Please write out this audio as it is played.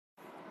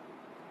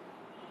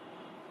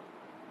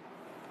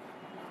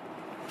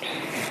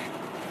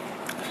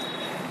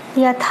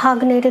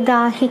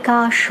यथाग्निर्दाहिका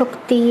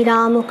शक्ति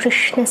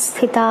रामकृष्ण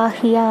स्थिता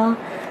हिया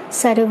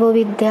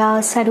सर्वविद्या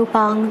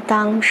स्वरूपां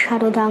तां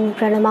शारदां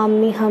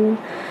प्रणमाम्यहम्।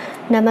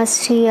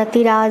 नमस्ते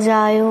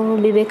अतिराजाय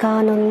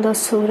विवेकानंद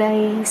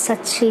सूरये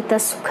सच्चित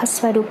सुख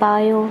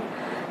स्वरूपाय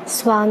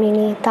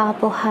स्वामिने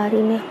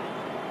तापहारिणे।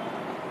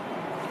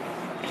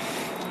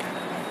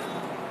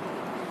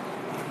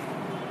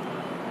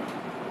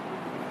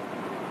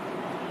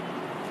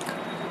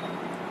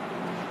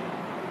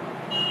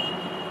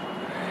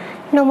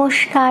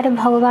 नमस्कार।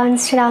 भगवान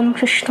श्री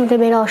रामकृष्ण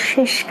देवेर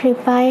अशेष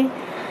कृपाय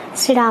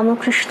श्री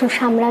रामकृष्ण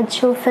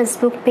साम्राज्य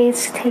फेसबुक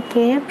पेज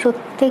थेके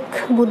प्रत्येक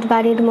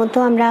बुधबारेर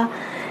मतो आमरा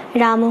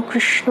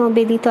रामकृष्ण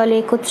बेदीतले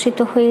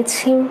एकत्रित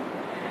हয়েছি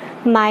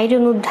माয়ের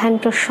অনুধান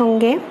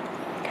प्रसंगे।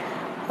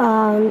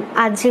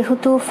 आज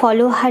जेहेतु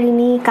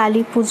phalaharini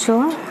काली पुजो,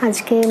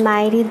 आज के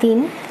मायेरी दिन,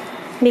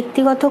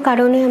 व्यक्तिगत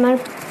कारणे आमार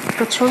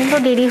प्रचंड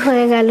देरी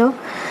हये गेल,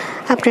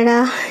 आपनारा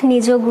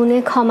निज गुणे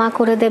क्षमा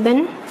करे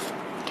देबेन।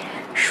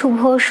 शुभ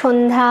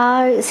सन्ध्या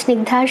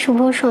स्निग्धा, शुभ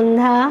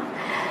सन्ध्या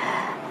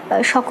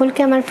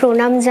सकलके आमार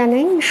प्रणाम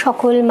जानाई।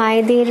 सकल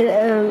मायेदेर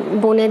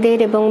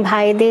बोनेदेर एबं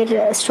भाईदेर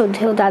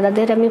श्रद्धेय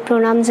दादादेर आमी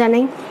प्रणाम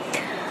जानाई।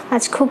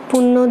 आज खूब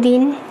पुण्य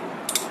दिन।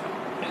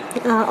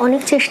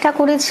 अनेक चेष्टा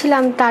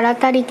करेছিলাম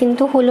ताड़ाताड़ी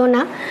किन्तु हलो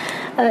ना,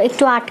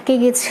 एकटू आटके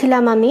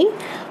गेছিলাম आमी।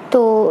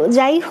 तो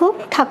যাই হোক,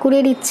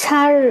 ঠাকুরের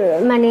ইচ্ছার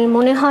মানে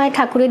মনে হয়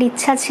ঠাকুরের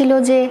ইচ্ছা ছিল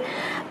যে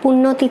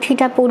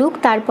পুণ্যতিথিটা পড়ুক,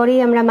 তারপরেই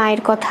আমরা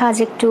মায়ের কথা আজ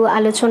একটু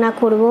আলোচনা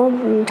করব।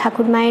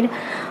 ঠাকুর মায়ের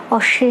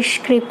অশেষ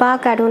কৃপা,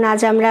 কারণ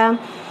আজ আমরা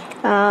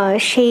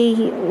সেই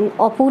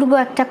অপূর্ব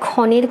একটা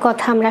ক্ষণের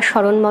কথা আমরা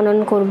স্মরণ মনন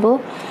করব,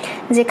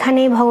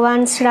 যেখানে ভগবান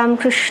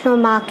শ্রীরামকৃষ্ণ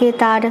মাকে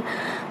তার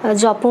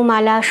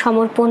জপমালা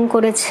সমর্পণ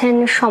করেছেন,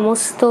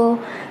 সমস্ত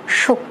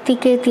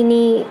শক্তিকে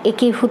তিনি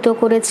একীভূত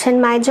করেছেন।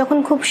 মায়ের যখন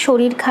খুব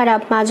শরীর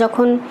খারাপ, মা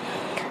যখন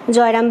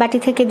জয়রামবাটি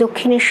থেকে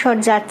দক্ষিণেশ্বর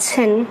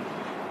যাচ্ছেন,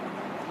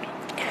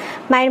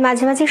 মায়ের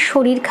মাঝে মাঝে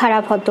শরীর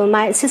খারাপ হতো।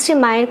 মায়ের শ্রী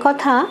মায়ের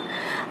কথা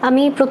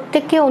আমি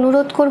প্রত্যেককে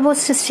অনুরোধ করব,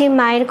 শ্রী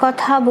মায়ের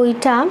কথা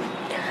বইটা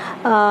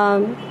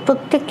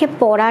প্রত্যেককে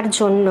পড়ার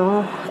জন্য,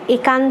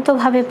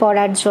 একান্তভাবে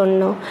পড়ার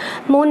জন্য।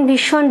 মন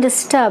ভীষণ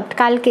ডিস্টার্বড।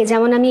 কালকে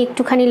যেমন আমি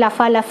একটুখানি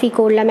লাফালাফি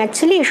করলাম,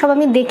 অ্যাকচুয়ালি এসব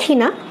আমি দেখি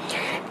না,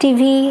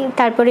 টিভি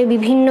তারপরে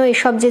বিভিন্ন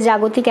এসব যে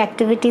জাগতিক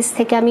অ্যাক্টিভিটিস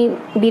থেকে আমি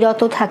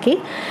বিরত থাকি,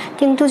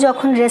 কিন্তু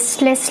যখন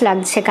রেস্টলেস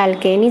লাগছে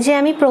কালকে, নিজে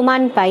আমি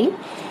প্রমাণ পাই,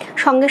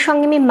 সঙ্গে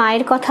সঙ্গে আমি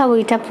মায়ের কথা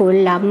বইটা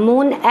পড়লাম,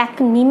 মন এক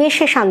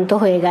নিমেষে শান্ত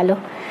হয়ে গেল।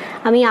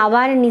 আমি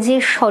আবার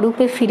নিজের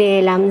স্বরূপে ফিরে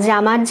এলাম, যে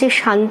আমার যে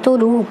শান্ত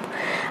রূপ,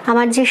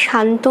 আমার যে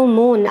শান্ত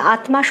মন,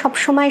 আত্মা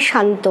সবসময়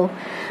শান্ত।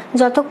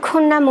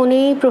 যতক্ষণ না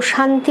মনে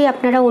প্রশান্তি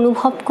আপনারা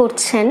অনুভব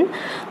করছেন,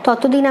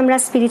 ততদিন আমরা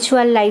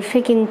স্পিরিচুয়াল লাইফে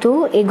কিন্তু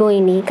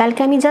এগোইনি।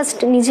 কালকে আমি জাস্ট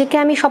নিজেকে,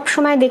 আমি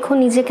সবসময় দেখো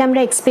নিজেকে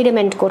আমরা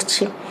এক্সপেরিমেন্ট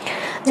করছি।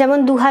 যেমন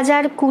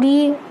 2020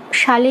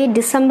 সালে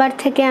ডিসেম্বর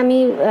থেকে আমি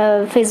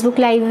ফেসবুক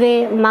লাইভে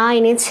মা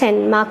এনেছেন,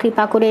 মা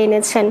কৃপা করে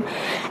এনেছেন।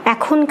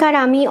 এখনকার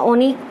আমি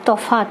অনেক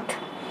তফাৎ,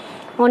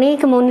 অনেক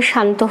মন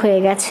শান্ত হয়ে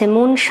গেছে।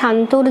 মন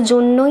শান্তর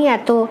জন্যই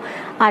এত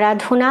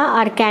আরাধনা।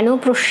 আর কেন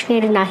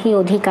প্রশ্নের নাহি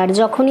অধিকার।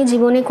 যখনই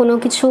জীবনে কোনো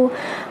কিছু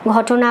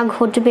ঘটনা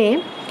ঘটবে,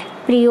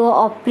 প্রিয়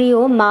অপ্রিয়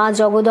মা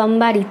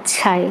জগদম্বার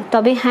ইচ্ছায়।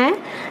 তবে হ্যাঁ,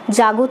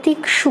 জাগতিক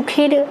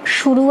সুখের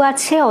শুরু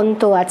আছে,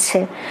 অন্ত আছে,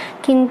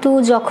 কিন্তু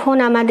যখন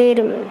আমাদের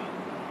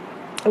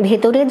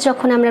ভেতরের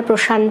যখন আমরা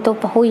প্রশান্ত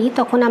হই,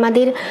 তখন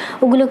আমাদের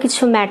ওগুলো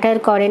কিছু ম্যাটার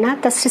করে না।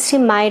 তা শ্রী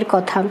মায়ের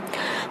কথা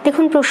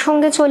দেখুন,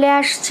 প্রসঙ্গে চলে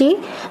আসছি।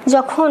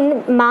 যখন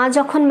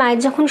মায়ের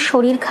যখন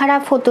শরীর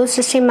খারাপ হতো,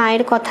 শ্রী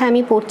মায়ের কথা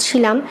আমি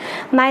পড়ছিলাম,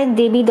 মায়ের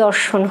দেবী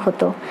দর্শন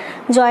হতো।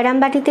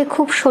 জয়রামবাটিতে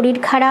খুব শরীর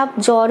খারাপ,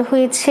 জ্বর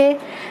হয়েছে,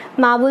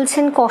 মা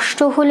বলছেন কষ্ট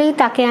হলেই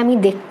তাকে আমি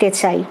দেখতে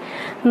চাই।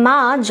 মা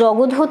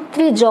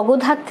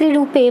জগদ্ধাত্রী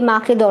রূপে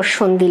মাকে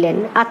দর্শন দিলেন।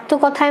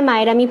 আত্মকথায়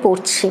মায়ের আমি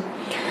পড়ছি,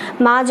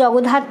 মা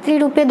জগদ্ধাত্রী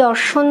রূপে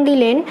দর্শন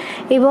দিলেন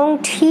এবং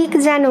ঠিক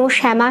যেন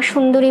শ্যামা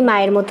সুন্দরী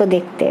মায়ের মতো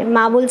দেখতে।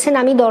 মা বলছেন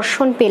আমি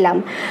দর্শন পেলাম।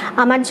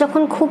 আমার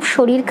যখন খুব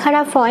শরীর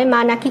খারাপ হয়, মা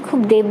নাকি খুব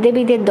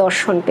দেবদেবীদের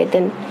দর্শন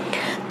পেতেন।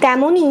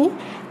 তেমনি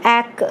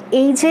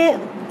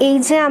এই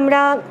যে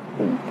আমরা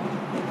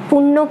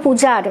পুণ্য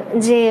পূজার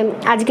যে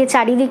আজকে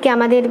চারিদিকে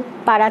আমাদের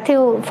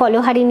পাড়াতেও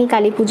phalaharini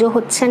কালী পুজো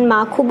হচ্ছেন, মা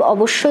খুব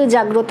অবশ্যই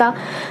জাগ্রতা,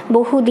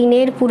 বহু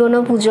দিনের পুরনো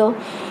পুজো।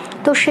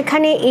 তো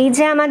সেখানে এই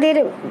যে আমাদের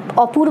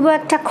অপূর্ব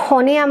একটা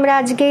ক্ষণে আমরা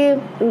আজকে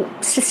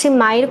শ্রী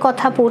মায়ের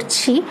কথা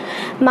পড়ছি,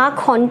 মা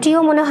ক্ষণটিও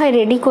মনে হয়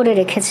রেডি করে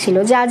রেখেছিল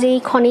যে আজ এই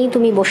ক্ষণেই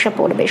তুমি বসে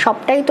পড়বে,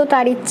 সবটাই তো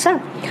তার ইচ্ছা।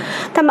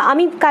 তা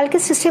আমি কালকে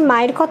শ্রী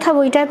মায়ের কথা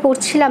বইটায়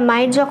পড়ছিলাম।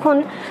 মায়ের যখন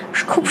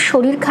খুব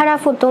শরীর খারাপ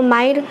হতো,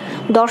 মায়ের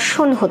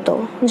দর্শন হতো,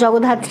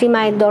 জগদ্ধাত্রী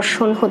মায়ের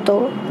দর্শন হতো।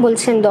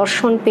 বলছেন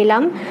দর্শন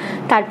পেলাম,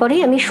 তারপরেই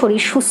আমি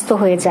শরীর সুস্থ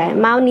হয়ে যায়।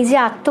 মা নিজে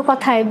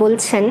আত্মকথায়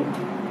বলছেন,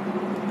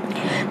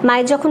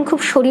 মায়ের যখন খুব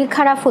শরীর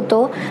খারাপ হতো,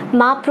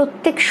 মা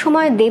প্রত্যেক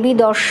সময় দেবী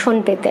দর্শন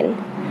পেতেন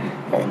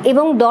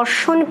এবং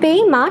দর্শন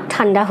পেয়েই মা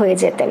ঠান্ডা হয়ে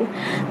যেতেন।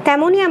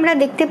 তেমনই আমরা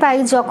দেখতে পাই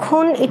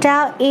যখন এটা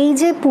এই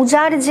যে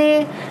পূজার যে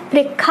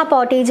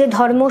প্রেক্ষাপট, এই যে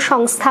ধর্ম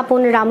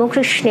সংস্থাপন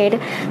রামকৃষ্ণের,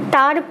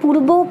 তার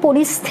পূর্ব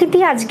পরিস্থিতি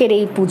আজকের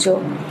এই পুজো।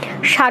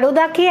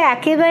 শারদাকে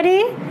একেবারে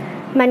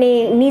মানে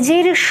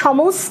নিজের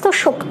সমস্ত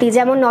শক্তি,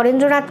 যেমন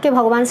নরেন্দ্রনাথকে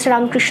ভগবান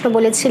শ্রীরামকৃষ্ণ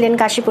বলেছিলেন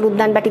কাশীপুর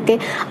উদ্যানবাটিতে,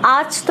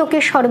 আজ তোকে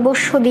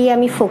সর্বস্ব দিয়ে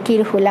আমি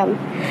ফকির হলাম,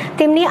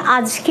 তেমনি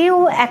আজকেও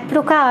এক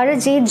প্রকার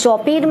যে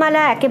জপের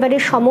মালা একেবারে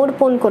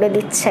সমর্পণ করে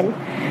দিচ্ছেন।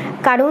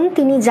 কারণ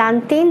তিনি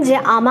জানতেন যে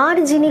আমার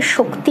যিনি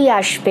শক্তি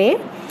আসবে,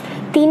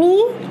 তিনি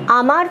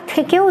আমার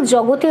থেকেও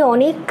জগতে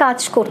অনেক কাজ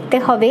করতে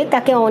হবে,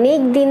 তাকে অনেক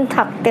দিন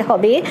থাকতে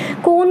হবে।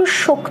 কোন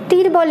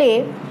শক্তির বলে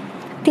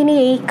তিনি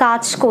এই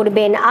কাজ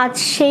করবেন? আজ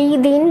সেই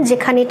দিন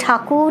যেখানে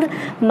ঠাকুর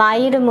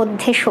মায়ের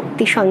মধ্যে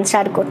শক্তি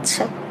সঞ্চার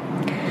করছে।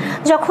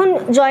 যখন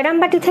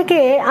জয়রামবাটি থেকে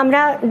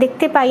আমরা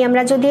দেখতে পাই,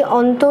 আমরা যদি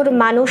অন্তর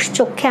মানুষ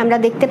চক্ষে আমরা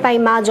দেখতে পাই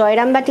মা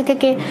জয়রামবাটি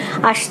থেকে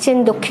আসছেন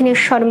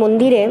দক্ষিণেশ্বর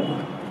মন্দিরে,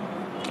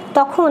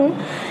 তখন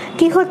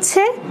কি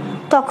হচ্ছে?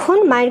 তখন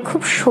মায়ের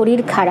খুব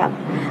শরীর খারাপ।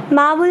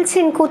 মা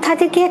বলছেন কোথা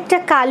থেকে একটা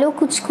কালো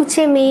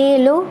কুচকুচে মেয়ে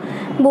এলো,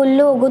 বলল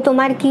ওগো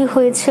তোমার কি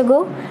হয়েছে গো?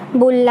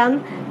 বললাম,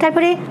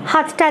 তারপরে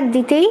হাতটা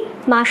দিতেই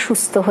মা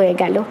সুস্থ হয়ে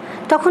গেল।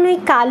 তখন ওই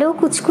কালো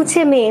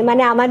কুচকুচে মেয়ে,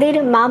 মানে আমাদের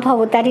মা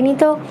ভবতারিণী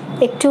তো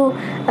একটু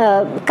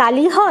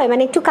কালি হয়,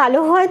 মানে একটু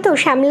কালো হয়, তো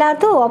শ্যামলা,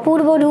 তো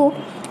অপূর্ব রূপ।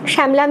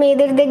 শ্যামলা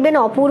মেয়েদের দেখবেন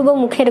অপূর্ব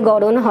মুখের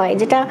গড়ন হয়,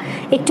 যেটা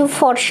একটু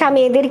ফর্সা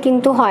মেয়েদের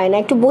কিন্তু হয় না,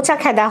 একটু বোচা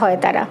খেদা হয়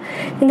তারা,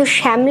 কিন্তু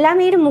শ্যামলা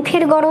মেয়ের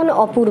মুখের গড়ন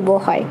অপূর্ব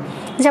হয়।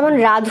 যেমন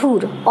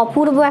রাধুর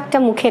অপূর্ব একটা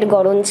মুখের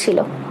গড়ন ছিল,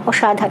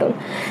 অসাধারণ।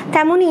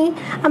 তেমনি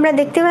আমরা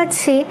দেখতে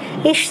পাচ্ছি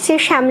এসছে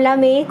শ্যামলা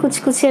মেয়ে,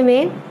 কুচকুচে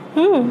মেয়ে,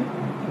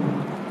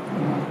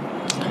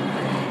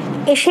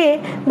 এসে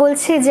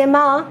বলছে যে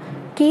মা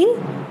কি?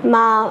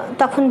 মা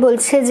তখন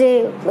বলছে যে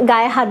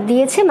গায়ে হাত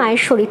দিয়েছে,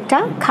 মায়ের শরীরটা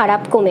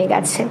খারাপ, কমে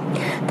গেছে।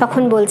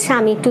 তখন বলছে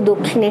আমি একটু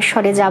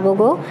দক্ষিণেশ্বরে যাব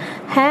গো।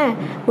 হ্যাঁ,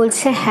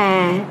 বলছে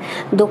হ্যাঁ,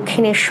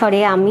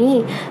 দক্ষিণেশ্বরে আমি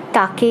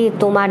তাকে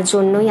তোমার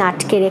জন্যই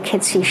আটকে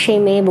রেখেছি। সেই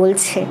মেয়ে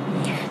বলছে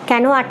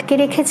কেন আটকে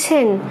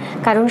রেখেছেন?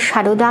 কারণ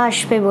শারদা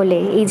আসবে বলে,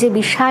 এই যে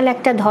বিশাল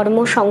একটা ধর্ম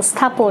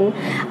সংস্থাপন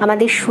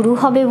আমাদের শুরু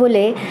হবে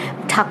বলে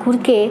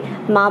ঠাকুরকে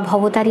মা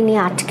ভবতারিণী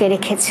আটকে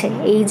রেখেছে।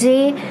 এই যে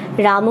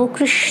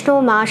রামকৃষ্ণ,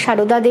 মা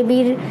শারদা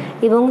দেবীর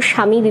এবং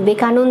স্বামী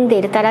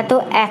বিবেকানন্দের, তারা তো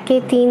একে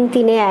তিন,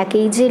 তিনে এক,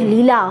 এই যে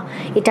লীলা,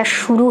 এটা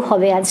শুরু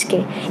হবে আজকে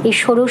এই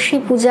ষোড়শী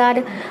পূজার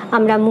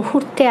আমরা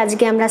মুহূর্তে।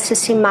 আজকে আমরা শ্রী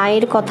শ্রী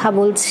মায়ের কথা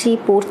বলছি,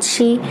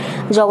 পড়ছি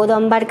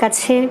জগদম্বার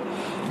কাছে,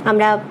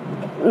 আমরা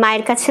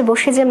মায়ের কাছে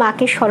বসে যে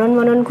মাকে স্মরণ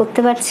মনন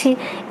করতে পারছি,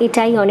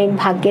 এটাই অনেক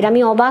ভাগ্যের।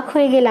 আমি অবাক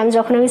হয়ে গেলাম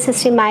যখন আমি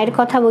শ্রী মায়ের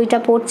কথা বইটা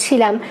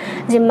পড়ছিলাম,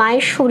 যে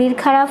মায়ের শরীর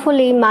খারাপ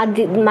হলেই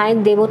মায়ের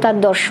দেবতার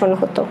দর্শন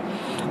হতো।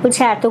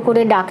 বলছে এত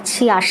করে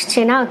ডাকছি,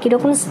 আসছে না,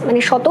 কিরকম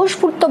মানে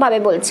স্বতঃস্ফূর্তভাবে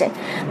বলছে।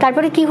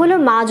 তারপরে কি হলো?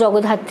 মা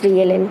জগদ্ধাত্রী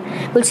এলেন,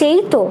 বলছে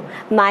এই তো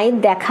মায়ের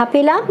দেখা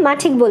পেলাম। মা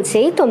ঠিক বলছে,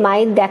 এই তো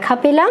মায়ের দেখা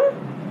পেলাম,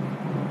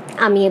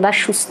 আমি এবার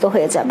সুস্থ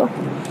হয়ে যাব।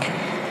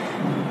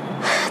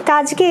 তা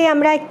আজকে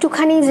আমরা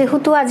একটুখানি,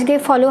 যেহেতু আজকে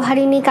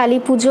ফলহারিণী কালী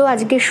পুজো,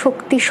 আজকে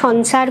শক্তি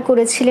সঞ্চার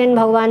করেছিলেন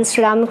ভগবান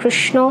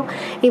শ্রীরামকৃষ্ণ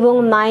এবং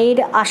মায়ের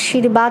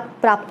আশীর্বাদ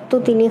প্রাপ্ত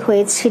তিনি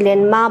হয়েছিলেন।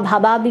 মা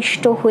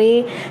ভাবাবিষ্ট হয়ে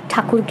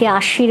ঠাকুরকে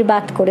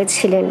আশীর্বাদ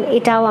করেছিলেন,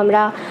 এটাও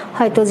আমরা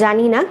হয়তো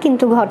জানি না,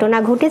 কিন্তু ঘটনা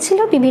ঘটেছিল,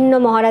 বিভিন্ন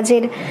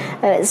মহারাজের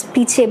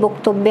স্পিচে,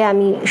 বক্তব্যে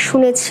আমি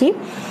শুনেছি।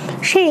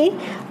 সেই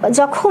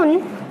যখন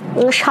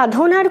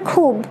সাধনার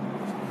খুব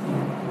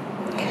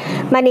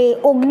মানে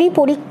অগ্নি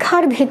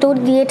পরীক্ষার ভেতর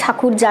দিয়ে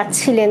ঠাকুর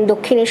যাচ্ছিলেন,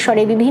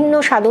 দক্ষিণেশ্বরে বিভিন্ন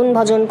সাধন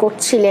ভজন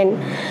করছিলেন,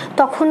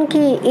 তখন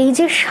কি এই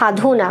যে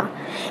সাধনা,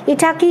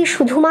 এটা কি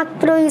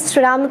শুধুমাত্রই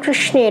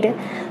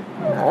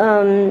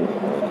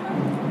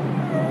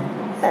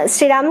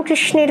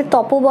শ্রীরামকৃষ্ণের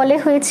তপবলে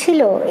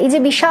হয়েছিল? এই যে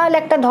বিশাল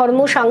একটা ধর্ম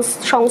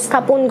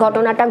সংস্থাপন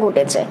ঘটনাটা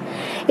ঘটেছে,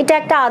 এটা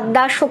একটা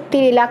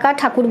আদ্যাশক্তির এলাকা।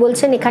 ঠাকুর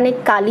বলছেন এখানে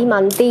কালী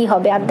মানতেই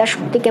হবে,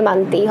 আদ্যাশক্তিকে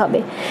মানতেই হবে।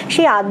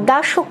 সেই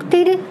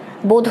আদ্যাশক্তির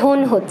বোধন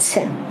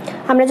হচ্ছে।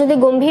 আমরা যদি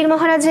গম্ভীর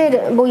মহারাজের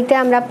বইতে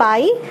আমরা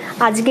পাই,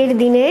 আজকের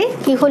দিনে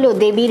কি হলো?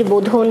 দেবীর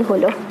বোধন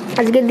হলো।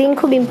 আজকের দিন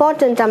খুব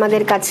ইম্পর্ট্যান্ট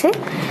আমাদের কাছে,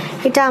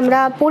 এটা আমরা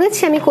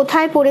পড়েছি, আমি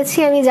কোথায় পড়েছি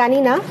আমি জানি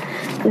না।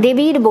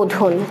 দেবীর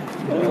বোধন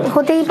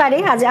হতেই পারে,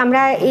 আজ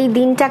আমরা এই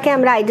দিনটাকে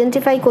আমরা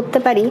আইডেন্টিফাই করতে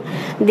পারি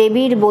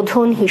দেবীর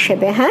বোধন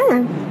হিসেবে। হ্যাঁ,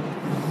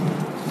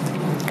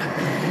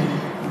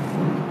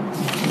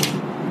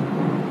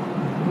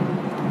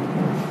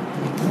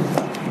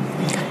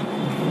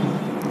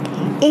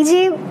 এই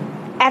যে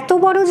এত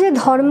বড় যে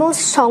ধর্ম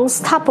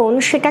সংস্থাপন,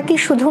 সেটা কি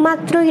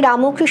শুধুমাত্রই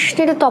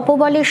রামকৃষ্ণের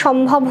তপবলে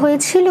সম্ভব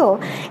হয়েছিল?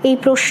 এই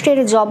প্রশ্নের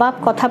জবাব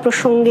কথা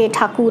প্রসঙ্গে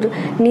ঠাকুর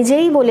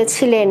নিজেই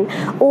বলেছিলেন,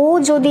 ও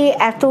যদি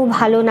এত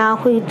ভালো না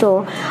হইত,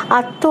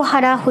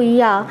 আত্মহারা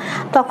হইয়া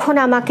তখন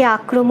আমাকে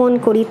আক্রমণ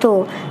করিত,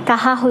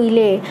 তাহা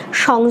হইলে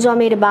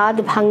সংযমের বাঁধ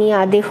ভাঙিয়া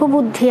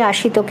দেহবুদ্ধি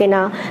আসিত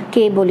কেনা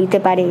কে বলিতে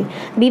পারে।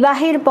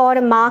 বিবাহের পর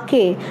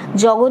মাকে,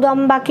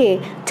 জগদম্বাকে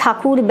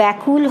ঠাকুর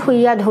ব্যাকুল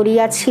হইয়া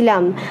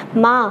ধরিয়াছিলাম,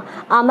 মা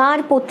আমার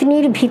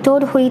পত্নীর ভিতর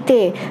হইতে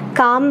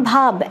কাম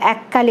ভাব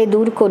এককালে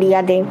দূর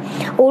করিয়া দে।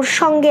 ওর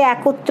সঙ্গে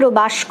একত্র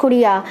বাস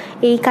করিয়া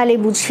এই কালে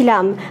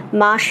বুঝিলাম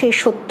মা সে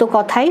সত্য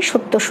কথাই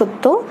সত্য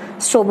সত্য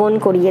শ্রবণ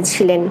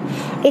করিয়েছিলেন।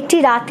 একটি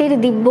রাতের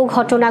দিব্য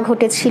ঘটনা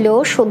ঘটেছিল।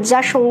 শয্যা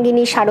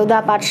সঙ্গিনী সারদা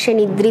পার্শ্বে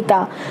নিদ্রিতা।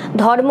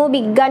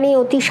 ধর্মবিজ্ঞানী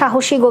অতি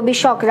সাহসী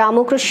গবেষক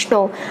রামকৃষ্ণ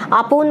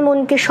আপন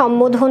মনকে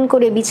সম্বোধন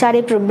করে বিচারে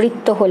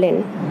প্রবৃত্ত হলেন।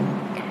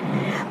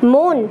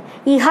 মন,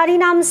 ইহারি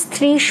নাম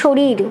স্ত্রী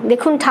শরীর।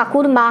 দেখুন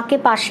ঠাকুর মাকে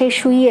পাশে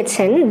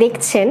শুইয়েছেন,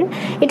 দেখছেন।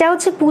 এটা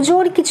হচ্ছে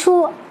পুজোর কিছু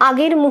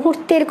আগের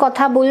মুহূর্তের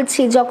কথা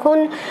বলছি, যখন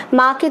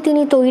মাকে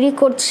তিনি তৈরি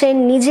করছেন,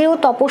 নিজেও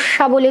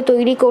তপস্যা বলে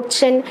তৈরি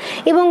করছেন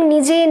এবং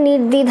নিজে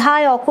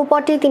নির্দ্বিধায়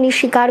অকপটে তিনি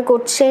স্বীকার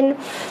করছেন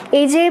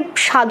এই যে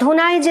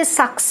সাধনায় যে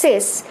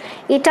সাকসেস,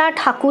 এটা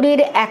ঠাকুরের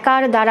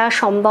একার দ্বারা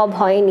সম্ভব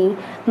হয়নি।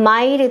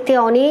 মায়ের এতে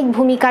অনেক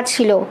ভূমিকা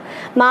ছিল।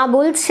 মা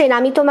বলছেন,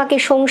 আমি তোমাকে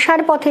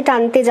সংসার পথে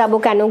টানতে যাব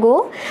কেন গো,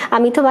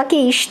 আমি তোমাকে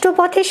ইষ্ট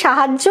পথে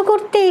সাহায্য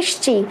করতে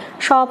এসছি।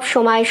 সব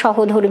সময়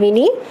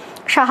সহধর্মিনী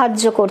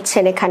সাহায্য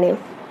করছেন এখানে।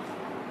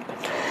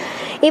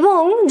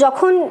 এবং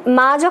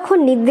যখন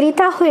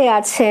নিদ্রিতা হয়ে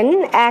আছেন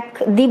এক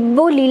দিব্য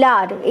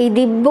লীলার, এই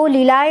দিব্য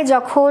লীলায়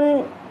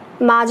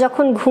মা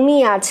যখন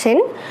ঘুমিয়ে আছেন,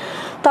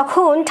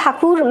 তখন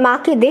ঠাকুর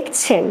মাকে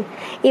দেখছেন।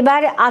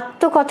 এবার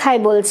আত্মকথায়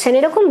বলছেন।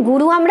 এরকম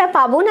গুরু আমরা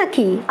পাবো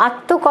নাকি?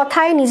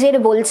 আত্মকথায় নিজের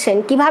বলছেন,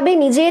 কিভাবে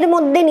নিজের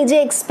মধ্যে নিজে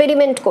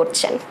এক্সপেরিমেন্ট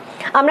করছেন।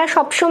 আমরা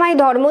সবসময়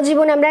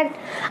ধর্মজীবনে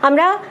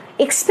আমরা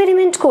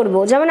এক্সপেরিমেন্ট করব।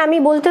 যেমন আমি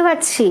বলতে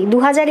পারছি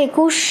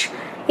 2021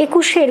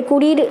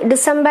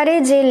 ডিসেম্বরে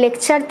যে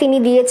লেকচার তিনি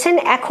দিয়েছেন,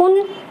 এখন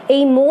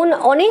এই মন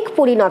অনেক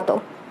পরিণত।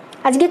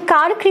 আজকে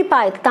কার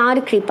কৃপায়? তাঁর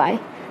কৃপায়।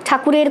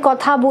 ঠাকুরের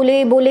কথা বলে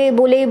বলে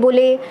বলে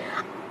বলে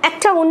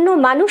একটা অন্য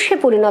মানুষে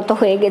পরিণত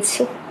হয়ে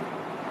গেছি,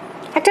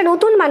 একটা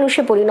নতুন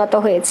মানুষে পরিণত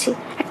হয়েছি,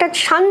 একটা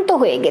শান্ত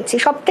হয়ে গেছি।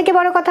 সব থেকে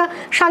বড় কথা,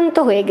 শান্ত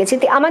হয়ে গেছি।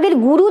 আমাদের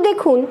গুরু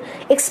দেখুন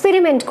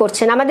এক্সপেরিমেন্ট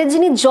করছেন। আমাদের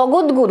যিনি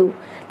জগৎ গুরু,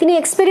 তিনি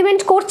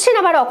এক্সপেরিমেন্ট করছেন,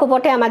 আবার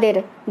অকপটে আমাদের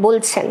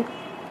বলছেন।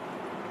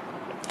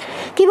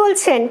 কি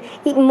বলছেন?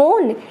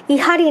 মন,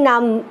 ইহারি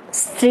নাম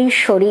স্ত্রী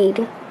শরীর।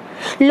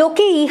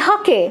 লোকে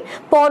ইহাকে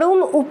পরম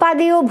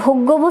উপাদেয়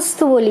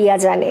ভোগ্যবস্তু বলিয়া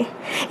জানে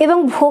এবং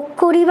ভোগ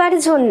করিবার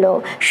জন্য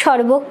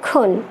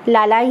সর্বক্ষণ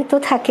লালায়িত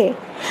থাকে,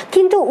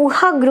 কিন্তু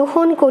উহা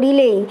গ্রহণ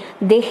করিলেই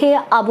দেহে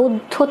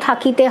আবদ্ধ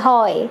থাকিতে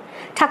হয়।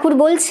 ঠাকুর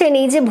বলছেন,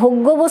 এই যে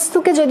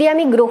ভোগ্যবস্তুকে যদি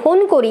আমি গ্রহণ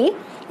করি,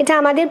 এটা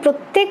আমাদের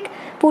প্রত্যেক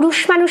পুরুষ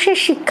মানুষের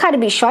শিক্ষার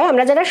বিষয়।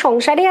 আমরা যারা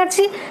সংসারে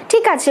আছি,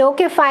 ঠিক আছে,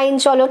 ওকে ফাইন,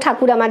 চলো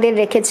ঠাকুর আমাদের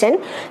রেখেছেন।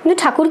 কিন্তু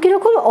ঠাকুর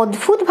কিরকম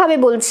অদ্ভুতভাবে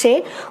বলছে,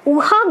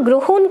 উহা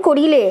গ্রহণ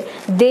করিলে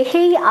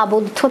দেহেই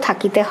আবদ্ধ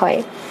থাকিতে হয়।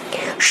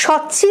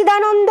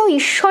 সচ্চিদানন্দ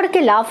ঈশ্বরকে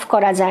লাভ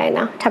করা যায়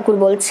না। ঠাকুর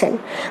বলছেন,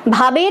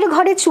 ভাবের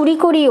ঘরে চুরি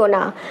করিও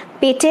না,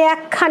 পেটে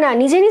একখানা।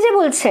 নিজে নিজে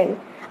বলছেন,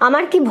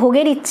 আমার কি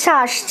ভোগের ইচ্ছা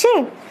আসছে?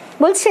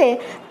 বলছে,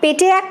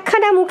 পেটে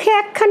একখানা মুখে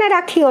একখানা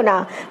রাখিও না,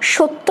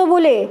 সত্য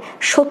বলে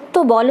সত্য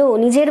বলো।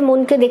 নিজের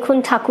মনকে দেখুন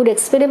ঠাকুর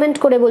এক্সপেরিমেন্ট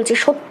করে বলছে,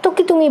 সত্য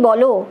কি তুমি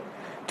বলো?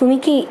 তুমি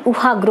কি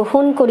উহা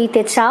গ্রহণ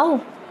করিতে চাও?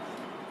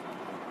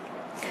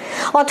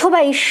 অথবা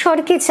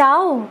ঈশ্বরকে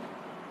চাও?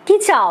 কি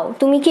চাও?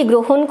 তুমি কি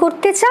গ্রহণ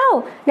করতে চাও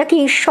নাকি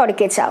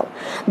ঈশ্বরকে চাও?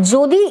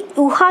 যদি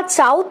উহা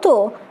চাও তো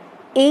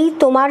এই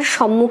তোমার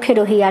সম্মুখে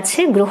রহিয়াছে,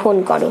 গ্রহণ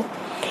করো।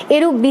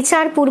 এরূপ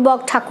বিচারপূর্বক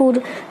ঠাকুর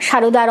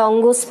সারদার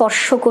অঙ্গ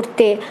স্পর্শ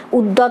করতে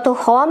উদ্যত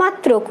হওয়া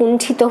মাত্র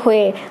কুণ্ঠিত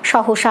হয়ে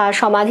সহসা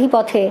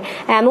সমাধিপথে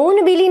এমন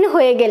বিলীন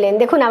হয়ে গেলেন।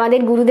 দেখুন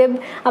আমাদের গুরুদেব,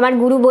 আমার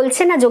গুরু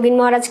বলছেন না, যোগীন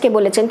মহারাজকে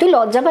বলেছেন, তুই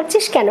লজ্জা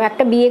পাচ্ছিস কেন?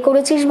 একটা বিয়ে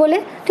করেছিস বলে?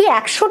 তুই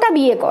 100টা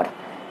বিয়ে কর,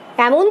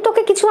 এমন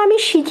তোকে কিছু আমি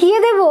শিখিয়ে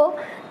দেব,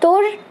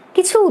 তোর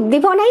কিছু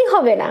উদ্দীপনাই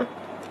হবে না।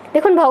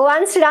 দেখুন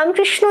ভগবান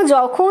শ্রীরামকৃষ্ণ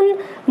যখন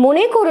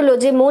মনে করলো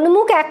যে মন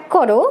মুখ এক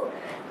করো,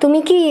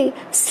 তুমি কি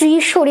স্ত্রী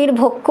শরীর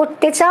ভোগ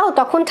করতে চাও,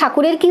 তখন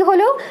ঠাকুরের কি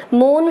হলো?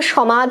 মন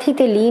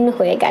সমাধিতে লীন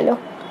হয়ে গেল।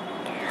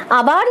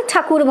 আবার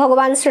ঠাকুর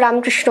ভগবান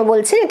শ্রীরামকৃষ্ণ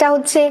বলছেন, এটা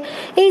হচ্ছে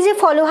এই যে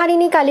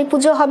ফলহারিণী কালী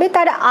পুজো হবে,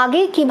 তার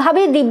আগে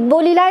কিভাবে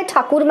দিব্যলীলায়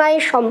ঠাকুর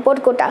মায়ের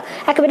সম্পর্কটা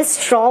একেবারে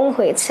স্ট্রং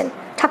হয়েছে।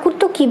 ঠাকুর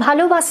তো কি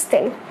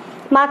ভালোবাসতেন,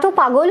 মা তো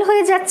পাগল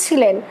হয়ে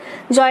যাচ্ছিলেন।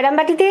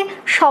 জয়রামবাটিতে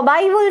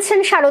সবাই বলছেন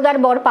সারদার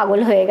বর পাগল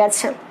হয়ে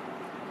গেছে,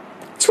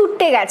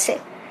 ছুটতে গেছে।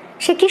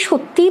 সে কি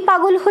সত্যিই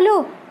পাগল হলো?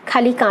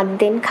 খালি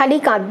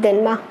কাঁদতেন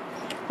মা।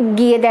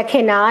 গিয়ে দেখে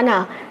না না,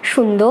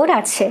 সুন্দর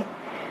আছে,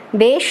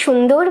 বেশ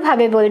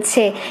সুন্দরভাবে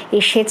বলছে,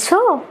 এসেছো,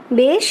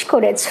 বেশ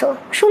করেছো,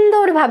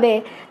 সুন্দরভাবে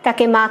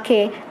তাকে মাকে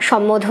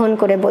সম্বোধন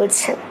করে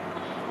বলছেন।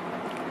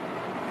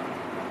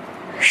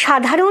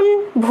 সাধারণ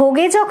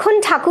ভোগে যখন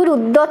ঠাকুর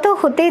উদ্যত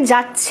হতে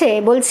যাচ্ছে,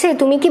 বলছে,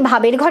 তুমি কি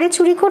ভাবের ঘরে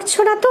চুরি করছো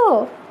না তো?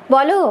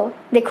 বলো।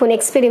 দেখুন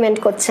এক্সপেরিমেন্ট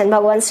করছেন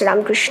ভগবান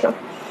শ্রীরামকৃষ্ণ।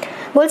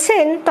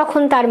 বলছেন,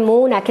 তখন তার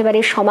মন একেবারে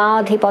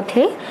সমাধি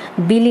পথে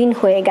বিলীন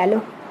হয়ে গেল।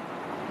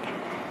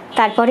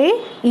 তারপরে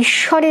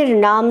ঈশ্বরের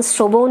নাম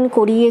শ্রবণ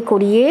করিয়ে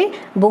করিয়ে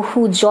বহু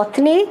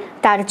যত্নে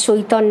তার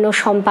চৈতন্য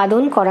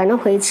সম্পাদন করানো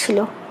হয়েছিল।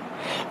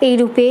 এই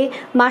রূপে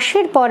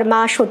মাসের পর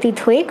মাস অতীত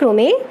হয়ে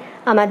ক্রমে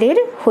আমাদের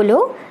হলো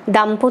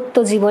দাম্পত্য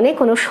জীবনে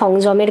কোনো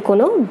সংযমের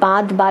কোনো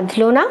বাঁধ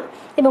বাঁধলো না।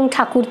 এবং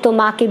ঠাকুর তো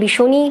মাকে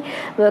ভীষণই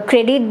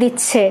ক্রেডিট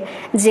দিচ্ছে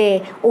যে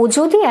ও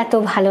যদি এত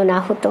ভালো না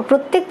হতো।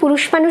 প্রত্যেক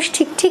পুরুষ মানুষ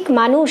ঠিক ঠিক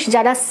মানুষ,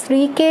 যারা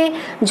স্ত্রীকে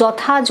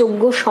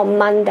যথাযোগ্য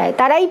সম্মান দেয়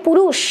তারাই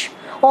পুরুষ।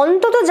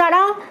 অন্তত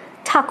যারা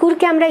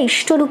ঠাকুরকে আমরা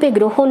ইষ্টরূপে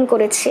গ্রহণ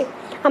করেছি,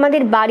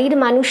 আমাদের বাড়ির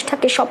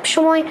মানুষটাকে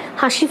সবসময়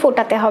হাসি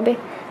ফোটাতে হবে,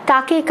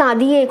 তাকে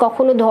কাঁদিয়ে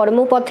কখনো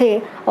ধর্মপথে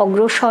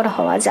অগ্রসর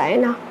হওয়া যায়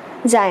না,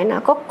 যায় না,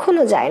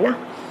 কখনো যায় না।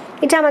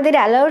 এটা আমাদের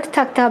অ্যালার্ট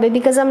থাকতে হবে,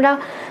 বিকজ আমরা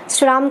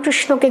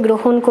শ্রীরামকৃষ্ণকে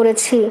গ্রহণ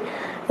করেছি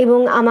এবং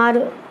আমার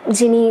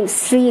যিনি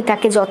স্ত্রী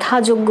তাকে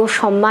যথাযোগ্য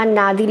সম্মান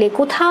না দিলে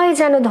কোথায়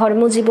যেন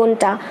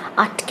ধর্মজীবনটা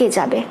আটকে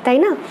যাবে, তাই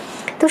না?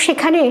 তো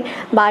সেখানে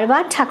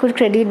বারবার ঠাকুর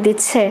ক্রেডিট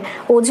দিচ্ছে,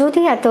 ও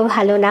যদি এত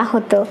ভালো না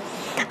হতো,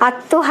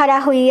 আত্মহারা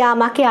হইয়া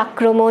আমাকে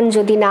আক্রমণ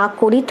যদি না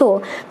করিত,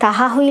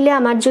 তাহা হইলে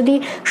আমার যদি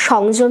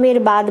সংযমের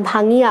বাঁধ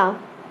ভাঙিয়া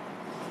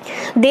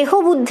দেহ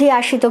বুদ্ধি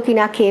আসিত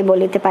কিনা কে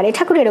বলিতে পারে।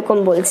 ঠাকুর এরকম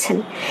বলছেন।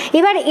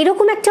 এবার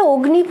এরকম একটা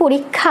অগ্নি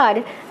পরীক্ষার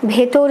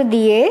ভেতর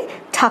দিয়ে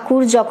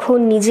ঠাকুর যখন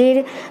নিজের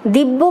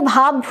দিব্য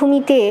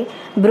ভাবভূমিতে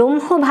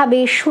ব্রহ্মভাবে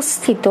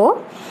সুস্থিত,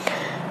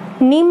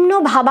 নিম্ন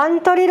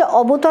ভাবান্তরের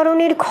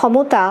অবতরণের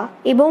ক্ষমতা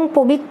এবং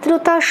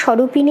পবিত্রতা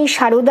স্বরূপিণী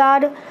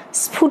শারদার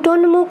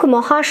স্ফুটন্মুখ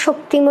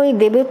মহাশক্তিময়ী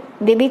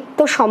দেবিত্ব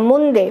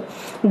সম্বন্ধে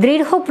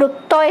দৃঢ়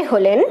প্রত্যয়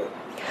হলেন,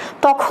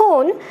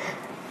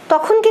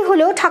 তখন কি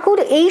হলো, ঠাকুর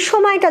এই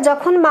সময়টা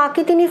যখন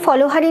মাকে তিনি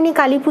ফলহারিণী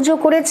কালী পুজো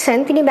করেছেন,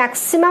 তিনি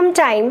ম্যাক্সিমাম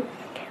টাইম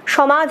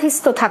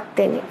সমাধিস্থ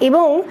থাকতেন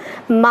এবং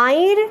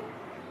মায়ের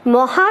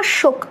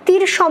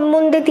মহাশক্তির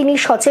সম্বন্ধে তিনি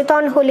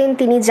সচেতন হলেন,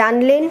 তিনি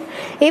জানলেন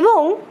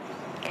এবং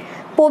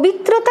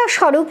পবিত্রতা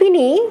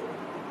স্বরূপিণী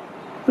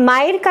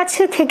মায়ের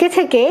কাছে থেকে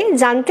থেকে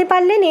জানতে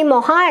পারলেন এই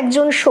মহা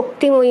একজন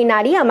শক্তিময়ী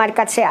নারী আমার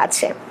কাছে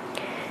আছে।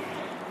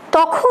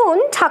 তখন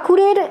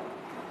ঠাকুরের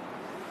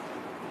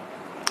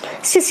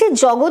শ্রী শ্রী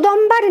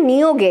জগদম্বার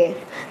নিয়োগে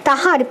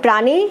তাহার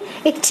প্রাণে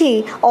একটি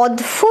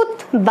অদ্ভুত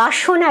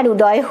বাসনার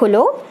উদয়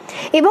হলো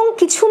এবং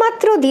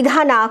কিছুমাত্র দ্বিধা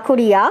না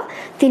করিয়া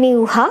তিনি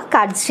উহা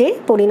কার্যে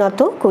পরিণত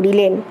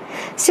করিলেন।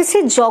 শ্রী শ্রী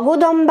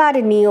জগদম্বার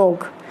নিয়োগ,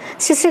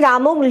 শ্রী শ্রী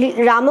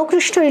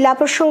রামকৃষ্ণ লীলা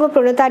প্রসঙ্গ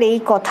প্রণেতার এই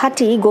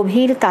কথাটি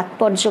গভীর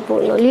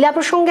তাৎপর্যপূর্ণ। লীলা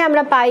প্রসঙ্গে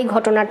আমরা পাই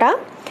ঘটনাটা,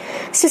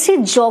 শ্রী শ্রী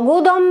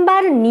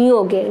জগদম্বার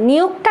নিয়োগে।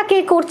 নিয়োগটা কে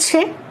করছে?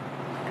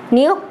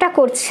 নিয়োগটা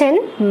করছেন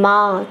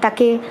মা,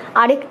 তাকে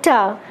আরেকটা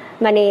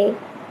মানে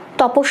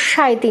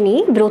তপস্যায় তিনি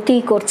ব্রতী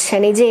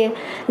করছেন। এই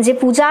যে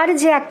পূজার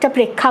যে একটা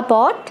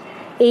প্রেক্ষাপট,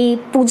 এই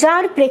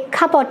পূজার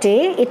প্রেক্ষাপটে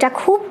এটা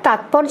খুব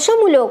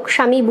তাৎপর্যমূলক।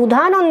 স্বামী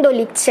বুধানন্দ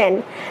লিখছেন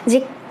যে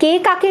কে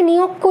কাকে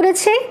নিয়োগ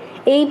করেছে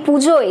এই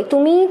পুজোয়,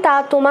 তুমি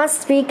তোমার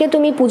স্ত্রীকে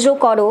তুমি পুজো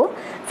করো।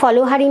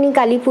 ফলহারিণী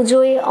কালী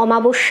পুজোয়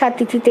অমাবস্যা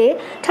তিথিতে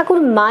ঠাকুর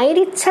মায়ের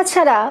ইচ্ছা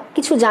ছাড়া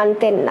কিছু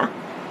জানতেন না।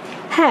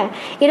 হ্যাঁ,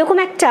 এরকম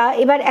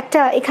এবার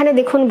এখানে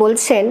দেখুন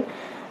বলছেন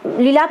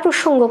লীলা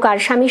প্রসঙ্গকার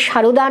স্বামী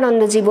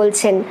শারদানন্দজি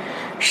বলছেন,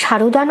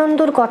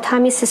 শারদানন্দর কথা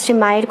আমি শ্রী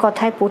মায়ের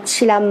কথায়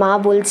পড়ছিলাম, মা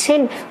বলছেন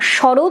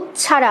শরৎ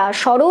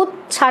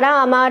ছাড়া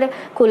আমার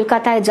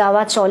কলকাতায়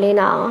যাওয়া চলে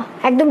না,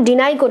 একদম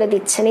ডিনাই করে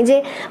দিচ্ছেন। এই যে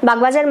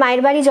বাগবাজার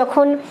মায়ের বাড়ি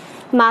যখন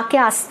মাকে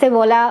আসতে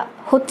বলা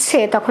হচ্ছে,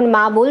 তখন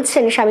মা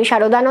বলছেন স্বামী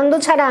শারদানন্দ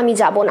ছাড়া আমি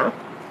যাব না,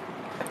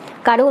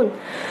 কারণ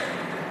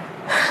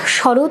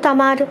শরৎ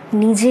আমার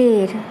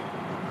নিজের,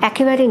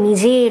 একেবারে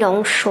নিজের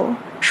অংশ,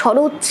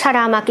 শরৎ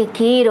ছাড়া আমাকে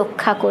কে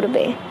রক্ষা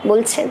করবে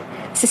বলছেন।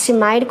 শ্রী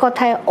মায়ের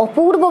কথায়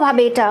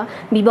অপূর্বভাবে এটা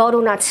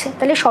বিবরণ আছে।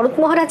 তাহলে শরৎ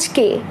মহারাজ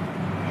কে?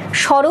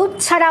 শরৎ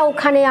ছাড়া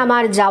ওখানে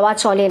আমার যাওয়া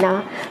চলে না,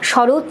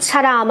 শরৎ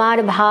ছাড়া আমার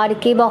ভার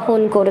কে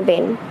বহন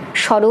করবেন?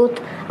 শরৎ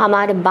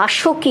আমার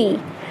বাসকী,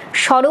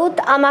 শরৎ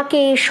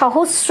আমাকে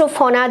সহস্র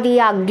ফনা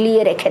দিয়ে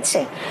আগলিয়ে রেখেছে।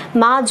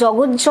 মা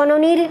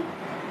জগৎজননীর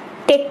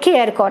টেক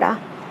কেয়ার করা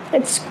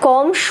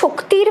কম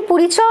শক্তির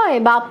পরিচয়?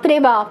 বাপরে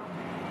বাপ,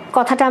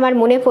 কথাটা আমার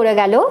মনে পড়ে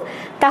গেল।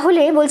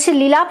 তাহলে বলছে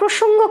লীলা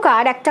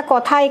প্রসঙ্গকার একটা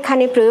কথা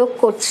এখানে প্রয়োগ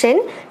করছেন,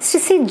 শ্রী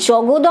শ্রী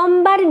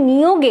জগদম্বার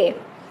নিয়োগে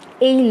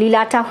এই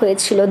লীলাটা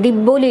হয়েছিল,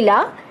 দিব্যলীলা।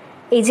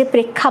 এই যে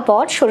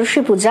প্রেক্ষাপট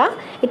ষোড়শী পূজা,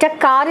 এটা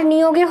কার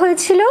নিয়োগে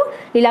হয়েছিল?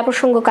 লীলা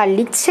প্রসঙ্গকার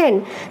লিখছেন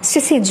শ্রী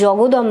শ্রী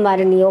জগদম্বার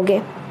নিয়োগে,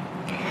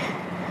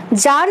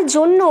 যার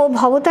জন্য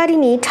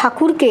ভবতারিণী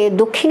ঠাকুরকে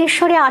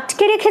দক্ষিণেশ্বরে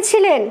আটকে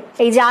রেখেছিলেন।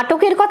 এই যে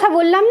আটকের কথা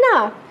বললাম না,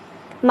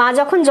 মা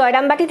যখন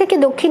জয়রামবাটি থেকে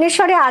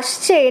দক্ষিণেশ্বরে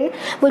আসছেন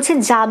বলছে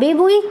যাবে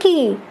বই কি,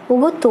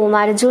 ওগো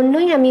তোমার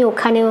জন্যই আমি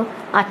ওখানেও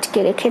আটকে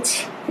রেখেছি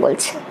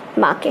বলছে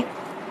মাকে।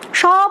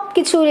 সব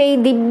কিছুর এই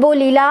দিব্য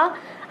লীলা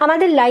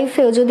আমাদের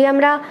লাইফেও যদি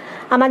আমরা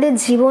আমাদের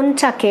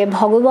জীবনটাকে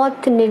ভগবত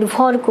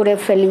নির্ভর করে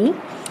ফেলি,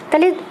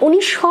 তাহলে উনি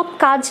সব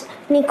কাজ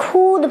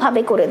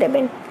নিখুঁতভাবে করে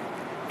দেবেন।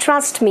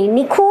 ট্রাস্ট মি,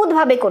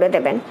 নিখুঁতভাবে করে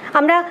দেবেন।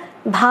 আমরা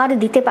ভার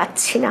দিতে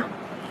পারছি না,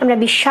 আমরা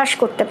বিশ্বাস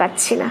করতে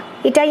পারছি না,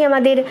 এটাই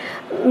আমাদের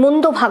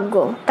মন্দ ভাগ্য,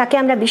 তাকে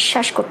আমরা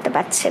বিশ্বাস করতে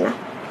পারছি না।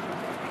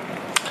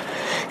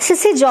 শ্রী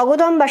শ্রী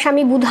জগদম্বা,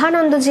 স্বামী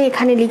বুধানন্দজি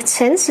এখানে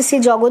লিখছেন, শ্রী শ্রী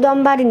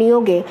জগদম্বার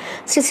নিয়োগে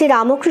শ্রী শ্রী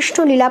রামকৃষ্ণ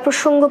লীলা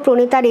প্রসঙ্গ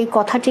প্রণেতার এই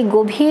কথাটি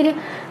গভীর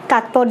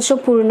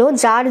তাৎপর্যপূর্ণ।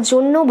 যার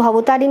জন্য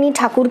ভবতারিণী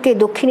ঠাকুরকে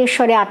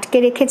দক্ষিণেশ্বরে আটকে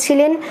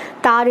রেখেছিলেন,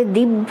 তার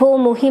দিব্য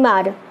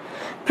মহিমার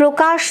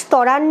প্রকাশ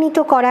ত্বরান্বিত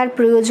করার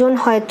প্রয়োজন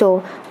হয়তো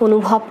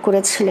অনুভব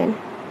করেছিলেন।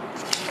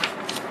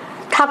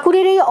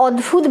 ঠাকুরের এই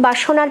অদ্ভুত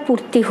বাসনার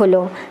পূর্তি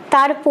হলো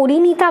তার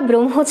পরিণীতা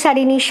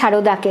ব্রহ্মচারিণী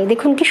শারদাকে।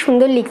 দেখুন কি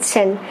সুন্দর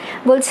লিখছেন,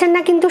 বলছেন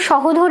না কিন্তু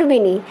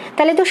সহধর্মিণী,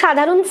 তাহলে তো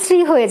সাধারণ স্ত্রী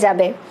হয়ে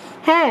যাবে।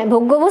 হ্যাঁ,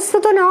 ভোগ্যবস্তু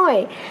তো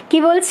নয়। কি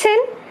বলছেন?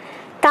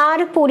 তার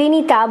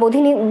পরিণীতা,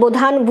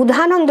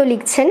 বুধানন্দ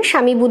লিখছেন,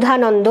 স্বামী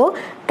বুধানন্দ,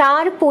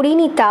 তার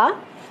পরিণীতা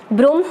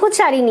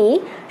ব্রহ্মচারিণী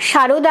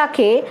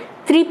শারদাকে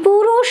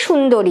ত্রিপুর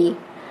সুন্দরী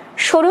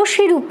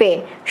ষোড়শী রূপে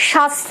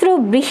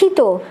শাস্ত্রবিহিত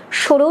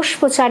ষোড়শ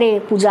প্রচারে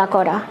পূজা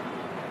করা।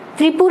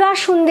 ত্রিপুরা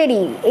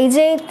সুন্দরী, এই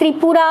যে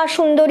ত্রিপুরা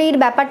সুন্দরীর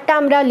ব্যাপারটা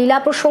আমরা লীলা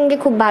প্রসঙ্গে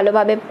খুব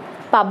ভালোভাবে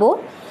পাবো।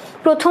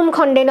 প্রথম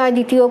খণ্ডে নয়,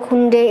 দ্বিতীয়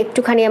খণ্ডে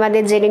একটুখানি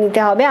আমাদের জেনে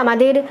নিতে হবে।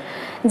 আমাদের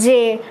যে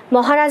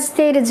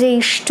মহারাজদের যে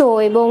ইষ্ট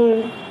এবং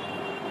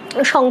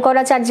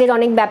শঙ্করাচার্যের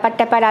অনেক ব্যাপার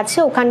ট্যাপার আছে,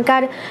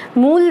 ওখানকার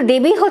মূল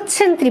দেবী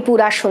হচ্ছেন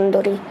ত্রিপুরা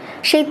সুন্দরী।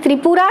 সেই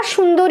ত্রিপুরা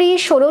সুন্দরী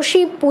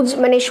ষোড়শী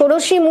মানে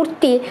ষোড়শী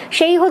মূর্তি,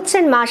 সেই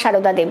হচ্ছেন মা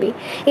শারদা দেবী।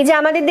 এই যে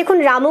আমাদের দেখুন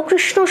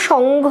রামকৃষ্ণ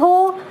সংঘ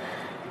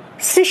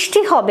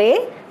সৃষ্টি হবে,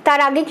 তার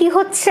আগে কি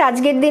হচ্ছে?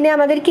 আজকের দিনে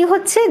আমাদের কি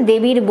হচ্ছে?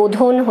 দেবীর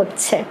বোধন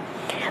হচ্ছে।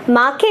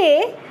 মাকে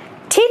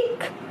ঠিক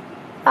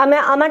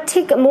আমার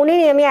ঠিক মনে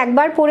নেই, আমি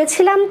একবার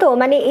পড়েছিলাম তো,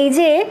 মানে এই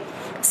যে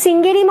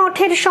সিঙ্গেরি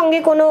মঠের সঙ্গে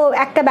কোনো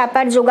একটা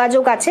ব্যাপার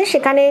যোগাযোগ আছে,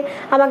 সেখানে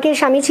আমাকে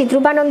স্বামী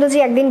চিত্রূপানন্দজি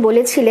একদিন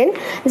বলেছিলেন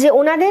যে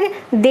ওনাদের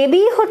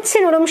দেবী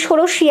হচ্ছেন ওরম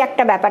ষোড়শী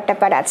একটা ব্যাপার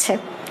ট্যাপার আছে।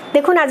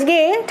 দেখুন আজকে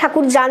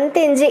ঠাকুর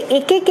জানতেন যে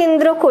একে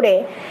কেন্দ্র করে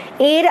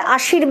এর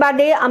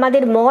আশীর্বাদে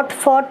আমাদের মঠ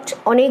ফট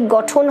অনেক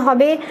গঠন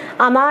হবে।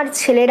 আমার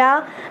ছেলেরা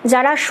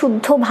যারা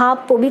শুদ্ধ ভাব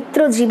পবিত্র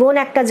জীবন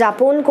একটা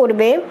যাপন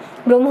করবে,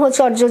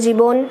 ব্রহ্মচর্য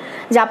জীবন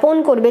যাপন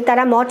করবে,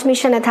 তারা মঠ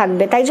মিশনে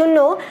থাকবে। তাই জন্য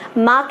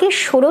মাকে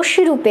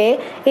ষোড়শী রূপে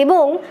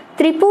এবং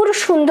ত্রিপুর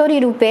সুন্দরী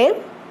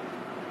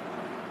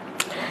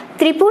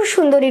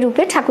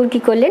রূপে ঠাকুর কি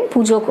করলেন?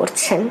 পুজো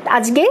করছেন।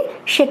 আজকে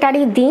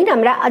সেটারই দিন।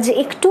 আমরা আজ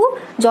একটু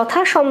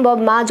যথাসম্ভব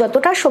মা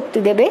যতটা শক্তি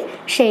দেবে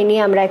সেই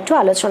নিয়ে আমরা একটু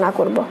আলোচনা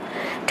করব।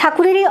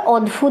 ঠাকুরের এই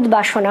অদ্ভুত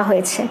বাসনা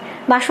হয়েছে।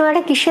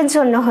 বাসনাটা কিসের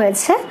জন্য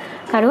হয়েছে?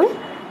 কারণ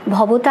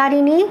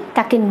ভবতারিণী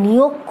তাকে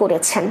নিয়োগ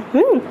করেছেন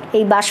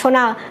এই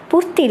বাসনা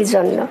পূর্তির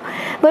জন্য।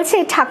 বলছে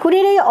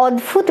ঠাকুরের এই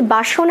অদ্ভুত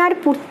বাসনার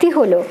পূর্তি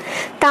হলো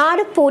তার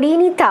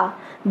পরিণীতা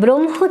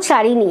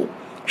ব্রহ্মচারিণী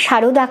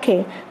শারদাকে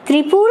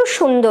ত্রিপুর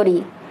সুন্দরী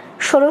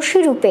ষোড়শী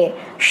রূপে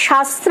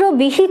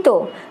শাস্ত্রবিহিত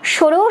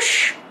ষোড়শ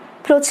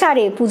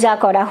প্রচারে পূজা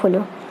করা হলো।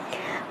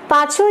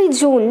 5ই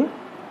জুন,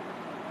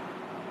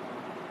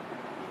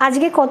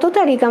 আজকে কত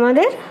তারিখ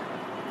আমাদের?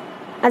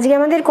 আজকে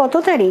আমাদের কত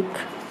তারিখ?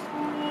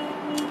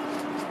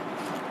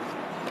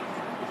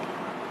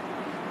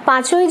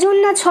 5ই জুন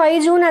না 6ই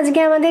জুন আজকে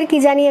আমাদের, কি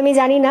জানি, আমি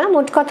জানি না।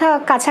 মোট কথা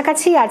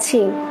কাছাকাছি আছি।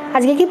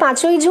 আজকে কি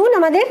 5ই জুন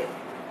আমাদের?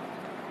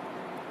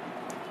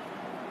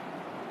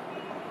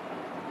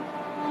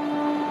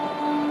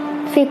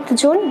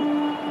 জুন?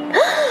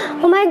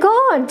 ও মাই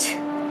গড,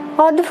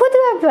 অদ্ভুত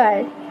ব্যাপার।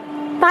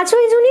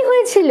 5ই জুনই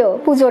হয়েছিল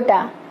পুজোটা।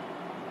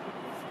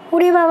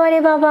 ওরে বাবা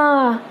রে বাবা,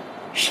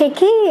 সে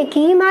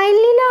কি মায়ের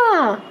লীলা!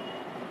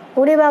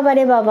 ওরে বাবা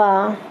রে বাবা,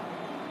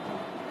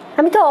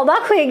 আমি তো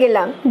অবাক হয়ে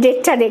গেলাম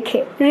ডেটটা দেখে।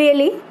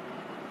 রিয়েলি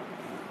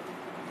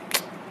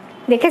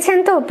দেখেছেন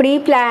তো? প্রি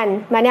প্ল্যান,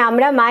 মানে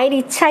আমরা মায়ের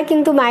ইচ্ছায়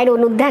কিন্তু মায়ের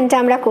অনুধ্যানটা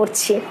আমরা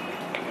করছি।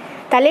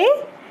 তাহলে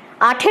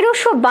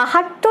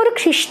 1872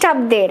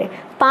 খ্রিস্টাব্দের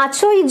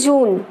 5ই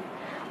জুন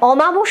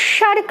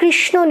অমাবস্যার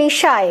কৃষ্ণ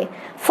নিশায়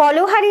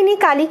ফলহারিণী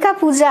কালিকা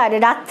পূজার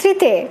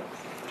রাত্রিতে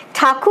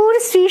ঠাকুর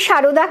শ্রী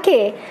শারদাকে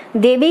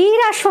দেবীর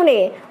আসনে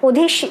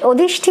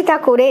অধিষ্ঠিতা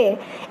করে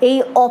এই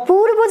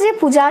অপূর্ব যে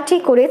পূজাটি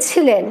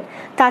করেছিলেন,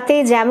 তাতে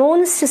যেমন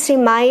শ্রী শ্রী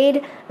মায়ের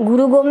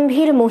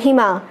গুরুগম্ভীর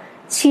মহিমা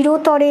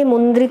চিরতরে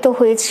মন্দ্রিত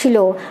হয়েছিল,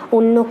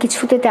 অন্য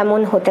কিছুতে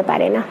তেমন হতে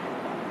পারে না।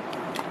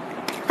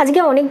 আজকে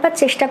অনেকবার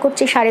চেষ্টা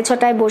করছি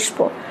 6:30টায়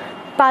বসবো,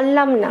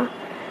 পারলাম না।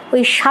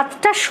 ওই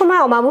 7টার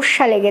সময়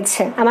অমাবস্যা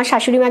লেগেছে। আমার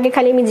শাশুড়ি মাকে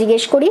খালি আমি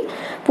জিজ্ঞেস করি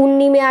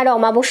পূর্ণিমা আর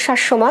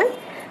অমাবস্যার সময়,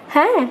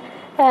 হ্যাঁ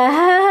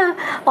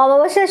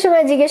অমাবস্যার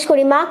সময় জিজ্ঞেস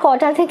করি, মা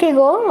কটা থেকে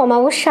গো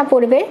অমাবস্যা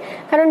পড়বে?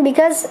 কারণ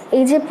বিকজ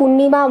এই যে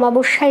পূর্ণিমা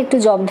অমাবস্যা একটু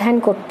জপ ধ্যান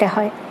করতে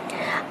হয়।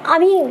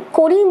 আমি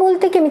করি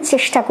বলতে কি, আমি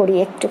চেষ্টা করি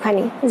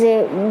একটুখানি, যে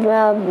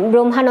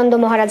ব্রহ্মানন্দ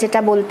মহারাজ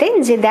এটা বলতেন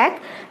যে দেখ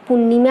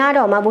পূর্ণিমা আর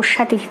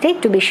অমাবস্যা তিথিতে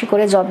একটু বেশি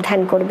করে জপ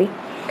ধ্যান করবি।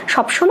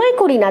 সবসময়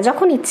করি না,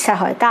 যখন ইচ্ছা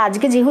হয়। তা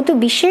আজকে যেহেতু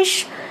বিশেষ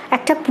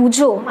একটা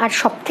পুজো, আর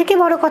সব থেকে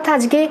বড় কথা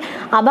আজকে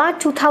আবার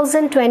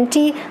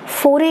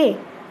 2024-এ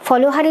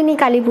ফলহারিণী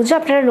কালী পুজো।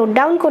 আপনারা নোট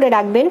ডাউন করে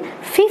রাখবেন,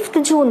 5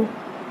 জুন।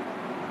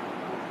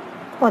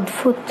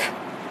 অদ্ভুত।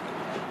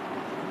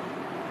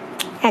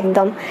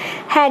 একদম।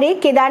 হ্যাঁ রে,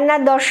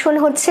 কেদারনাথ দর্শন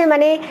হচ্ছে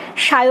মানে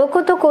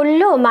সায়কও তো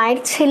করলো, মায়ের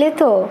ছেলে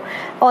তো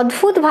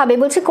অদ্ভুতভাবে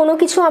বলছে কোনো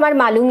কিছু আমার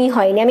মালুমই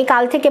হয়নি, আমি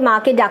কাল থেকে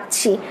মাকে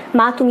ডাকছি,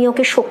 মা তুমি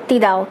ওকে শক্তি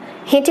দাও।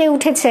 হেঁটে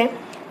উঠেছে,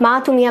 মা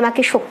তুমি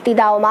আমাকে শক্তি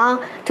দাও, মা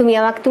তুমি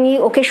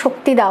ওকে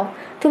শক্তি দাও,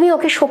 তুমি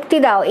ওকে শক্তি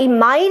দাও। এই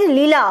মায়ের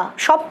লীলা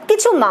সব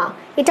কিছু মা,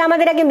 এটা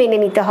আমাদের আগে মেনে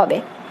নিতে হবে।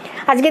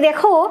 আজকে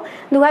দেখো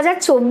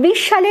 2024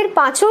 সালের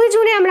 5ই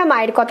জুনে আমরা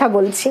মায়ের কথা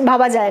বলছি,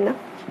 ভাবা যায় না।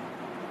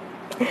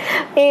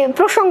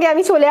 প্রসঙ্গে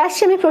আমি চলে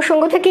আসছি, আমি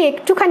প্রসঙ্গ থেকে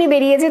একটুখানি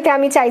বেরিয়ে যেতে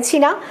আমি চাইছি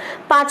না।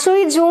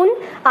 5ই জুন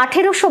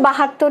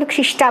 1872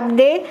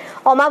 খ্রিস্টাব্দে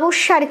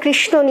অমাবস্যার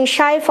কৃষ্ণ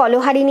নিশায়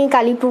ফলহারিণী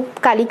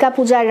কালিকা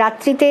পূজার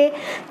রাত্রিতে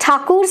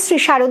ঠাকুর শ্রী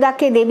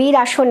শারদাকে দেবীর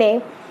আসনে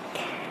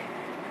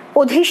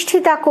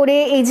অধিষ্ঠিতা করে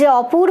এই যে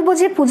অপূর্ব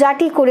যে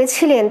পূজাটি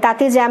করেছিলেন,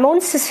 তাতে যেমন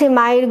শ্রী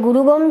মায়ের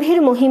গুরুগম্ভীর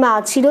মহিমা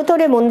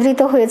চিরতরে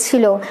মন্দ্রিত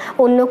হয়েছিল,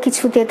 অন্য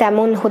কিছুতে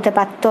তেমন হতে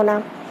পারত না।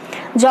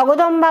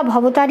 জগদম্বা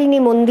ভবতারিণী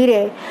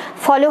মন্দিরে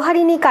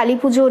ফলহারিণী কালী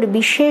পুজোর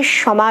বিশেষ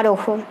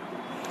সমারোহ।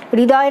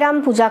 হৃদয়রাম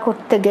পূজা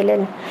করতে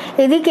গেলেন।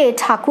 এদিকে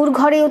ঠাকুর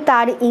ঘরেও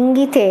তার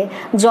ইঙ্গিতে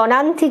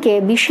জনান্তিকে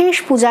বিশেষ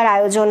পূজার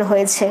আয়োজন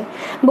হয়েছে।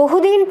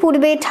 বহুদিন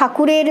পূর্বে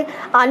ঠাকুরের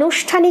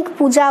আনুষ্ঠানিক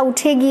পূজা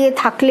উঠে গিয়ে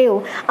থাকলেও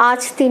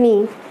আজ তিনি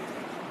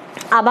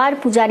আবার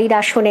পূজারীর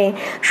আসনে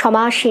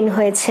সমাসীন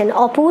হয়েছেন।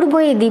 অপূর্ব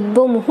এই দিব্য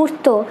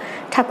মুহূর্ত,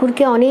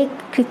 ঠাকুরকে অনেক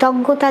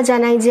কৃতজ্ঞতা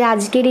জানাই যে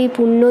আজকের এই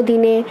পুণ্য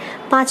দিনে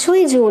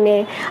 5ই জুনে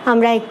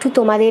আমরা একটু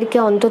তোমাদেরকে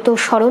অন্তত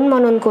স্মরণ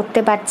মনন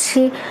করতে পারছি,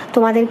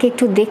 তোমাদেরকে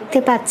একটু দেখতে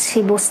পাচ্ছি,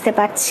 বসতে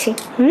পারছি।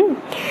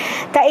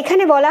 তা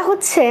এখানে বলা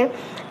হচ্ছে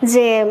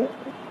যে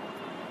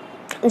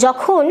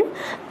যখন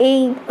এই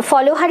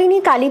ফলহারিণী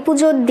কালী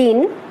পুজোর দিন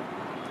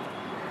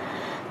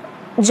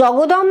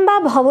জগদম্বা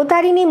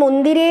ভবতারিণী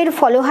মন্দিরের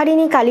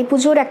ফলহারিণী কালী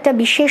পুজোর একটা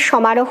বিশেষ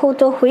সমারোহ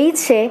তো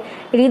হয়েছে,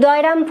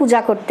 হৃদয়রাম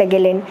পূজা করতে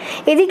গেলেন।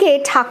 এদিকে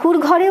ঠাকুর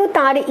ঘরেও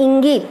তার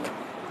ইঙ্গিত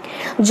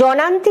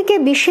জনান্তিকে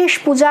বিশেষ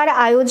পূজার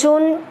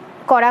আয়োজন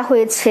করা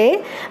হয়েছে।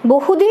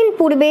 বহুদিন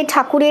পূর্বে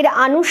ঠাকুরের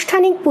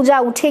আনুষ্ঠানিক পূজা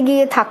উঠে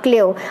গিয়ে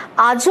থাকলেও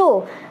আজও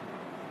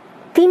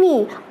তিনি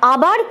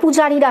আবার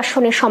পূজারীর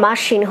আসনে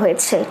সমাসীন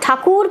হয়েছে।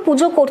 ঠাকুর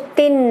পুজো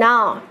করতেন না।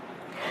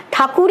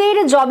 ঠাকুরের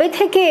জবে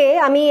থেকে,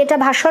 আমি এটা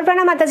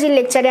ভাস্বরপ্রাণা মাতাজির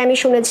লেকচারে আমি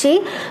শুনেছি,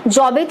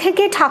 জবে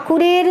থেকে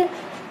ঠাকুরের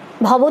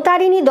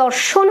ভবতারিণী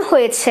দর্শন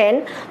হয়েছেন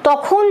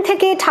তখন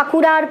থেকে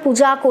ঠাকুর আর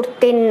পূজা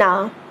করতেন না।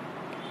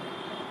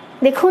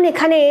 দেখুন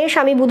এখানে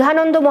স্বামী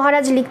বুধানন্দ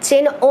মহারাজ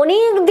লিখছেন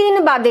অনেক দিন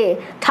বাদে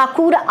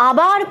ঠাকুর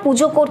আবার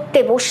পুজো করতে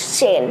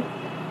বসছেন।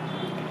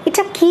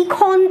 এটা কি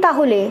ক্ষণ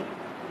তাহলে?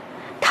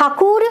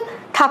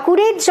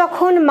 ঠাকুরের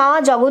যখন মা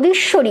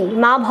জগদীশ্বরী,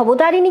 মা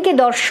ভবতারিণীকে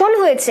দর্শন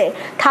হয়েছে,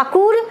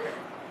 ঠাকুর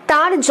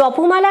তার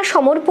জপমালা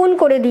সমর্পণ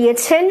করে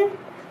দিয়েছেন,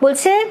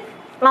 বলছে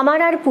আমার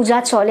আর পূজা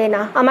চলে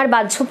না, আমার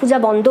বাহ্য পূজা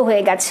বন্ধ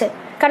হয়ে গেছে,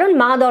 কারণ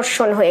মা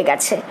দর্শন হয়ে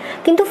গেছে।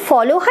 কিন্তু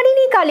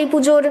ফলহারিণী কালী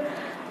পুজোর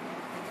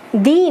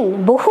দিন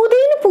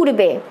বহুদিন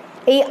পূর্বে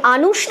এই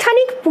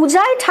আনুষ্ঠানিক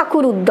পূজায়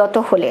ঠাকুর উদ্যত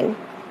হলেন।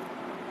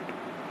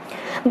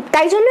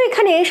 তাই জন্য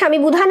এখানে স্বামী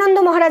বুধানন্দ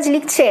মহারাজ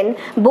লিখছেন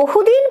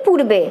বহুদিন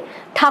পূর্বে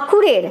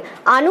ঠাকুরের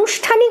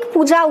আনুষ্ঠানিক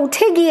পূজা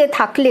উঠে গিয়ে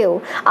থাকলেও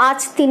আজ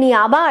তিনি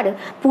আবার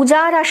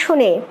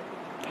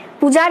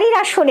পূজারীর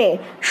আসনে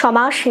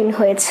সমাসীন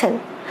হয়েছেন।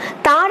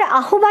 তার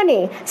আহ্বানে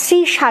শ্রী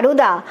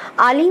শারদা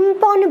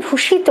আলিম্পন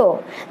ভূষিত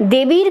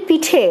দেবীর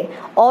পিঠে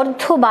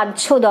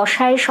অর্ধবাহ্য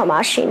দশায়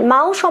সমাসীন।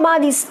 মাও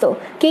সমাধিস্থ।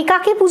 কে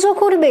কাকে পুজো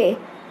করবে?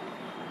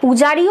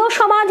 পূজারীও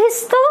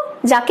সমাধিস্থ,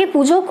 যাকে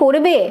পুজো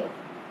করবে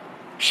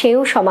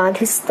সেও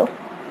সমাধিস্থ।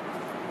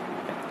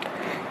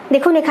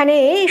 দেখুন এখানে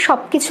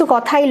সবকিছু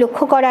কথাই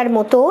লক্ষ্য করার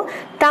মতো।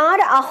 তার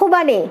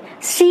আহ্বানে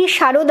শ্রী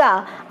শারদা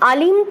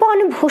আলিম্পন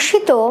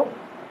ভূষিত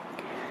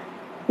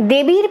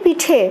দেবীর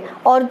পিঠে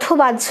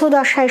অর্ধবাহ্য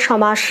দশায়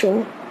সমাসীন।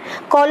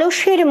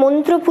 কলসের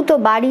মন্ত্রপুত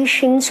বাড়ি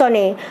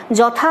সিঞ্চনে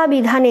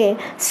যথাবিধানে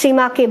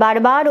শ্রীমাকে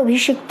বারবার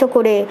অভিষিক্ত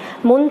করে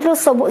মন্ত্র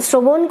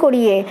শ্রবণ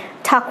করিয়ে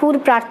ঠাকুর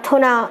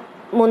প্রার্থনা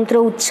মন্ত্র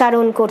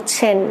উচ্চারণ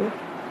করছেন।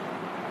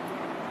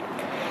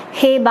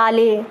 হে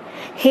বালে,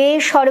 হে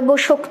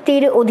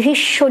সর্বশক্তির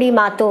অধীশ্বরী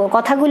মাতো,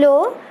 কথাগুলো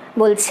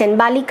বলছেন।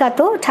 বালিকা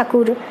তো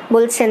ঠাকুর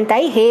বলছেন,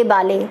 তাই হে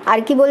বালে। আর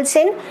কি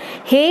বলছেন?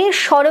 হে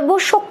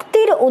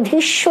সর্বশক্তির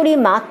অধীশ্বরী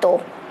মাতো।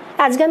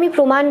 আজকে আমি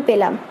প্রমাণ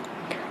পেলাম।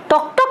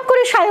 টকটক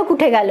করে সায়ক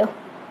উঠে গেল,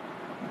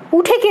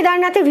 উঠে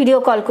কেদারনাথে ভিডিও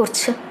কল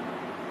করছে।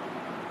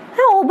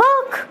 হ্যাঁ,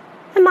 অবাক,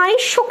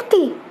 মায়ের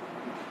শক্তি।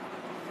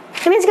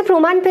 আমি আজকে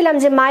প্রমাণ পেলাম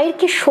যে মায়ের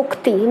কি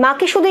শক্তি।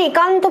 মাকে শুধু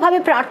একান্তভাবে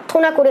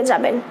প্রার্থনা করে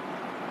যাবেন।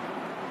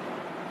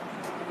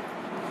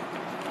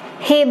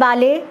 হে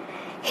বালে,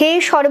 হে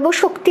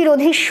সর্বশক্তির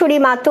অধীশ্বরী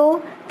মাতো,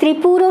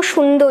 ত্রিপুর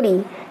সুন্দরী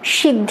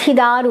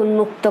সিদ্ধিদ্বার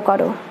উন্মুক্ত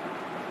করো।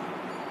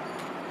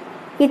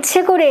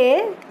 ইচ্ছে করে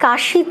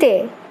কাশীতে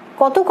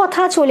কত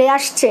কথা চলে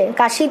আসছে।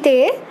 কাশীতে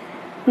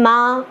মা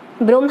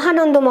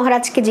ব্রহ্মানন্দ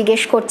মহারাজকে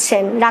জিজ্ঞেস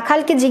করছেন,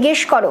 রাখালকে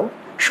জিজ্ঞেস করো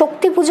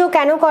শক্তি পুজো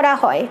কেন করা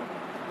হয়?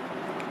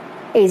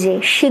 এই যে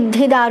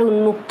সিদ্ধিদ্বার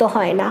উন্মুক্ত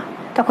হয় না।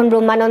 তখন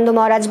ব্রহ্মানন্দ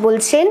মহারাজ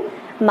বলছেন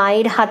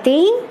মায়ের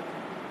হাতেই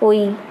ওই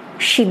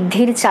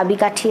সিদ্ধির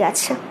চাবিকাঠি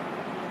আছে।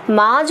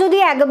 মা যদি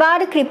একবার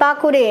কৃপা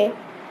করে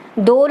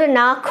দোর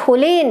না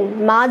খোলেন,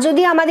 মা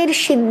যদি আমাদের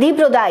সিদ্ধি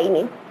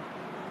প্রদায়িনী,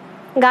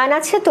 গান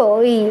আছে তো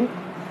ওই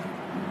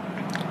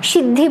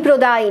সিদ্ধি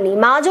প্রদায়িনী,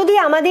 মা যদি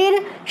আমাদের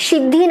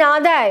সিদ্ধি না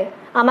দেয়,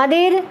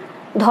 আমাদের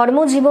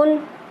ধর্মজীবন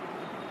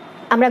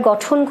আমরা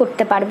গঠন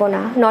করতে পারবো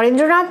না।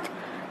 নরেন্দ্রনাথ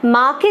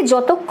মাকে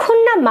যতক্ষণ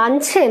না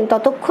মানছেন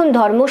ততক্ষণ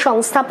ধর্ম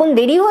সংস্থাপন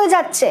দেরি হয়ে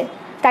যাচ্ছে।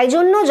 তাই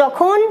জন্য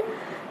যখন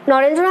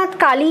নরেন্দ্রনাথ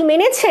কালী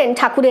মেনেছেন,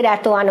 ঠাকুরের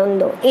এত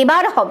আনন্দ।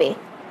 এবার হবে,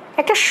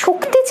 একটা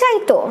শক্তি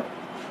চাইতো।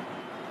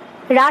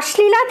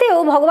 রাসলীলাতেও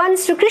ভগবান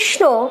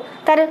শ্রীকৃষ্ণ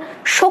তার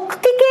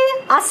শক্তিকে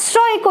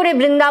আশ্রয় করে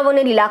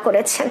বৃন্দাবনে লীলা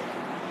করেছেন,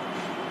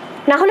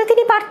 না হলে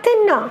তিনি পারতেন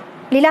না,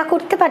 লীলা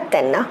করতে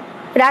পারতেন না।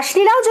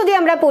 রাসলীলাও যদি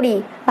আমরা পড়ি,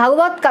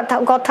 ভাগবত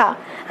কথা,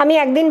 আমি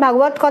একদিন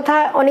ভাগবত কথা,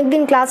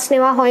 অনেকদিন ক্লাস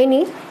নেওয়া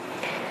হয়নি,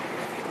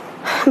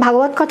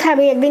 ভাগবত কথা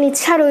আমি একদিন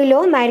ইচ্ছা রইল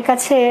মায়ের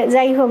কাছে,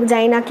 যাই হোক,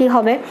 যাই না কি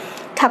হবে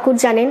ঠাকুর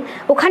জানেন।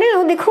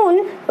 ওখানেও দেখুন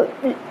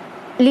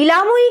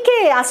লীলাময়ীকে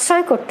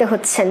আশ্রয় করতে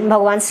হচ্ছেন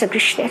ভগবান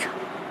শ্রীকৃষ্ণের,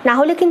 না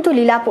হলে কিন্তু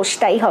লীলা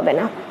পোষটাই হবে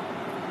না।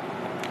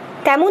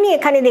 তেমনই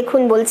এখানে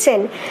দেখুন বলছেন,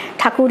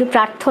 ঠাকুর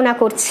প্রার্থনা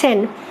করছেন,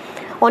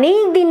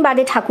 অনেক দিন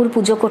বাদে ঠাকুর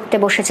পুজো করতে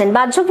বসেছেন।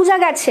 বাহ্য পূজা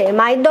গেছে,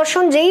 মায়ের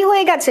দর্শন যেই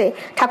হয়ে গেছে,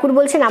 ঠাকুর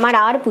বলছেন আমার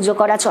আর পুজো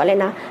করা চলে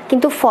না।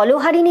 কিন্তু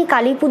ফলহারিণী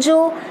কালী পুজো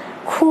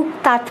খুব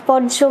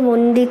তাৎপর্য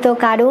মণ্ডিত,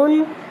 কারণ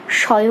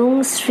স্বয়ং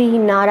শ্রী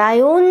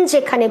নারায়ণ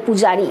যেখানে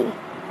পূজারী,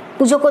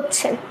 পুজো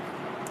করছেন।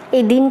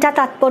 এই দিনটা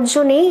তাৎপর্য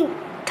নেই,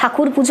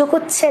 ঠাকুর পুজো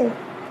করছেন।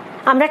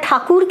 আমরা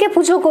ঠাকুরকে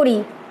পুজো করি,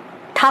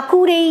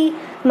 ঠাকুর এই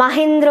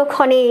মাহেন্দ্র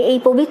ক্ষণে, এই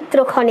পবিত্র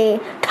ক্ষণে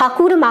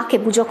ঠাকুর মাকে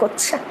পুজো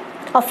করছে।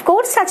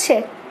 অফকোর্স আছে,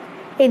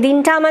 এই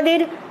দিনটা আমাদের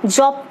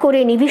জপ করে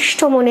নিবিষ্ট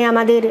মনে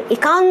আমাদের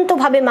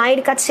একান্তভাবে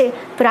মায়ের কাছে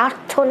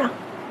প্রার্থনা,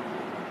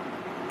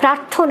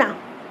 প্রার্থনা,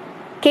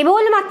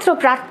 কেবলমাত্র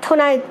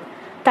প্রার্থনায়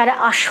তার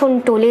আসন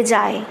টলে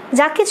যায়।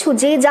 যা কিছু,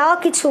 যে যা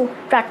কিছু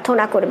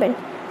প্রার্থনা করবেন,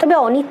 তবে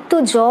অনিত্য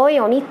জয়,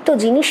 অনিত্য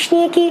জিনিস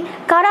নিয়ে কি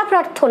কারা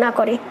প্রার্থনা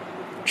করে?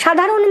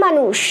 সাধারণ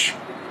মানুষ।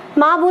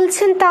 মা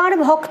বলছেন তার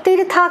ভক্তের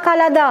থাক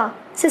আলাদা।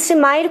 শ্রী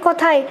মায়ের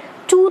কথায়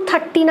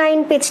 239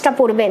 পেজটা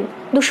পড়বেন,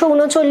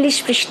 239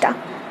 পৃষ্ঠা।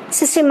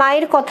 শ্রী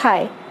মায়ের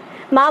কথায়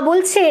মা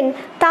বলছেন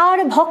তার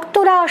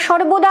ভক্তরা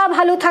সর্বদা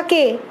ভালো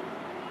থাকে।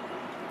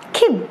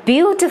 কি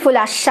বিউটিফুল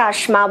আশ্বাস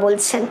মা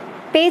বলছেন,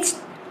 পেজ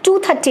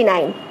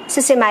 239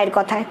 শ্রী মায়ের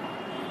কথায়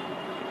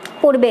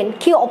পড়বেন,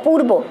 কি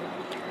অপূর্ব।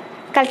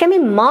 কালকে আমি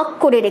মার্ক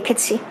করে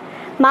রেখেছি।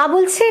 মা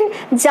বলছেন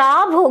যা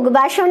ভোগ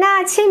বাসনা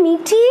আছে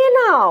মিটিয়ে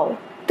নাও,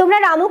 তোমরা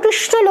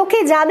রামকৃষ্ণ লোকে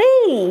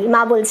যাবেই।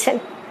 মা বলছেন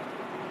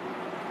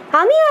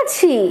আমি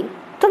আছি,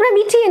 তোমরা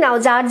মিটিয়ে নাও,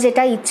 যার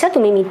যেটা ইচ্ছা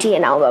তুমি মিটিয়ে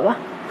নাও বাবা,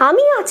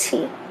 আমি আছি।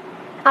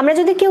 আমরা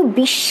যদি কেউ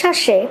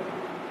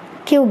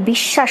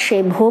বিশ্বাসে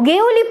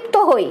ভোগেও লিপ্ত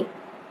হই,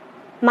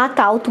 মা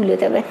তাও তুলে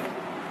দেবেন।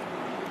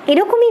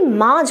 এরকমই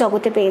মা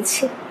জগতে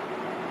পেয়েছি।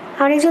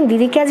 আমার একজন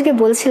দিদিকে আজকে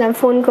বলছিলাম,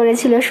 ফোন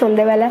করেছিল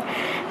সন্ধ্যেবেলা,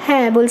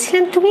 হ্যাঁ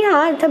বলছিলাম তুমি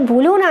আর তা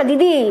বলো না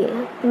দিদি,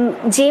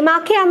 যে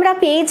মাকে আমরা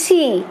পেয়েছি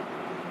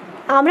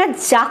আমরা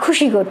যা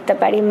খুশি করতে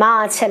পারি, মা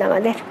আছেন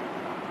আমাদের।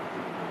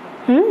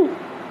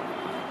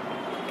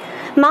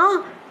 মা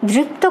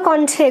দৃপ্ত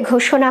কণ্ঠে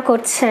ঘোষণা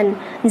করছেন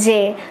যে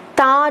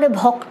তার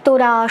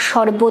ভক্তরা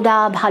সর্বদা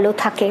ভালো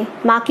থাকে।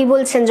 মা কি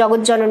বলছেন?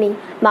 জগৎজননী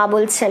মা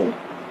বলছেন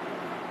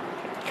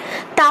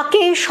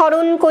তাকে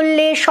স্মরণ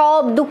করলে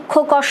সব দুঃখ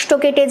কষ্ট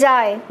কেটে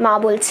যায়। মা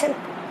বলছেন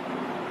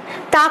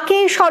তাকে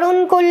স্মরণ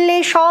করলে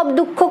সব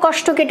দুঃখ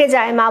কষ্ট কেটে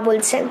যায়। মা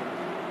বলছেন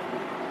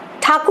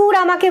ঠাকুর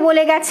আমাকে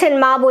বলে গেছেন,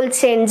 মা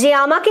বলছেন, যে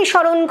আমাকে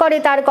স্মরণ করে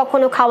তার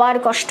কখনো খাওয়ার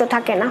কষ্ট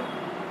থাকে না।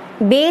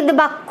 বেদ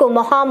বাক্য,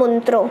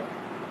 মহামন্ত্র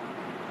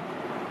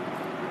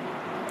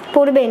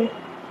পড়বেন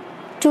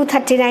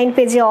 239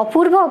 পেজে।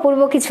 অপূর্ব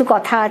অপূর্ব কিছু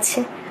কথা আছে।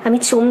 আমি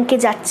চমকে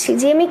যাচ্ছি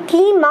যে আমি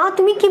কি, মা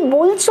তুমি কি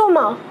বলছো?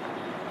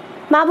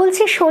 মা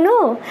বলছে শোনো,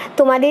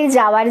 তোমাদের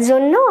যাওয়ার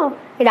জন্য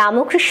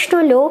রামকৃষ্ণ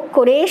লোক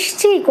করে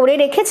এসছি, করে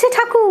রেখেছে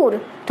ঠাকুর,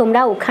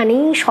 তোমরা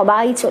ওখানেই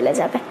সবাই চলে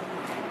যাবে।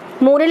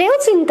 মরলেও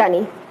চিন্তা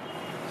নেই,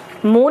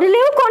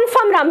 মরলেও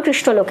কনফার্ম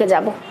রামকৃষ্ণ লোকে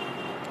যাব।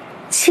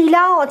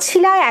 ছিলা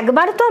অছিলা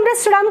একবার তো আমরা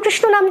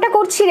শ্রীরামকৃষ্ণ নামটা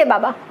করছি রে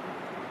বাবা,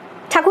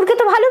 ঠাকুরকে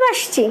তো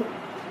ভালোবাসছি।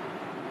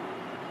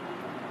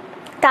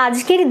 তা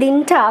আজকের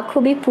দিনটা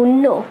খুবই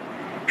পুণ্য,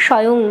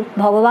 স্বয়ং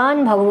ভগবান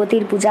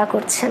ভগবতীর পূজা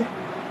করছেন।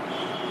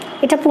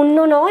 এটা পুণ্য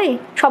নয়?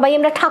 সবাই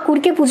আমরা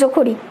ঠাকুরকে পুজো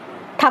করি।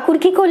 ঠাকুর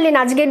কি করলেন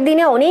আজকের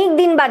দিনে? অনেক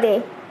দিন বাদে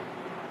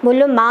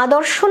বলল মা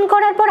দর্শন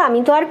করার পর আমি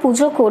তো আর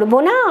পুজো করব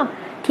না,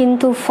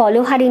 কিন্তু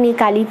ফলহারিণী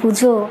কালী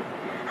পুজো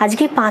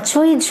আজকে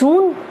 5ই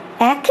জুন,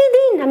 একই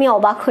দিন। আমি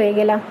অবাক হয়ে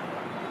গেলাম।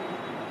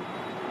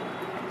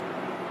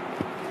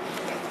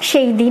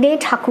 সেই দিনে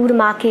ঠাকুর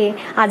মাকে,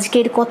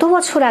 আজকের কত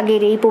বছর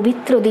আগের এই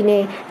পবিত্র দিনে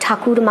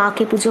ঠাকুর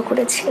মাকে পুজো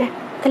করেছিলেন।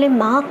 তাহলে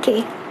মা কে?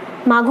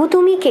 মাগো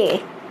তুমি কে?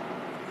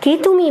 কে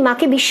তুমি?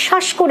 মাকে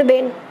বিশ্বাস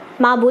করবেন।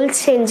 মা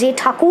বলছেন যে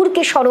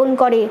ঠাকুরকে স্মরণ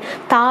করে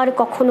তার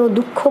কখনো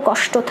দুঃখ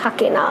কষ্ট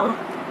থাকে না।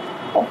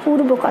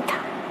 অপূর্ব কথা,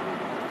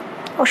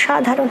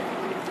 অসাধারণ।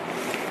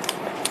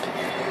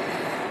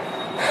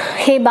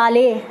 হে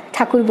বালে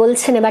ঠাকুর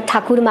বলছেন, এবার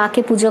ঠাকুর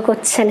মাকে পুজো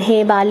করছেন, হে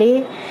বালে,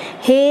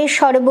 হে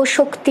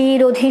সর্বশক্তির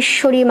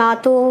অধীশ্বরী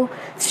মাতো,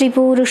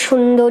 ত্রিপুর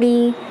সুন্দরী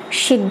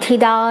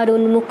সিদ্ধিদ্বার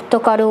উন্মুক্ত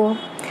করো।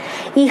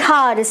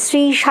 ইহার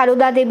শ্রী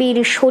সারদা দেবীর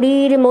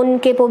শরীর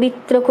মনকে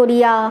পবিত্র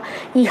করিয়া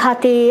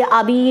ইহাতে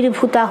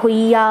আবির্ভূতা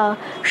হইয়া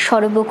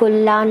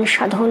সর্বকল্যাণ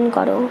সাধন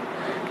করো।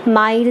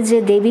 মায়ের যে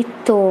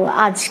দেবীত্ব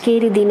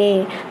আজকের দিনে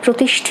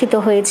প্রতিষ্ঠিত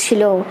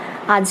হয়েছিল,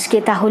 আজকে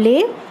তাহলে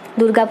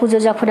দুর্গাপুজো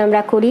যখন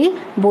আমরা করি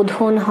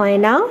বোধন হয়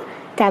না,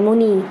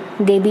 তেমনি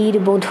দেবীর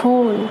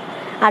বোধন।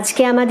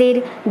 আজকে আমাদের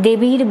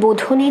দেবীর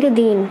বোধনের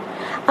দিন।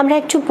 আমরা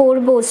একটু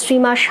পড়ব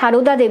শ্রীমা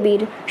সারদা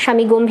দেবীর,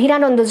 স্বামী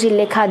গম্ভীরানন্দজির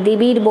লেখা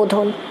দেবীর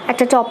বোধন,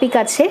 একটা টপিক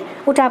আছে,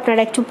 ওটা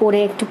আপনারা একটু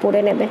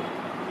পড়ে নেবেন।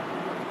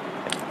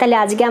 তাহলে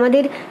আজকে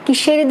আমাদের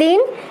কিসের দিন?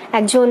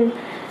 একজন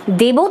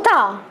দেবতা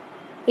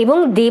এবং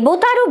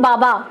দেবতারও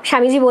বাবা,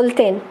 স্বামীজি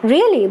বলতেন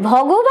রিয়েলি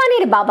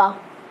ভগবানের বাবা,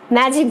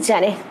 ম্যাজিক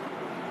জানে।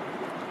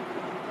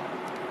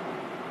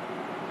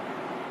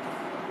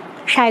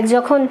 শায়েক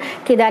যখন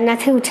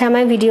কেদারনাথে উঠে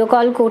আমায় ভিডিও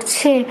কল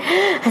করছে,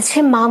 আচ্ছা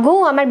মাগো,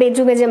 আমার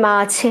বেডরুমে যে মা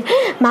আছে,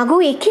 মাগো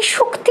একই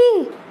শক্তি,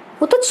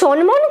 ও তো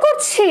চনমন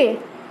করছে,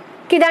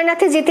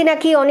 কেদারনাথে যেতে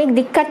নাকি অনেক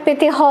দিক্কত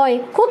পেতে হয়,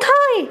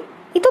 কোথায়?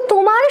 এ তো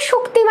তোমার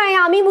শক্তি মায়া,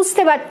 আমি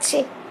বুঝতে পারছি।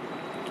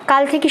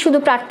 কাল থেকে শুধু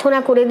প্রার্থনা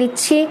করে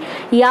দিচ্ছি,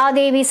 ইয়া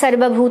দেবী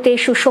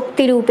সর্বভূতেষু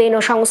শক্তি রূপেণ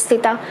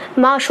সংস্থিতা।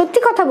 মা সত্যি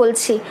কথা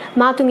বলছি,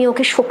 মা তুমি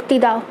ওকে শক্তি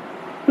দাও।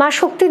 মা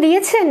শক্তি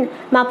দিয়েছেন,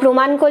 মা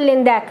প্রমাণ করলেন,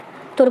 দেখ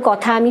তোর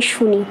কথা আমি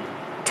শুনি।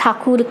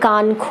 ঠাকুর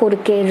কান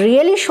খোরকে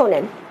রিয়েলি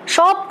শোনেন,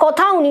 সব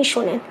কথা উনি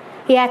শোনেন।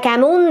 এ এক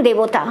এমন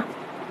দেবতা।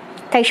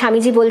 তাই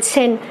স্বামীজি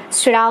বলছেন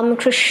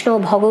শ্রীরামকৃষ্ণ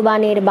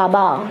ভগবানের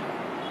বাবা।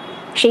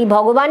 সেই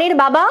ভগবানের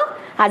বাবা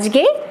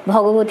আজকে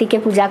ভগবতীকে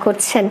পূজা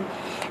করছেন।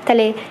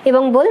 তাহলে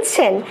এবং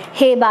বলছেন,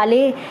 হে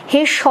বালে,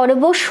 হে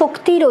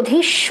সর্বশক্তির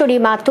অধীশ্বরী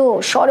মাতো,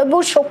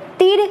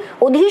 সর্বশক্তির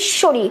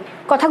অধীশ্বরী,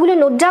 কথাগুলো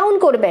নোট ডাউন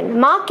করবেন।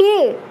 মা কে?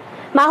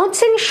 মা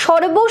হচ্ছেন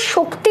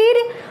সর্বশক্তির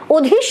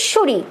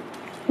অধীশ্বরী।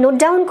 নোট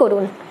ডাউন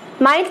করুন,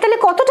 মায়ের তাহলে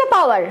কতটা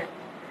পাওয়ার।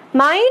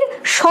 মায়ের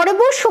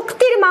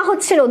সর্বশক্তির মা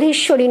হচ্ছেন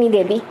অধীশ্বরিণী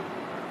দেবী।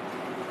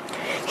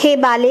 হে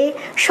বালে,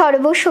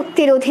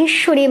 সর্বশক্তির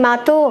অধীশ্বরী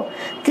মাতো,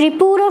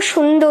 ত্রিপুর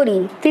সুন্দরী,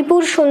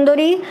 ত্রিপুর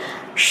সুন্দরী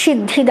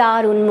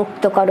সিদ্ধিদ্বার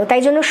উন্মুক্ত করো।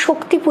 তাই জন্য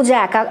শক্তি পূজা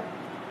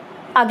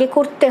আগে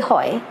করতে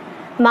হয়।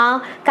 মা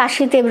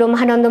কাশীতে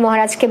ব্রহ্মানন্দ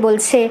মহারাজকে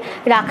বলছে,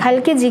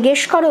 রাখালকে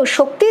জিজ্ঞেস করো,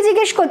 শক্তি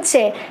জিজ্ঞেস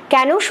করছে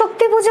কেন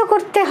শক্তি পুজো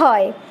করতে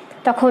হয়।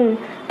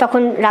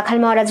 তখন রাখাল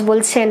মহারাজ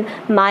বলছেন,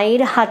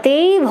 মায়ের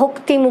হাতেই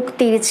ভক্তি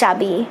মুক্তির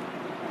চাবি।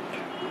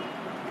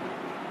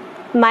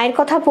 মায়ের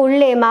কথা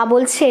পড়লে মা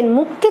বলছেন,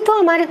 মুক্তি তো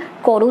আমার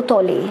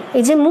করতলে।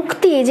 এই যে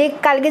মুক্তি, এই যে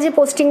কালকে যে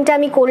পোস্টিংটা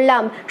আমি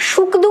করলাম,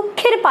 সুখ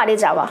দুঃখের পারে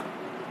যাওয়া।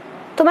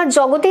 তোমার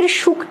জগতের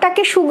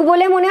সুখটাকে সুখ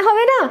বলে মনে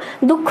হবে না,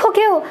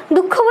 দুঃখকেও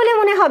দুঃখ বলে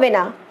মনে হবে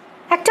না।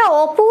 একটা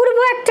অপূর্ব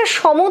একটা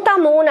সমতা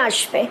মন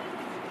আসবে,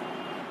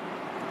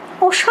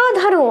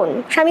 অসাধারণ।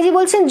 স্বামীজি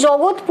বলছেন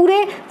জগৎ পুরে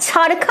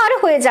ছারখার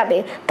হয়ে যাবে,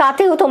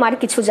 তাতেও তোমার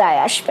কিছু যায়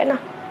আসবে না।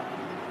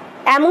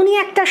 এমনই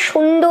একটা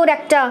সুন্দর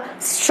একটা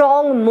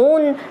স্ট্রং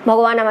মন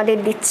ভগবান আমাদের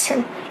দিচ্ছেন।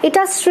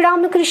 এটা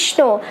শ্রীরামকৃষ্ণ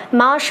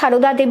মা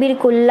সারদা দেবীর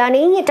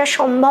কল্যাণেই এটা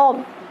সম্ভব।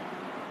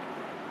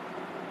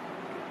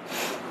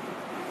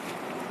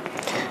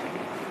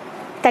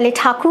 তাহলে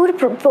ঠাকুর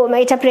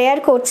এটা প্রেয়ার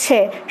করছে,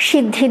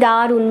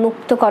 সিদ্ধিদ্বার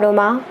উন্মুক্ত করো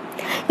মা,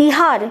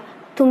 ইহার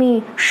তুমি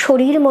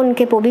শরীর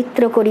মনকে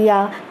পবিত্র করিয়া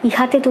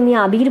ইহাতে তুমি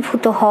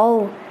আবির্ভূত হও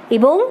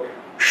এবং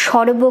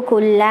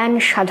সর্বকল্যাণ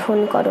সাধন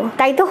করো।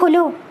 তাই তো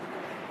হলো।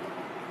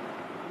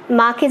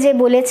 মাকে যে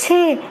বলেছে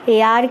এ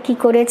আর কি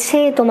করেছে,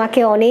 তোমাকে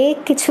অনেক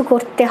কিছু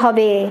করতে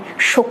হবে,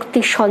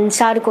 শক্তি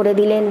সঞ্চার করে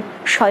দিলেন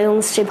স্বয়ং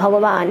শ্রী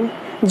ভগবান।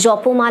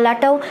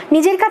 জপমালাটাও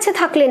নিজের কাছে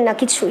থাকলেন না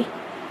কিছুই।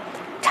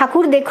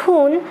 ঠাকুর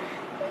দেখুন,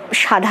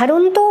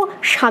 সাধারণত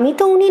স্বামী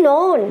তো উনি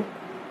নন,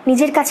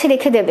 নিজের কাছে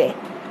রেখে দেবে,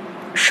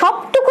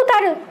 সবটুকু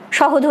তার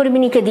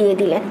সহধর্মিণীকে দিয়ে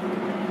দিলেন।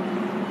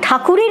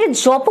 ঠাকুরের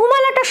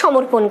জপমালাটা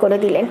সমর্পণ করে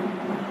দিলেন।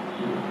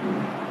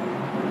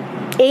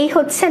 এই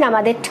হচ্ছেন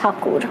আমাদের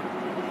ঠাকুর।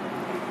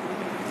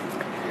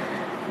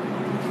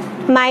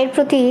 মায়ের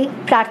প্রতি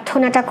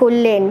প্রার্থনাটা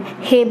করলেন,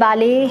 হে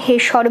বালে, হে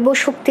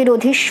সর্বশক্তির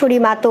অধীশ্বরী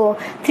মাতো,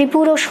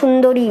 ত্রিপুর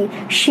সুন্দরী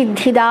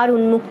সিদ্ধিদ্বার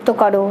উন্মুক্ত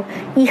করো,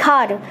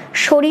 ইহার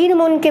শরীর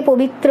মনকে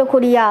পবিত্র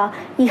করিয়া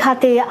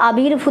ইহাতে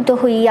আবির্ভূত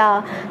হইয়া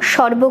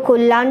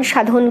সর্বকল্যাণ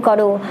সাধন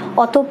করো।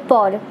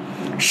 অতঃপর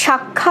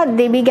সাক্ষাৎ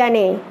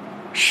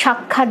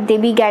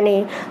দেবী জ্ঞানে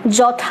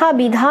যথা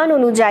বিধান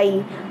অনুযায়ী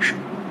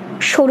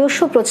ষোড়শ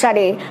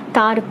প্রচারে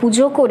তার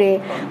পুজো করে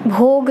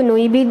ভোগ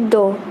নৈবেদ্য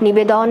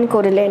নিবেদন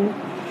করলেন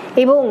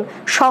এবং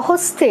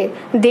স্বহস্তে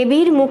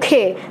দেবীর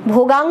মুখে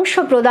ভোগাংশ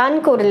প্রদান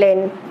করলেন।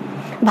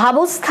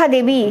 ভাবস্থা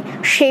দেবী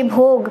সে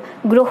ভোগ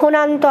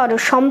গ্রহণান্তর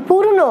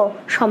সম্পূর্ণ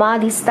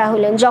সমাধিস্থা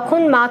হলেন।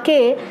 যখন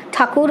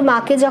ঠাকুর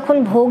মাকে যখন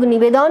ভোগ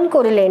নিবেদন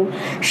করলেন,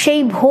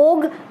 সেই ভোগ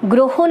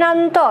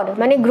গ্রহণান্তর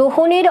মানে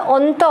গ্রহণের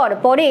অন্তর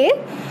পরে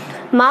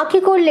মা কি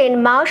করলেন?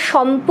 মা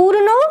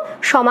সম্পূর্ণ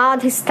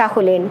সমাধিস্থা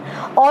হলেন।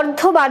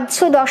 অর্ধবাহ্য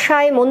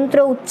দশায় মন্ত্র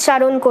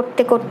উচ্চারণ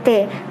করতে করতে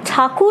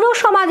ঠাকুরও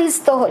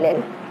সমাধিস্থ হলেন।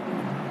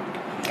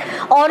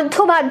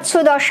 অর্ধবাহ্য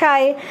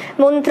দশায়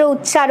মন্ত্র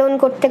উচ্চারণ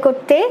করতে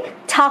করতে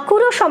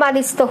ঠাকুরও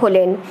সমাধিস্থ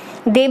হলেন।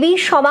 দেবী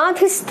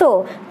সমাধিস্থ,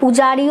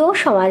 পূজারীও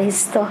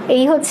সমাধিস্থ।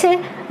 এই হচ্ছে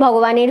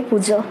ভগবানের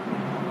পুজো।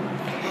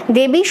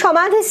 দেবী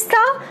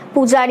সমাধিস্থা,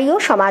 পূজারীও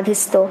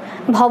সমাধিস্থ।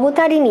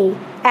 ভবতারিণী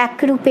এক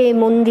রূপে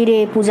মন্দিরে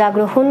পূজা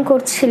গ্রহণ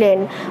করছিলেন,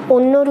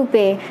 অন্য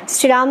রূপে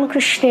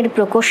শ্রীরামকৃষ্ণের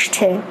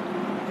প্রকোষ্ঠে।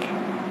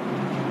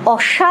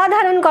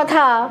 অসাধারণ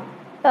কথা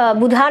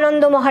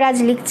বুধানন্দ মহারাজ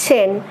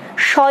লিখছেন,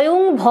 স্বয়ং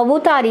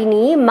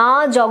ভবতারিণী মা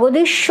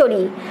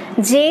জগদীশ্বরী,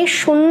 যে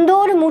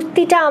সুন্দর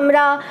মূর্তিটা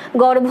আমরা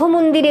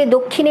গর্ভমন্দিরে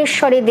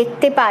দক্ষিণেশ্বরে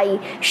দেখতে পাই,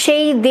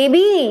 সেই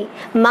দেবী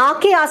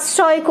মাকে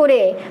আশ্রয়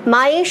করে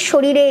মায়ের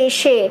শরীরে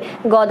এসে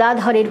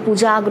গদাধরের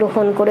পূজা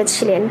গ্রহণ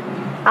করেছিলেন।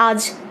 আজ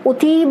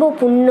অতীব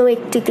পুণ্য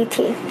একটি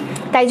তিথি।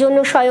 তাই জন্য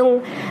স্বয়ং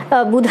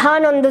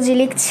বুধানন্দজি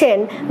লিখছেন,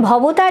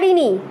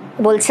 ভবতারিণী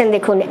বলছেন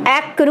দেখুন,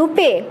 এক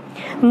রূপে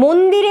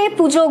মন্দিরে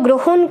পুজো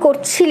গ্রহণ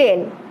করছিলেন,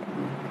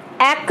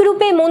 এক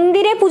রূপে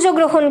মন্দিরে পুজো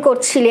গ্রহণ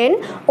করছিলেন,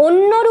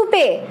 অন্য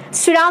রূপে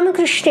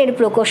শ্রীরামকৃষ্ণের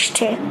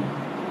প্রকোষ্ঠে,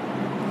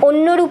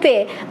 অন্য রূপে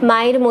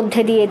মায়ের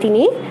মধ্যে দিয়ে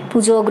তিনি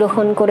পুজো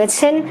গ্রহণ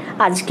করেছেন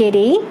আজকের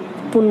এই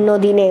পুণ্য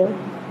দিনে।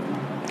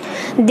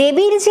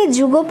 দেবীর যে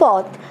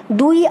যুগপৎ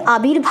দুই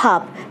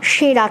আবির্ভাব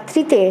সে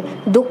রাত্রিতে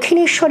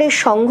দক্ষিণেশ্বরে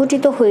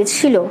সংঘটিত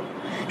হয়েছিল,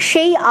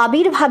 সেই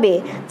আবির্ভাবে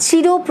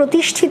চির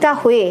প্রতিষ্ঠিতা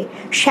হয়ে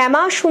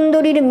শ্যামা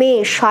সুন্দরীর মেয়ে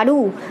সারু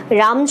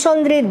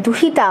রামচন্দ্রের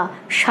দুহিতা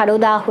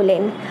সারদা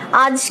হলেন।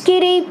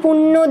 আজকের এই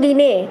পুণ্য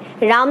দিনে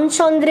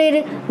রামচন্দ্রের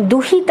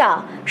দুহিতা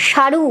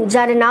সারু,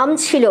 যার নাম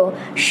ছিল,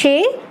 সে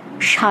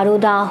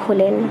সারদা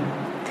হলেন।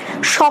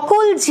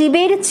 সকল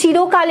জীবের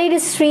চিরকালের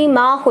শ্রী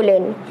মা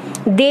হলেন।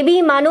 দেবী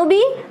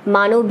মানবী,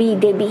 মানবী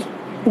দেবী,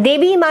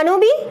 দেবী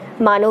মানবী,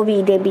 মানবী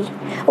দেবী।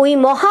 ওই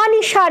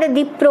মহানিশার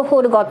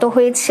দ্বীপ্রহর গত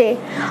হয়েছে।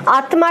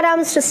 আত্মারাম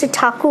শ্রী শ্রী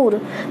ঠাকুর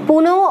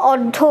পুনঃ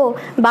অর্ধ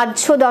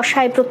বাহ্য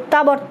দশায়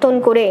প্রত্যাবর্তন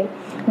করে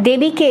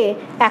দেবীকে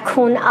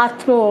এখন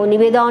আত্ম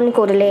নিবেদন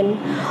করলেন।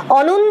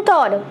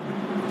 অনন্তর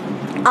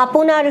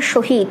আপনার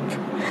সহিত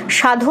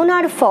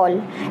সাধনার ফল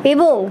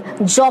এবং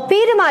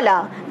জপের মালা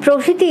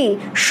প্রভৃতি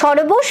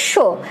সর্বস্ব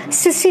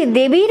শ্রী শ্রী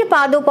দেবীর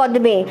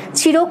পাদপদ্মে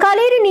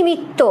চিরকালের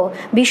নিমিত্ত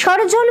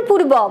বিসর্জন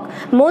পূর্বক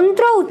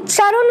মন্ত্র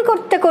উচ্চারণ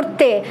করতে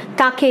করতে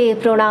তাকে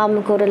প্রণাম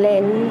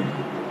করলেন।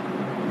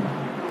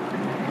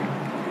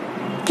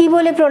 কি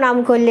বলে প্রণাম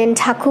করলেন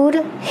ঠাকুর?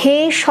 হে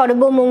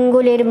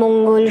সর্বমঙ্গলের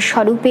মঙ্গল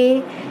স্বরূপে,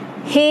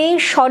 হে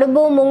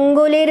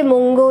সর্বমঙ্গলের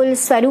মঙ্গল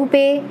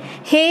স্বরূপে,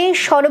 হে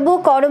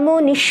সর্বকর্ম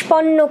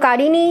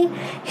নিষ্পন্নকারিণী,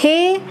 হে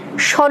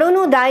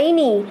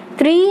শরণদায়িনী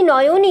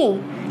ত্রিনয়নী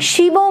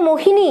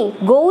শিবমোহিনী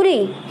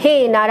গৌরী, হে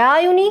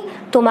নারায়ণী,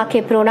 তোমাকে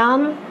প্রণাম,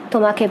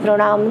 তোমাকে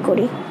প্রণাম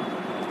করি।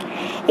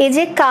 এ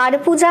যে কার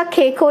পূজা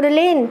কে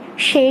করলেন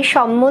সে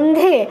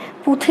সম্বন্ধে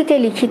পুঁথিতে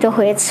লিখিত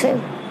হয়েছে।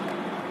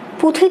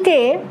 পুঁথিতে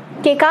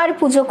কে কার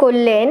পুজো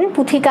করলেন,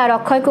 পুথিকার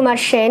অক্ষয় কুমার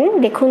সেন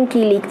দেখুন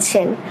কি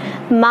লিখছেন।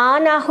 মা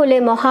না হলে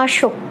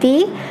মহাশক্তি,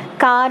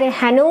 কার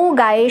হেন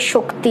গায়ে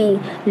শক্তি,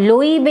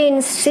 লইবেন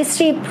শ্রী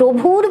শ্রী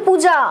প্রভুর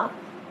পূজা।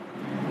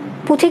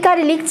 পুথিকার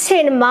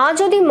লিখছেন, মা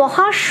যদি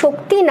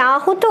মহাশক্তি না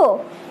হতো,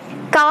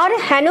 কার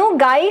হেন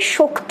গায়ে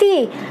শক্তি,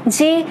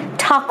 যে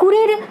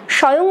ঠাকুরের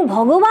স্বয়ং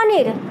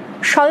ভগবানের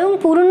স্বয়ং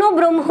পূর্ণ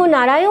ব্রহ্ম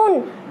নারায়ণ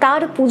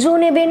তার পুজো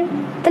নেবেন,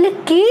 তাহলে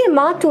কে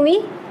মা তুমি?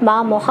 মা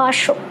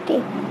মহাশক্তি।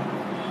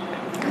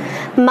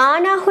 মা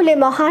না হলে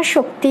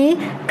মহাশক্তি,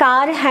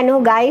 কার হেন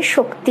গায়ে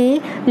শক্তি,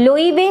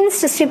 লইবেন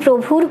শ্রী শ্রী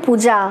প্রভুর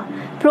পূজা।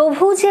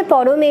 প্রভু যে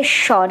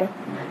পরমেশ্বর,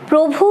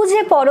 প্রভু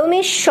যে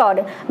পরমেশ্বর,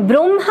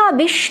 ব্রহ্মা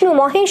বিষ্ণু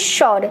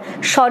মহেশ্বর,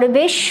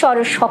 সর্বেশ্বর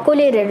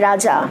সকলের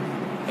রাজা।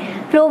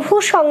 প্রভু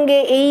সঙ্গে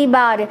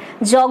এইবার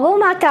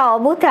জগমাতা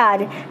অবতার,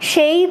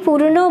 সেই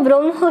পূর্ণ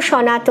ব্রহ্ম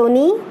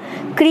সনাতনী,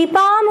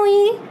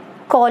 কৃপাময়ী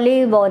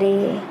কলেবরে।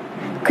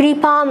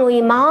 কৃপাময়ী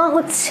মা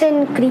হচ্ছেন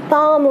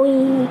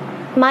কৃপাময়ী।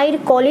 মায়ের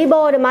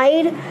কলেবর,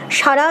 মায়ের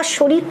সারা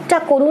শরীরটা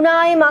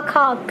করুণায়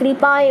মাখা,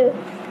 কৃপায়,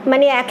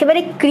 মানে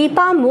একেবারে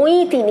কৃপাময়ী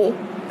তিনি।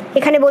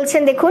 এখানে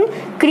বলছেন দেখুন,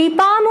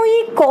 কৃপাময়ী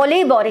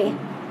কলেবরে,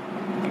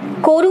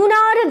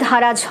 করুণার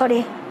ধারা ঝরে,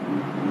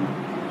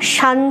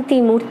 শান্তি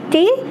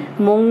মূর্তি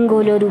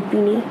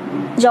মঙ্গলরূপিণী।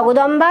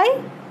 জগদম্বায়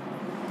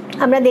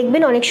আমরা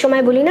দেখবেন অনেক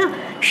সময় বলি না,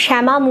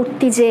 শ্যামা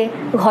মূর্তি যে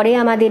ঘরে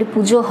আমাদের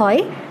পুজো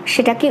হয়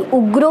সেটা কি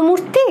উগ্র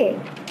মূর্তি?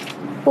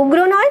 উগ্র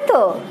নয়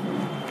তো,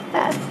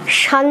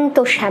 শান্ত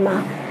শ্যামা।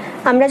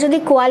 আমরা যদি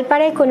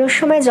কোয়ালপাড়ায় কোনো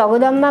সময়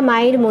জগদম্বা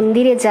মায়ের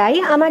মন্দিরে যাই,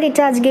 আমার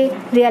এটা আজকে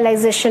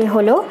রিয়ালাইজেশন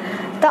হলো,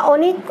 তা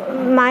অনেক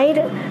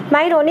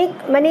মায়ের অনেক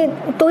মানে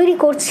তৈরি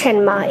করছেন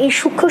মা। এই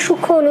সূক্ষ্ম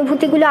সূক্ষ্ম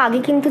অনুভূতিগুলো আগে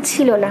কিন্তু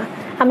ছিল না,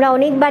 আমরা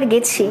অনেকবার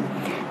গেছি,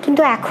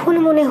 কিন্তু এখন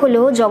মনে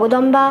হলো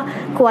জগদম্বা,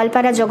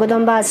 কোয়ালপাড়া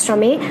জগদম্বা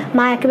আশ্রমে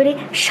মা একেবারে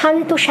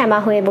শান্ত শ্যামা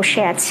হয়ে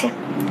বসে আছে,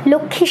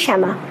 লক্ষ্মী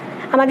শ্যামা।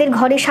 আমাদের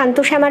ঘরে শান্ত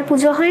শ্যামার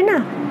পুজো হয় না,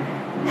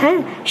 হ্যাঁ,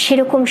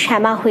 সেরকম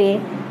শ্যামা হয়ে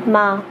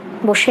মা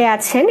বসে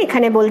আছেন।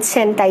 এখানে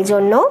বলছেন তাই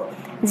জন্য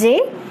যে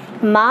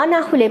মা না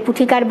হলে,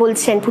 পুথিকার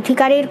বলছেন,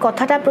 পুথিকারের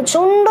কথাটা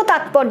প্রচন্ড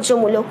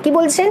তাৎপর্যমূলক। কি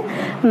বলছেন?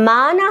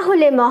 মা না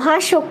হলে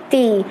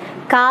মহাশক্তি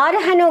কার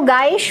হেন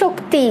গায়ে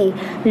শক্তি,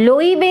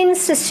 লইবেন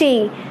শ্রী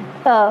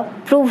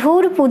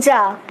প্রভুর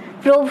পূজা।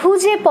 প্রভু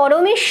যে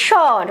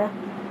পরমেশ্বর,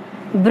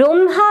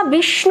 ব্রহ্মা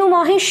বিষ্ণু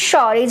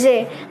মহেশ্বর। এই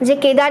যে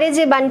কেদারে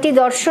যে বানটি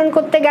দর্শন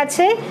করতে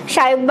গেছে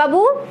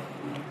সায়কবাবু,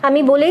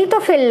 আমি বলেই তো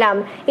ফেললাম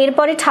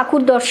এরপরে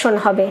ঠাকুর দর্শন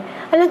হবে।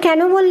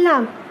 কেন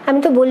বললাম? আমি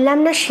তো বললাম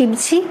না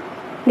শিবজি।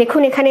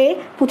 দেখুন এখানে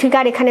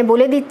পুথিকার এখানে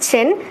বলে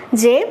দিচ্ছেন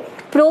যে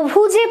প্রভু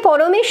যে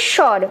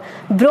পরমেশ্বর,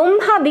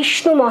 ব্রহ্মা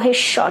বিষ্ণু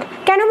মহেশ্বর।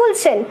 কেন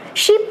বলছেন?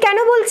 শিব কেন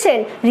বলছেন?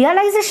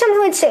 রিয়ালাইজেশন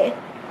হয়েছে।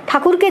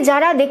 ঠাকুরকে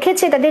যারা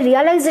দেখেছে তাদের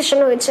রিয়ালাইজেশন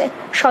হয়েছে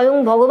স্বয়ং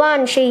ভগবান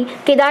সেই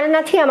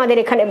কেদারনাথই আমাদের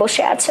এখানে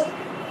বসে আছে।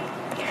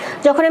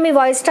 যখন আমি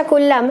ভয়েসটা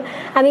করলাম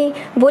আমি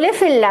বলে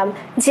ফেললাম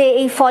যে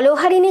এই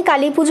ফলহারিণী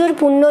কালী পুজোর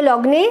পুণ্য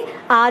লগ্নে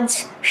আজ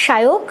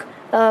সায়ক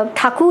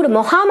ঠাকুর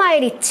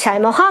মহামায়ের ইচ্ছায়,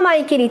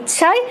 মহামাইকের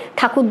ইচ্ছায়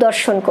ঠাকুর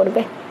দর্শন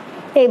করবে।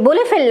 এই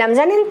বলে ফেললাম,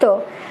 জানেন তো।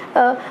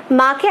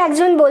 মাকে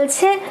একজন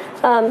বলছে,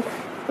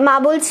 মা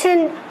বলছেন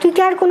তুই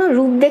কি আর কোনো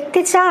রূপ দেখতে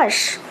চাস?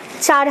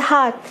 4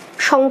 হাত,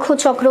 শঙ্খ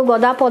চক্র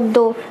গদা পদ্ম,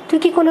 তুই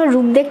কি কোনো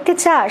রূপ দেখতে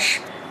চাস?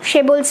 সে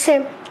বলছে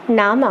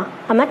না মা,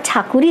 আমার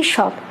ঠাকুরই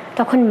সব।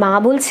 তখন মা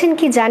বলছেন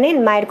কি জানেন?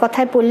 মায়ের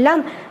কথায় পড়লাম,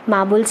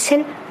 মা বলছেন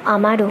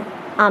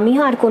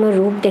আমিও আর কোনো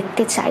রূপ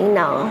দেখতে চাই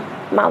না।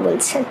 মা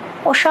বলছেন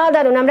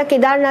অসাধারণ। আমরা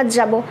কেদারনাথ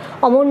যাব,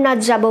 অমরনাথ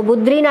যাব,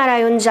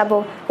 বদ্রীনারায়ণ যাব,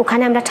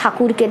 ওখানে আমরা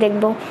ঠাকুরকে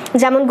দেখব।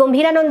 যেমন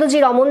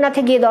গম্ভীরানন্দজির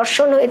অমরনাথে গিয়ে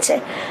দর্শন হয়েছে।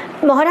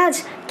 মহারাজ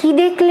কি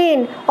দেখলেন?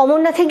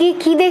 অমরনাথে গিয়ে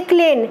কি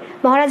দেখলেন?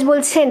 মহারাজ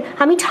বলছেন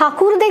আমি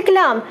ঠাকুর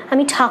দেখলাম,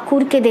 আমি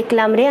ঠাকুরকে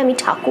দেখলাম রে, আমি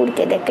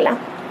ঠাকুরকে দেখলাম।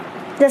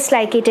 Just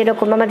like it.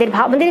 এরকম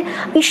আমাদের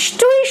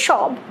ইষ্টই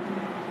সব।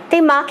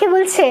 তাই মাকে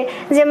বলছে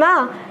যে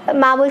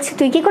মা বলছে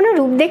তুই কি কোনো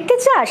রূপ দেখতে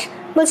চাস?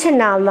 বলছে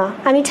না মা,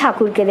 আমি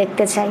ঠাকুরকে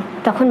দেখতে চাই।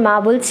 তখন মা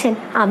বলছেন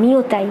আমিও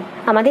তাই,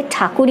 আমাদের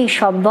ঠাকুরই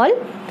সব। বল।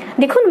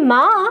 দেখুন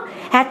মা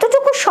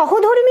এতটুকু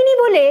সহধর্মিনী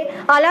বলে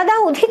আলাদা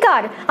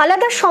অধিকার,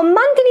 আলাদা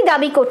সম্মান তিনি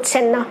দাবি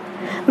করছেন না।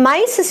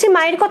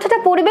 মায়ের কথাটা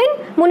পড়বেন,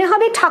 মনে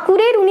হবে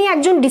ঠাকুরের উনি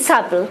একজন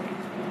ডিসাইপল।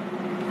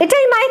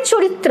 এটাই মায়ের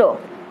চরিত্র।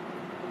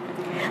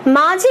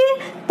 মা যে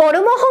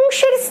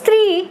পরমহংসের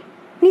স্ত্রী,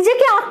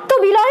 নিজেকে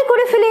আত্মবিলয়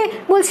করে ফেলে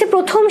বলছে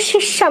প্রথম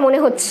শিষ্যা মনে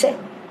হচ্ছে।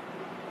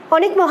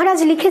 অনেক মহারাজ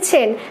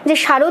লিখেছেন যে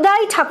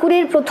শারদাই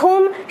ঠাকুরের প্রথম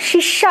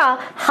শিষ্যা।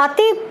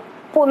 হাতে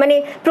মানে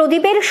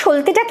প্রদীপের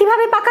সলতেটা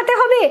কিভাবে পাকাতে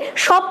হবে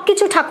সব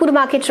কিছু ঠাকুর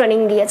মাকে ট্রেনিং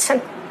দিয়েছেন।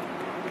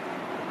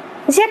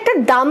 যে একটা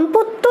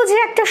দাম্পত্য, যে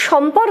একটা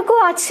সম্পর্ক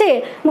আছে,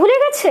 ভুলে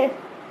গেছে।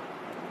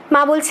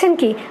 মা বলছেন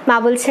কি? মা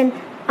বলছেন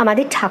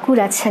আমাদের ঠাকুর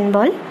আছেন।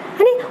 বল।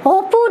 মানে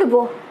অপূর্ব।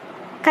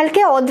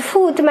 কালকে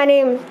অদ্ভুত, মানে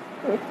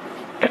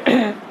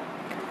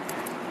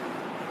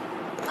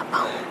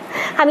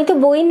আমি তো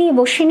বই নিয়ে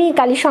বসিনি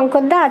কালী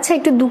শঙ্করদা। আচ্ছা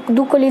একটু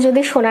দুকলি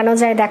যদি শোনানো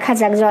যায়, দেখা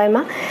যাক। জয়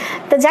মা।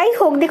 তো যাই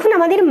হোক, দেখুন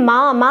আমাদের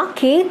মা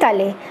কে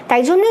তালে।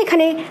 তাই জন্য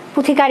এখানে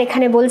পুথিকার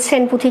এখানে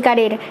বলছেন,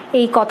 পুথিকারের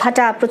এই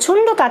কথাটা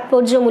প্রচণ্ড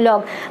তাৎপর্যমূলক।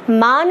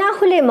 মা না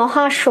হলে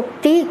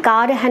মহাশক্তি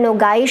কার হেন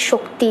গায়ে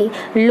শক্তি,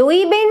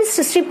 লইবেন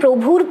শ্রী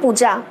প্রভুর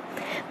পূজা।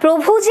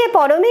 প্রভু যে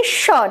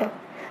পরমেশ্বর,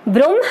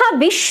 ব্রহ্মা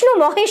বিষ্ণু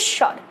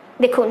মহেশ্বর।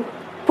 দেখুন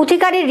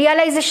পুথিকারের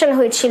রিয়ালাইজেশন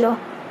হয়েছিল,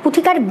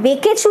 পুথিকার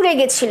বেঁকে চুরে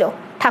গেছিল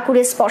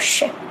ঠাকুরের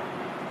স্পর্শে।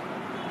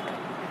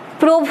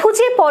 প্রভু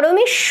যে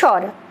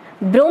পরমেশ্বর,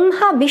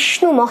 ব্রহ্মা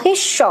বিষ্ণু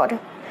মহেশ্বর,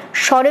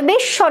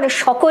 সর্বেশ্বর,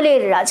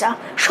 সকলের রাজা,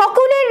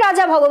 সকলের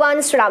রাজা ভগবান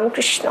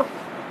শ্রীরামকৃষ্ণ।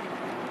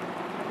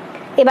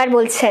 এবার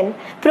বলছেন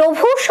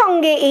প্রভুর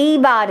সঙ্গে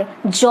এইবার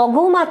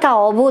জগমাতা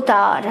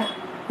অবতার,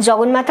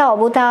 জগন্মাতা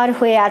অবতার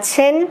হয়ে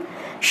আছেন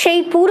সেই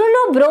পূর্ণ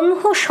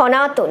ব্রহ্ম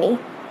সনাতনী,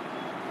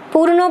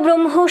 পূর্ণ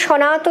ব্রহ্ম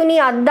সনাতনী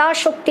আদ্যা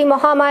শক্তি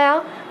মহামায়া।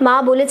 মা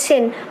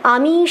বলেছেন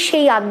আমি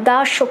সেই আদ্যা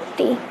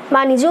শক্তি।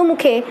 মা নিজ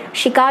মুখে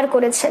স্বীকার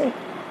করেছেন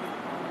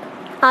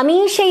আমি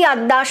সেই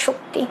আদ্যা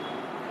শক্তি।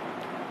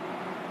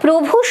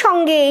 প্রভু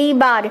সঙ্গে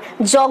এইবার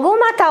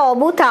জগমাতা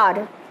অবতার।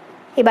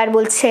 এবার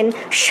বলছেন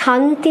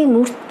শান্তি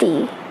মূর্তি,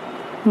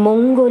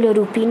 মঙ্গল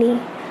রূপিণী।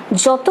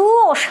 যত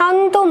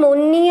অশান্ত মন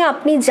নিয়ে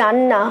আপনি যান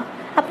না,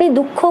 আপনি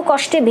দুঃখ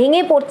কষ্টে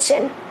ভেঙে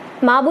পড়ছেন,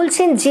 মা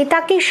বলছেন যে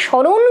তাকে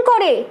স্মরণ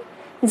করে,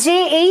 যে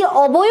এই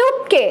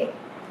অবয়বকে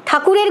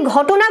ঠাকুরের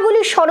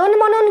ঘটনাগুলি স্মরণ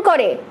মনন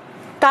করে,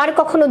 তার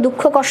কখনো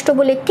দুঃখ কষ্ট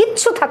বলে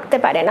কিচ্ছু থাকতে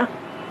পারে না।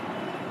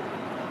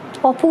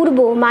 অপূর্ব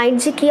মায়ের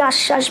যে কি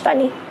আশ্বাস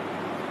বাণী।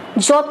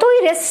 যতই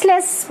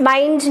রেস্টলেস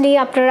মাইন্ড নিয়ে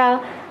আপনারা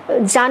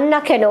যান না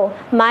কেন,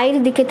 মায়ের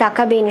দিকে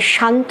তাকাবেন,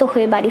 শান্ত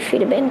হয়ে বাড়ি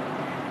ফিরবেন।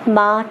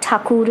 মা,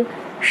 ঠাকুর,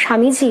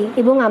 স্বামীজি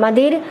এবং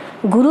আমাদের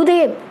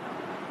গুরুদেব,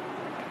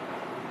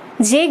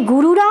 যে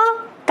গুরুরা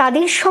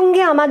তাদের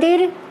সঙ্গে আমাদের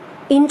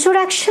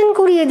ইন্টারাকশন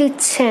করিয়ে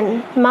দিচ্ছেন।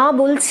 মা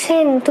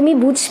বলছেন তুমি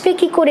বুঝবে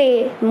কি করে,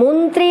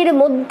 মন্ত্রের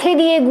মধ্যে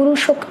দিয়ে গুরু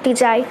শক্তি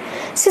যায়।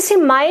 সে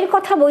মায়ের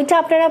কথা বইটা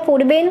আপনারা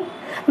পড়বেন।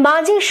 মা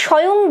যে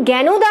স্বয়ং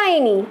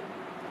জ্ঞানদায়িনী,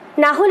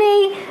 না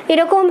হলেই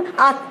এরকম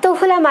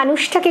আত্মভোলা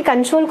মানুষটাকে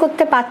কন্ট্রোল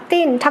করতে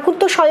পারতেন। ঠাকুর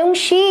তো স্বয়ং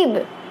শিব,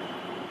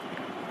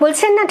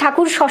 বলছেন না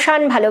ঠাকুর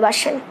শ্মশান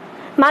ভালোবাসেন।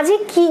 মা যে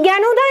কি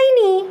জ্ঞান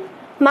দেয়নি,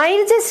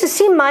 মায়ের যে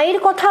শ্রী মায়ের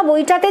কথা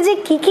বইটাতে যে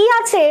কি কি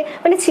আছে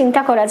মানে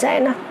চিন্তা করা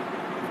যায় না।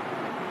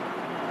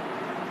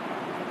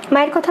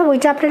 মায়ের কথা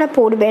বইটা আপনারা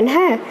পড়বেন,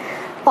 হ্যাঁ,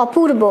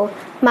 অপূর্ব।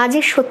 মা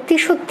যে সত্যি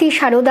সত্যি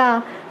সারদা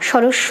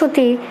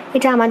সরস্বতী,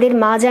 এটা আমাদের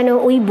মা যেন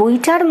ওই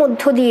বইটার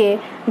মধ্য দিয়ে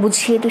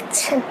বুঝিয়ে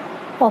দিচ্ছেন।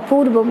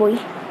 অপূর্ব বই,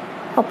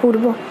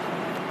 অপূর্ব।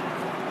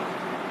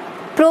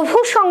 প্রভু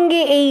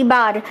সঙ্গে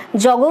এইবার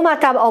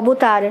জগমাতা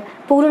অবতার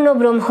পূর্ণ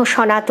ব্রহ্ম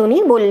সনাতনী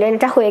বললেন,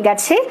 এটা হয়ে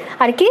গেছে।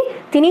 আর কি,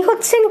 তিনি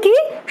হচ্ছেন কি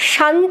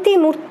শান্তি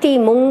মূর্তি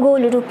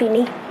মঙ্গল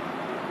রূপিণী।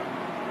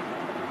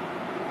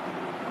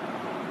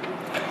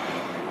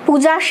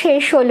 পূজা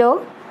শেষ হলো।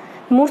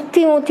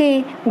 মূর্তিমতী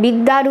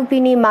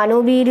বিদ্যারূপিণী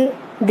মানবীর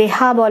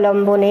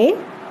দেহাবলম্বনে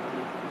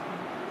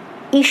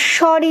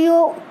ঈশ্বরীয়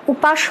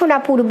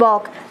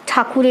উপাসনাপূর্বক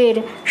ঠাকুরের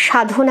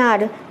সাধনার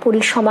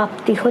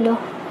পরিসমাপ্তি হলো।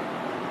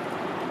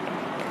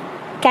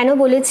 কেন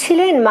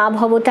বলেছিলেন মা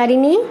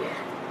ভবতারিণী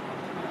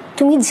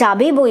তুমি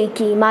যাবে বই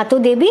কি, মা তো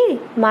দেবী।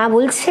 মা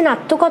বলছেন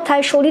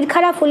আত্মকথায় শরীর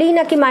খারাপ হলেই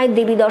নাকি মায়ের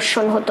দেবী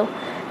দর্শন হতো।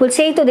 বলছে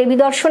এই তো দেবী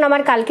দর্শন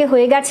আমার কালকে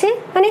হয়ে গেছে,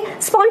 মানে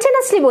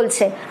স্পন্টেনাসলি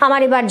বলছে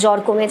আমার এবার জ্বর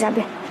কমে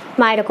যাবে।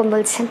 মা এরকম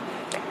বলছেন।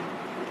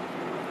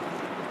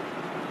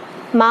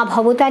 মা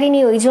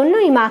ভবতারিণী ওই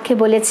জন্যই মাকে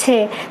বলেছে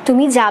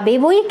তুমি যাবে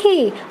বই কি,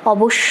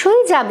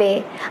 অবশ্যই যাবে,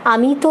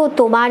 আমি তো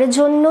তোমার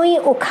জন্যই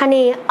ওখানে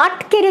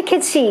আটকে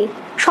রেখেছি।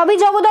 সবই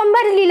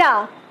জগদম্বার লীলা,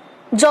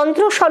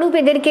 যন্ত্রস্বরূপ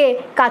এদেরকে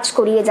কাজ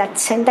করিয়ে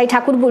যাচ্ছেন। তাই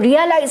ঠাকুর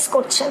রিয়ালাইজ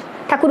করছেন,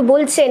 ঠাকুর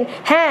বলছেন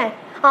হ্যাঁ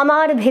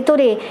আমার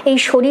ভেতরে, এই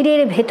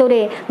শরীরের ভেতরে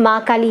মা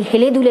কালী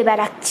হেলে দুলে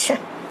বেড়াচ্ছে।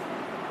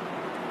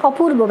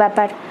 অপূর্ব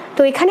ব্যাপার।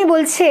 তো এখানে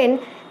বলছেন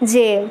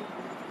যে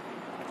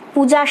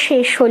পূজা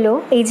শেষ হলো,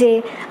 এই যে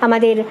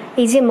আমাদের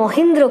এই যে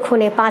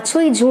মহেন্দ্রক্ষণে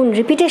 5ই জুন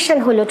রিপিটেশন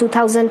হলো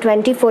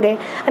 2024-এ।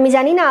 আমি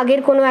জানি না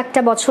আগের কোনো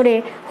একটা বছরে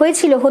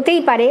হয়েছিল,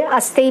 হতেই পারে,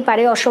 আসতেই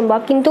পারে, অসম্ভব।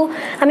 কিন্তু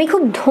আমি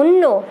খুব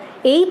ধন্য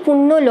এই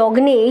পুণ্য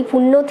লগ্নে, এই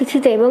পুণ্য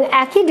তিথিতে এবং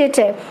একই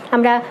ডেটে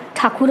আমরা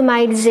ঠাকুর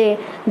মায়ের যে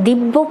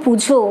দিব্য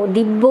পুজো,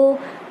 দিব্য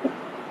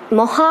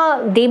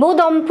মহাদেব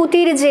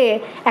দম্পতির যে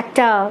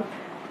একটা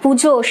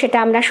পুজো, সেটা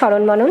আমরা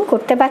স্মরণ মনন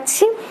করতে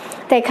পারছি।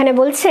 তা এখানে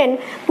বলছেন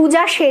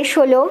পূজা শেষ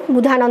হলো।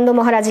 বুধানন্দ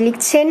মহারাজ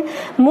লিখছেন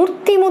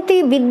মূর্তিমতী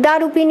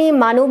বিদ্যারূপিণী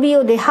মানবীয়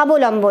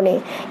দেহাবলম্বনে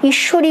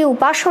ঈশ্বরী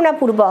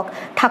উপাসনাপূর্বক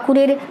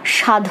ঠাকুরের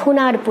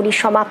সাধনার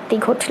পরিসমাপ্তি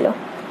ঘটল।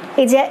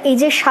 এই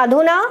যে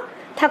সাধনা,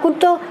 ঠাকুর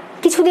তো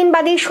কিছুদিন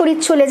বাদেই শরীর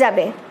চলে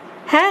যাবে,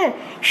 হ্যাঁ,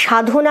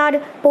 সাধনার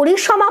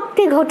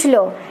পরিসমাপ্তি ঘটল।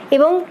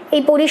 এবং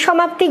এই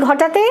পরিসমাপ্তি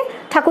ঘটাতে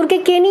ঠাকুরকে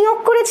কে নিয়োগ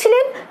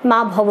করেছিলেন? মা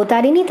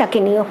ভবতারিণী তাকে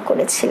নিয়োগ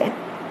করেছিলেন।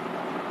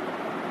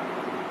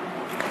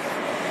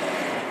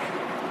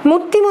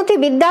 মূর্তিমতী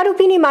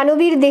বিদ্যারূপিণী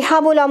মানবীর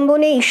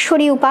দেহাবলম্বনে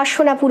ঈশ্বরী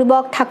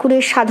উপাসনাপূর্বক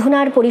ঠাকুরের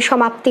সাধনার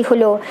পরিসমাপ্তি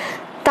হল।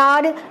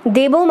 তার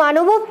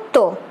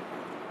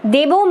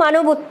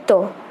দেবমানবত্ব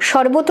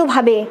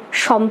সর্বতোভাবে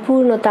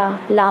সম্পূর্ণতা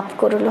লাভ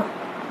করল।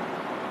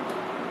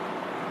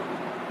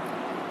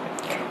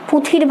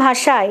 পুঁথির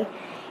ভাষায়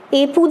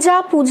এ পূজা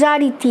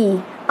পূজারীতি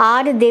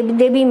আর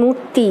দেবদেবী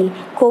মূর্তি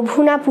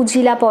কভুনা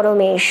পূজিলা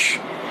পরমেশ,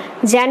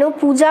 যেন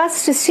পূজা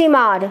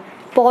শ্রীশ্রীমার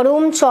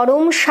পরম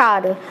চরম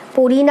সার,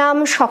 পরিণাম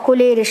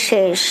সকলের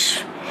শেষ।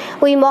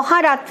 ওই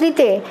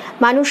মহারাত্রিতে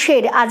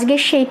মানুষের, আজকে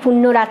সেই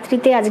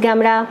পুণ্যরাত্রিতে আজকে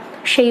আমরা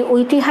সেই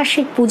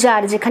ঐতিহাসিক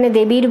পূজার, যেখানে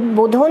দেবীর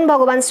বোধন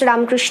ভগবান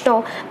শ্রীরামকৃষ্ণ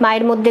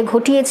মায়ের মধ্যে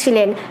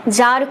ঘটিয়েছিলেন,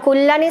 যার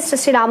কল্যাণে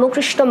শ্রী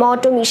রামকৃষ্ণ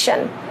মঠ মিশন,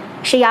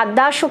 সেই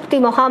আদ্যাশক্তি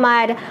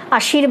মহামায়ার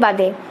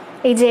আশীর্বাদে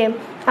এই যে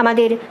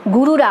আমাদের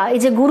গুরুরা, এই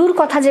যে গুরুর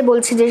কথা যে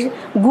বলছি, যে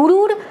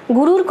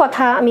গুরুর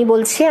কথা আমি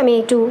বলছি, আমি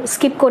একটু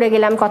স্কিপ করে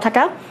গেলাম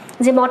কথাটা,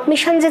 যে মঠ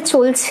মিশন যে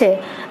চলছে,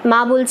 মা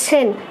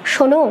বলছেন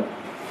শোনো,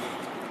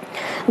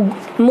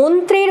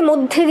 মন্ত্রের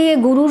মধ্যে দিয়ে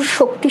গুরুর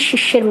শক্তি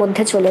শিষ্যের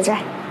মধ্যে চলে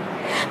যায়।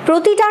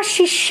 প্রতিটা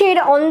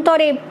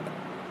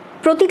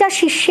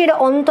শিষ্যের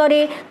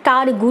অন্তরে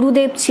তার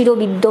গুরুদেব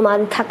চিরবিদ্যমান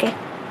থাকে।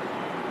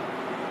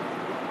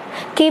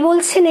 কে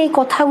বলছেন এই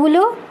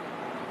কথাগুলো?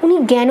 উনি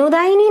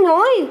জ্ঞানদায়িনী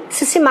নয়।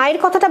 সে মায়ের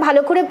কথাটা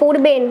ভালো করে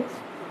পড়বেন,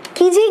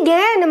 কি যে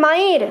জ্ঞান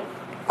মায়ের,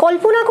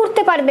 কল্পনা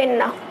করতে পারবেন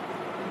না।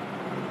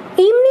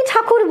 এমনি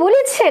ঠাকুর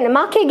বলেছেন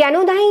মাকে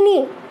জ্ঞানদায়িনী,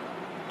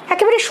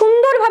 একেবারে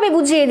সুন্দরভাবে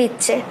বুঝিয়ে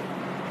দিচ্ছে।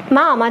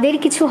 মা আমাদের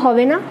কিছু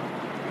হবে না?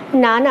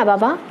 না না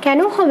বাবা, কেন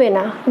হবে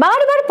না?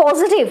 বারবার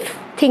পজিটিভ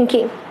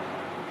থিঙ্কিং।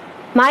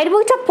 মায়ের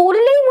বইটা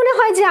পড়লেই মনে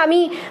হয় যে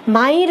আমি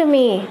মায়ের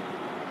মেয়ে,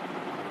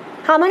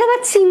 আমার আবার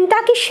চিন্তা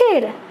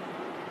কিসের?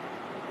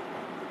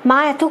 মা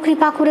এত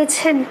কৃপা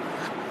করেছেন।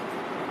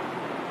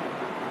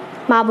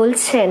 মা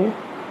বলছেন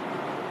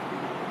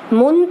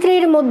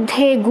মন্ত্রের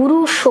মধ্যে গুরু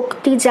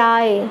শক্তি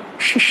যায়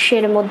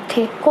শিষ্যের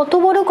মধ্যে। কত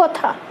বড়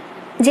কথা!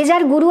 যে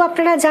যার গুরু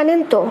আপনারা জানেন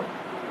তো,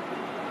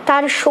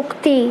 তার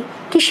শক্তি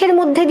কিসের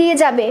মধ্যে দিয়ে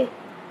যাবে?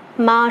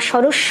 মা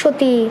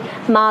সরস্বতী,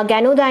 মা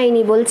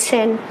জ্ঞানদায়িনী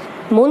বলছেন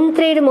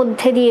মন্ত্রের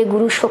মধ্যে দিয়ে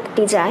গুরু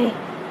শক্তি যায়।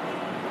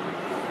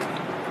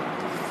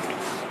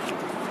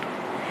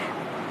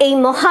 এই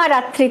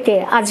মহারাত্রিতে,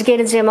 আজকের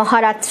যে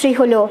মহারাত্রি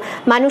হলো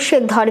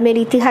মানুষের ধর্মের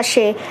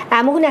ইতিহাসে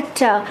এমন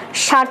একটা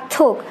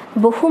সার্থক,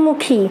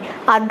 বহুমুখী,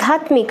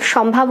 আধ্যাত্মিক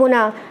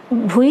সম্ভাবনা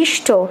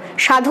ভূয়িষ্ঠ,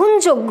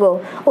 সাধনযোগ্য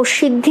ও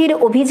সিদ্ধির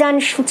অভিযান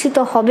সূচিত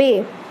হবে,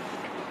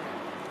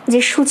 যে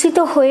সূচিত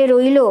হয়ে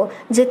রইল,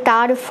 যে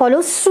তার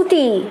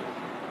ফলশ্রুতি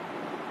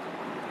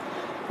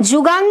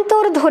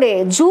যুগান্তর ধরে,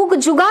 যুগ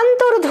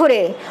যুগান্তর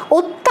ধরে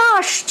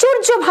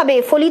অত্যাশ্চর্যভাবে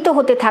ফলিত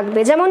হতে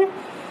থাকবে। যেমন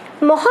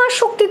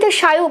মহাশক্তিতে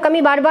শায়ক, আমি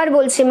বারবার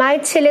বলছি,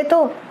 মায়ের ছেলে তো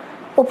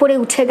ওপরে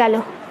উঠে গেল,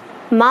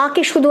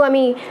 মাকে শুধু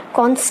আমি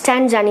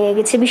কনস্ট্যান্ট জানিয়ে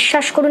গেছি,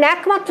 বিশ্বাস করুন,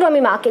 একমাত্র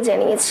আমি মাকে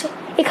জানিয়েছি,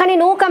 এখানে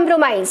নো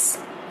কম্প্রোমাইজ।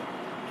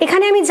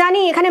 এখানে আমি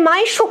জানি এখানে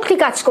মায়ের শক্তি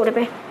কাজ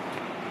করবে।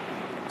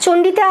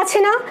 চণ্ডীতে আছে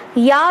না,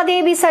 ইয়া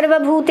দেবী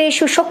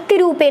সর্বভূতেষু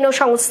শক্তিরূপেণ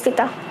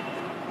সংস্থিতা।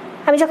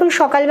 আমি যখন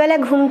সকালবেলা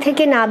ঘুম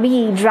থেকে নাবি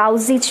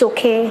ড্রাউজি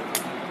চোখে,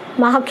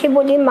 মাকে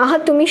বলি, মা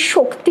তুমি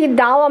শক্তি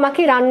দাও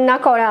আমাকে রান্না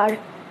করার।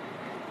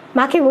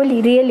 মাকে বলি,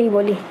 রিয়েলি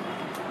বলি,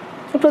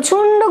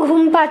 প্রচণ্ড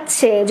ঘুম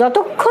পাচ্ছে,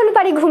 যতক্ষণ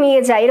পারি ঘুমিয়ে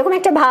যায়, এরকম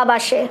একটা ভাব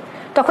আসে।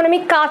 তখন আমি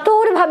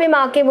কাতরভাবে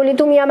মাকে বলি,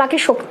 তুমি আমাকে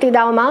শক্তি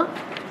দাও মা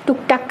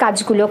টুকটাক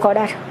কাজগুলো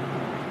করার।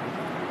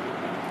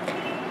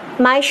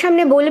 মায়ের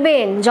সামনে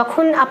বলবেন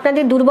যখন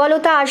আপনাদের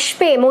দুর্বলতা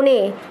আসবে মনে,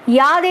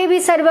 ইয়া দেবী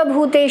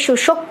সর্বভূতেষু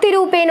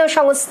শক্তিরূপেণ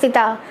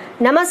সংস্থিতা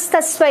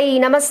নমস্তস্मै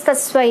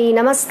নমস্তস্मै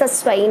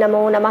নমস্তস্मै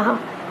নমো নমঃ।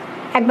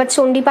 একবার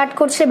চণ্ডী পাঠ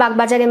করছে,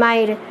 বাগবাজারে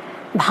মায়ের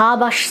ভাব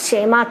আসছে,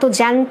 মা তো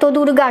জ্যান্ত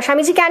দুর্গা।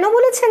 স্বামীজি কেন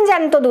বলেছেন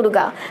জ্যান্ত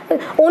দুর্গা?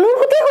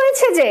 অনুভূতি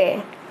হয়েছে যে,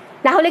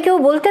 না হলে কেউ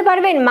বলতে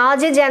পারবেন মা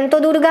যে জ্যান্ত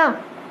দুর্গা?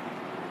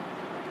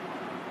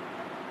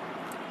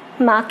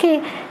 মাকে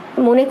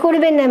মনে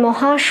করবেন না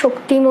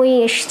মহাশক্তিময়ী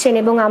এসছেন,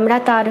 এবং আমরা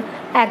তার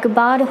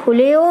একবার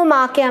হলেও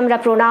মাকে আমরা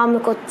প্রণাম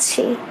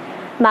করছি,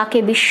 মাকে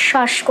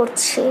বিশ্বাস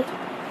করছি।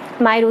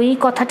 মায়ের ওই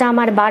কথাটা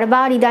আমার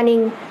বারবার ইদানিং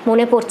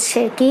মনে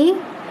পড়ছে, কি,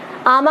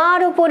 আমার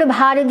ওপর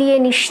ভার দিয়ে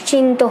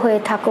নিশ্চিন্ত হয়ে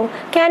থাকো।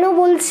 কেন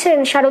বলছেন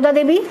সারদা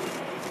দেবী?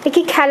 এ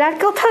কি খেলার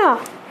কথা?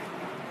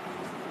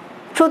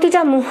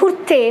 প্রতিটা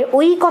মুহূর্তে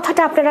ওই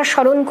কথাটা আপনারা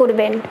স্মরণ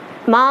করবেন।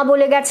 মা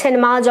বলে গেছেন,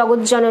 মা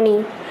জগৎজননী,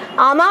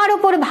 আমার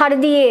ওপর ভার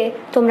দিয়ে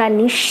তোমরা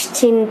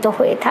নিশ্চিন্ত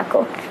হয়ে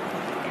থাকো।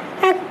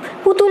 এক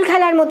পুতুল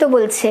খেলার মতো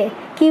বলছে,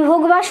 কি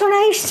ভোগ বাসনা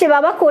এসছে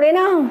বাবা, করে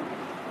নাও,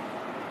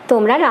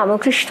 তোমরা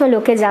রামকৃষ্ণ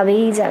লোকে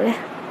যাবেই যাবে।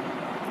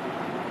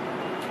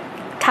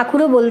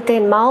 ঠাকুরও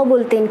বলতেন, মাও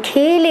বলতেন,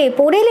 খেলে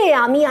পড়েলে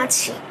আমি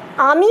আছি,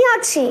 আমি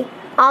আছি,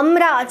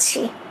 আমরা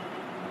আছি।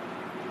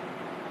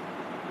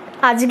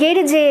 আজকের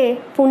যে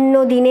পুণ্য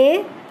দিনে,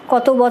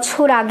 কত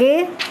বছর আগে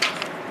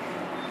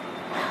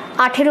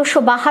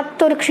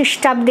 1872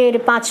 খ্রিস্টাব্দের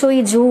 5ই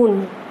জুন,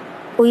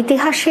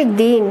 ঐতিহাসিক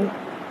দিন,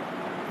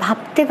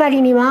 ভাবতে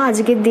পারিনি মা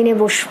আজকের দিনে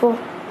বসবো,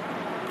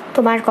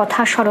 তোমার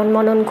কথা স্মরণ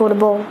মনন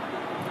করব।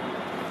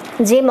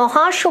 যে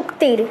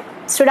মহাশক্তির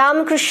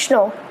শ্রীরামকৃষ্ণ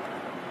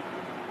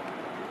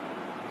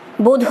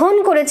বোধন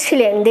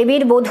করেছিলেন,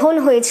 দেবীর বোধন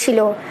হয়েছিল,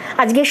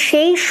 আজকে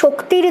সেই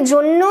শক্তির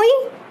জন্যই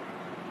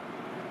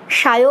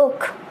শায়ক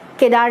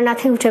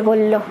কেদারনাথে উঠে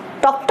পড়ল,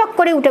 টকটক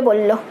করে উঠে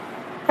পড়ল।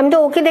 আমি তো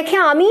ওকে দেখে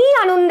আমি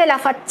আনন্দে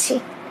লাফাচ্ছি।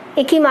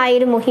 এ কি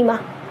মায়ের মহিমা!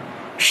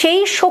 সেই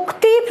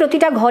শক্তি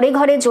প্রতিটা ঘরে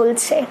ঘরে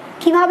জ্বলছে।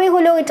 কিভাবে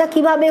হলো এটা,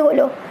 কিভাবে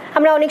হলো?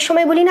 আমরা অনেক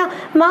সময় বলি না,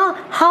 মা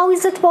হাউ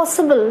ইজ ইট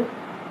পসিবল,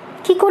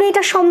 কি করে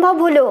এটা সম্ভব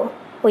হলো?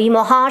 ওই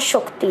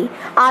মহাশক্তি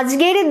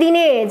আজকের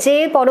দিনে, যে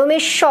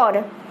পরমেশ্বর,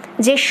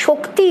 যে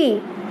শক্তি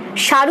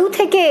সারু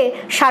থেকে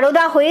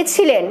সারদা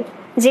হয়েছিলেন,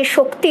 যে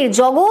শক্তির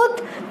জগৎ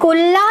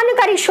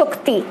কল্যাণকারী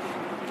শক্তি,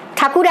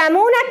 ঠাকুর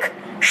এমন এক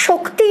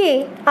শক্তি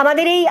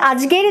আমাদের এই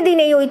আজকের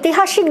দিনে, এই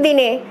ঐতিহাসিক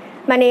দিনে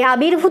মানে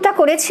আবির্ভূতা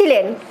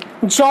করেছিলেন,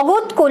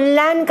 জগৎ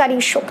কল্যাণকারী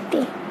শক্তি।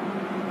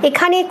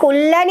 এখানে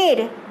কল্যাণের,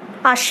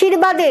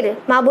 আশীর্বাদের,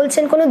 মা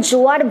বলছেন কোনো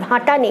জোয়ার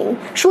ভাটা নেই,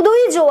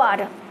 শুধুই জোয়ার,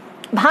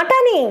 ভাটা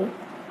নেই।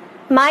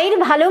 মায়ের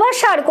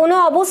ভালোবাসার কোনো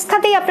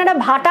অবস্থাতেই আপনারা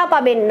ভাটা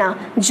পাবেন না,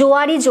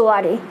 জোয়ারই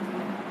জোয়ারে।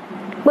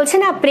 বলছে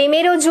না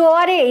প্রেমেরও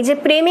জোয়ারে, এই যে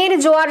প্রেমের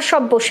জোয়ার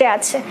সব বসে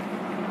আছে,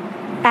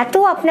 এত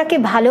আপনাকে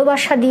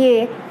ভালোবাসা দিয়ে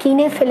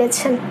কিনে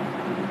ফেলেছেন।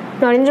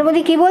 নরেন্দ্র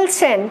মোদী কি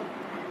বলছেন,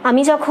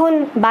 আমি যখন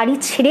বাড়ি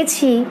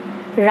ছেড়েছি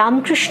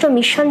রামকৃষ্ণ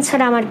মিশন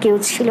ছাড়া আমার কেউ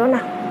ছিল না।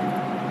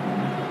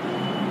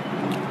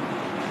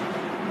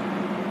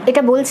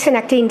 এটা বলছেন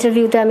একটা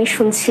ইন্টারভিউতে, আমি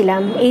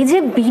শুনছিলাম। এই যে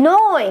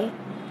বিনয়,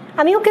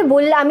 আমি ওকে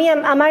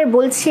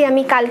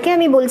আমি কালকে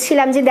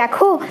বলছিলাম যে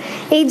দেখো,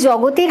 এই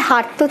জগতের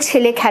হাট তো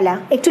ছেলে খেলা,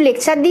 একটু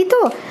লেকচার দিই তো,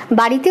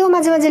 বাড়িতেও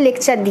মাঝে মাঝে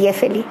লেকচার দিয়ে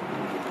ফেলি।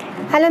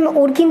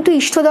 ওর কিন্তু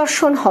ইষ্ট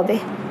দর্শন হবে,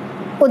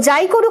 ও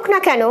যাই করুক না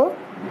কেন,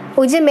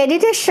 ওই যে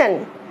মেডিটেশন,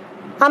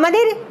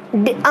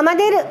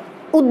 আমাদের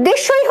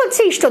উদ্দেশ্যই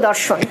হচ্ছে ইষ্ট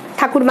দর্শন,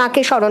 ঠাকুর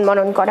মাকে স্মরণ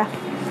মনন করা।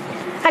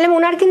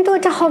 ওনার কিন্তু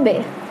এটা হবে।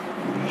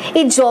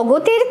 এই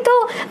জগতের তো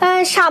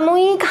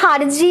সাময়িক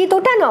হার জিত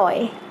ওটা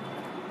নয়,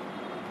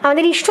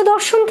 আমাদের ইষ্ট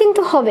দর্শন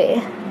কিন্তু হবে।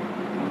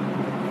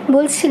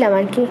 বলছিলাম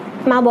আর কি,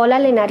 মা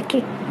বলালেন আর কি,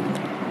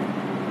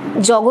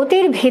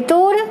 জগতের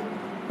ভেতর,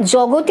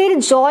 জগতের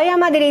জয়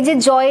আমাদের, এই যে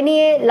জয়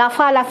নিয়ে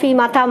লাফালাফি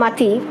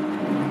মাতামাতি,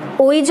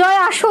 ওই জয়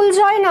আসল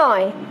জয়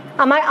নয়।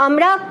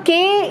 আমরা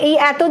কে এই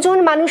এতজন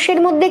মানুষের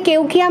মধ্যে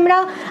কেউ কি আমরা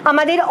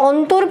আমাদের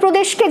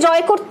অন্তর্প্রদেশকে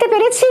জয় করতে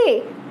পেরেছি?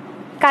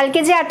 কালকে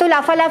যে এত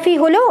লাফালাফি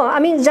হলো,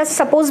 আমি জাস্ট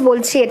সাপোজ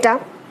বলছি, এটা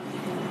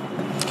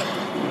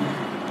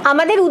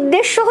আমাদের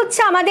উদ্দেশ্য হচ্ছে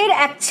আমাদের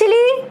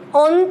অ্যাকচুয়ালি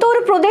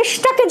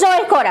অন্তর্প্রদেশটাকে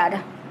জয় করার,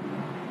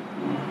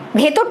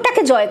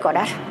 ভেতরটাকে জয়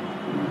করার।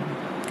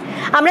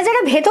 আমরা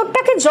যারা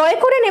ভেতরটাকে জয়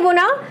করে নেব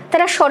না,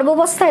 তারা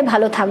সর্বাবস্থায়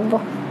ভালো থাকবো,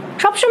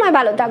 সবসময়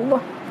ভালো থাকবো।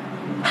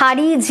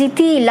 হারি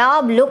জিতি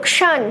লাভ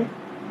লোকসান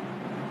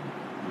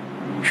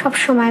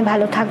সবসময়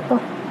ভালো থাকবো।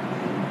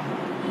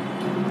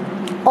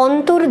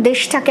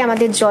 অন্তর্দেশটাকে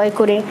আমাদের জয়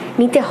করে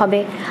নিতে হবে।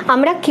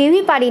 আমরা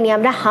কেউই পারিনি,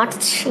 আমরা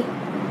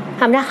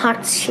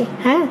হাঁটছি।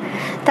 হ্যাঁ,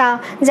 তা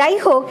যাই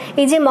হোক,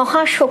 এই যে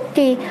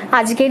মহাশক্তি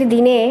আজকের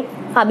দিনে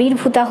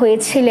আবির্ভূতা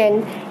হয়েছিলেন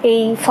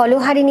এই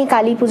ফলহারিণী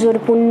কালী পুজোর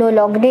পুণ্য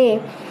লগ্নে,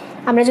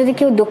 আমরা যদি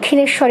কেউ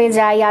দক্ষিণেশ্বরে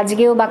যাই,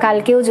 আজকেও বা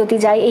কালকেও যদি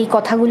যাই, এই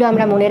কথাগুলো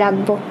আমরা মনে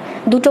রাখবো।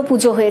 দুটো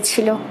পুজো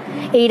হয়েছিল।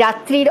 এই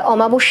রাত্রির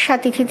অমাবস্যা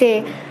তিথিতে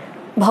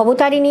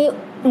ভবতারিণী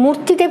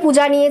মূর্তিতে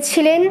পূজা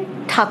নিয়েছিলেন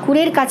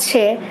ঠাকুরের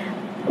কাছে।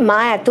 মা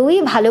এতই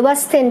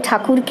ভালোবাসতেন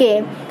ঠাকুরকে,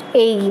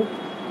 এই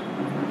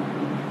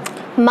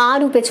মা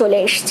রূপে চলে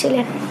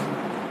এসেছিলেন।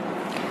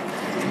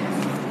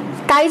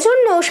 তাই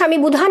জন্য স্বামী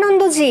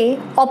বুধানন্দজি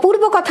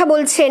অপূর্ব কথা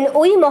বলছেন,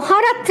 ওই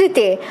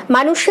মহারাত্রিতে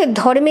মানুষের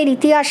ধর্মের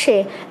ইতিহাসে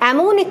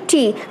এমন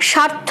একটি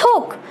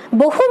সার্থক,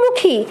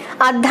 বহুমুখী,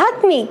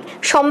 আধ্যাত্মিক,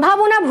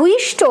 সম্ভাবনা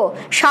ভূয়িষ্ঠ,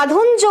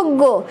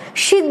 সাধনযোগ্য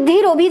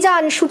সিদ্ধির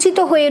অভিযান সূচিত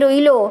হয়ে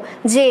রইল,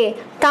 যে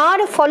তার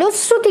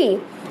ফলশ্রুতি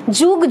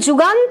যুগ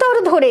যুগান্তর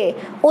ধরে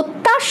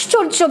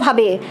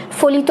অত্যাশ্চর্যভাবে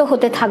ফলিত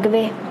হতে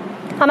থাকবে।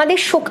 আমাদের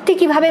শক্তি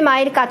কিভাবে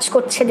মায়ের কাজ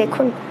করছে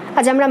দেখুন।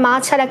 আজ আমরা মা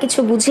ছাড়া কিছু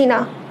বুঝি না।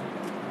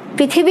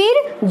 পৃথিবীর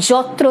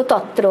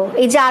যত্রতত্র,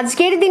 এই যে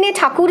আজকের দিনে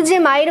ঠাকুর যে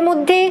মায়ের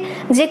মধ্যে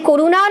যে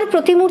করুণার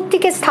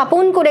প্রতিমূর্তিকে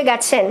স্থাপন করে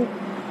গেছেন,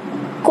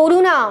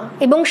 করুণা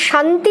এবং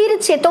শান্তির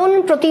চেতন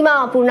প্রতিমা,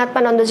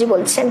 পূর্ণাত্মানন্দজি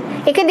বলছেন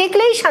একে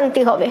দেখলেই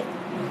শান্তি হবে।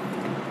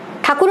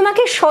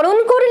 ঠাকুরমাকে স্মরণ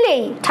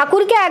করলেই,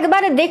 ঠাকুরকে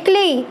একবার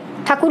দেখলেই,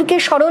 ঠাকুরকে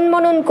স্মরণ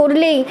মনন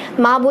করলেই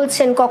মা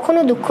বলছেন কখনো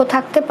দুঃখ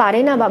থাকতে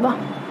পারে না বাবা।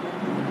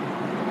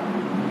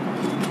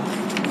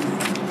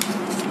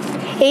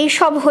 এই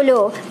সব হলো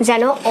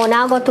যেন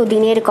অনাগত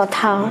দিনের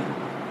কথা।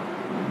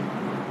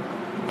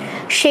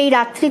 সেই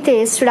রাত্রিতে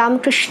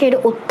শ্রীরামকৃষ্ণের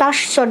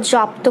অত্যাশ্চর্য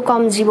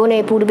আপ্তকম জীবনে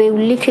পূর্বে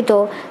উল্লিখিত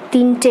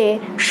তিনটে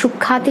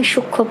সূক্ষ্মাতি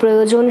সূক্ষ্ম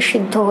প্রয়োজন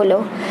সিদ্ধ হলো।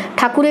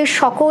 ঠাকুরের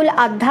সকল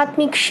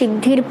আধ্যাত্মিক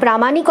সিদ্ধির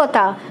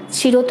প্রামাণিকতা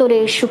চিরতরে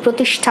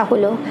সুপ্রতিষ্ঠা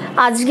হলো।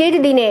 আজকের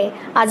দিনে,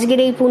 আজকের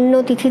এই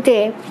পুণ্যতিথিতে,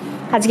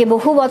 আজকে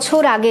বহু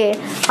বছর আগে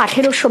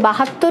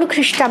 1872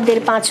 খ্রিস্টাব্দের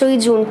 5ই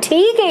জুন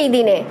ঠিক এই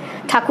দিনে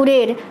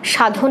ঠাকুরের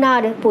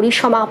সাধনার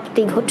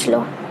পরিসমাপ্তি ঘটল।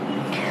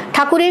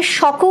 ঠাকুরের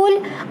সকল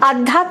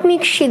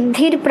আধ্যাত্মিক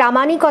সিদ্ধির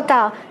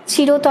প্রামাণিকতা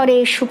চিরতরে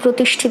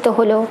সুপ্রতিষ্ঠিত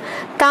হলো।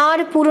 তার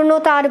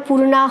পূর্ণতার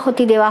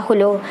পূর্ণাহতি দেওয়া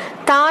হলো।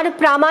 তার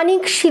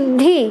প্রামাণিক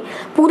সিদ্ধি,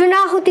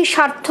 পূর্ণাহতি,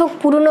 সার্থক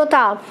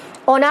পূর্ণতা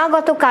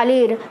অনাগত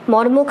কালের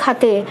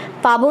মর্মখাতে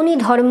পাবনী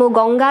ধর্ম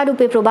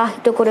গঙ্গারূপে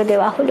প্রবাহিত করে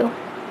দেওয়া হলো।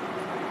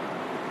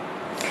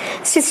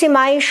 শ্রী শ্রী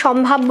মায়ের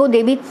সম্ভাব্য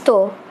দেবীত্ব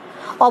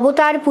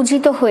অবতার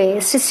পূজিত হয়ে,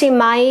 শ্রী শ্রী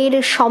মায়ের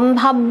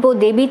সম্ভাব্য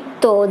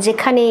দেবীত্ব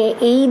যেখানে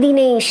এই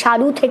দিনেই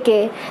সারু থেকে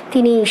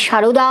তিনি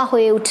সারদা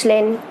হয়ে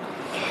উঠলেন,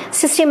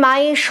 শ্রী শ্রী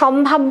মায়ের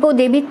সম্ভাব্য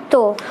দেবীত্ব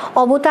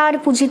অবতার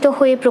পূজিত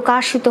হয়ে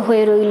প্রকাশিত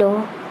হয়ে রইল।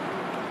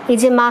 এই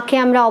যে মাকে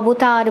আমরা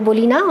অবতার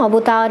বলি না,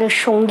 অবতার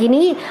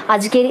সঙ্গিনী,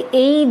 আজকের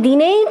এই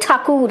দিনেই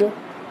ঠাকুর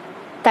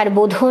তার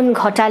বোধন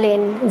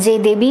ঘটালেন যে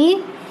দেবী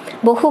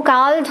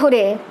বহুকাল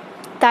ধরে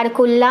তার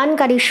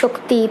কল্যাণকারী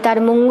শক্তি, তার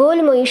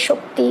মঙ্গলময়ী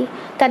শক্তি,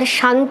 তার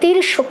শান্তির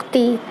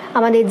শক্তি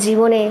আমাদের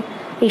জীবনে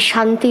এই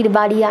শান্তির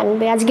বাড়ি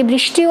আনবে। আজকে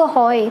বৃষ্টিও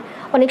হয়,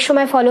 অনেক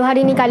সময়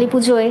ফলহারিণী কালী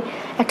পুজোয়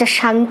একটা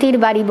শান্তির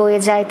বাড়ি বয়ে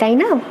যায়, তাই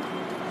না?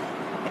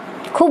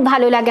 খুব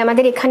ভালো লাগে।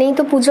 আমাদের এখানেই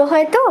তো পুজো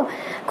হয়, তো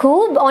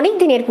খুব অনেক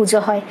দিনের পুজো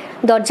হয়।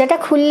 দরজাটা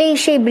খুললেই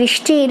সেই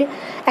বৃষ্টির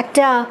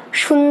একটা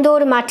সুন্দর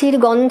মাটির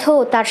গন্ধ,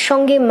 তার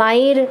সঙ্গে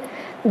মায়ের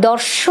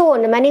দর্শন,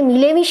 মানে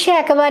মিলেমিশে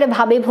একেবারে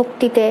ভাবে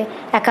ভক্তিতে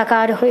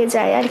একাকার হয়ে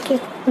যায় আর কি।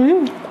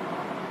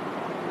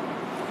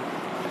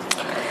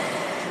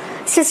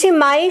 শ্রী শ্রী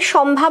মায়ের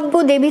সম্ভাব্য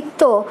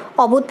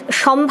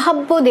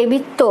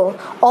দেবীত্ব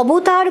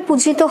অবতার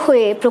পূজিত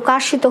হয়ে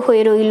প্রকাশিত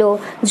হয়ে রইল।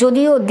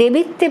 যদিও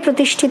দেবীত্বে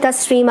প্রতিষ্ঠিতা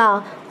শ্রীমা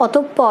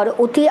অতঃপর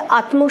অতি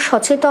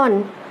আত্মসচেতন,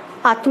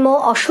 আত্ম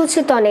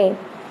অসচেতনে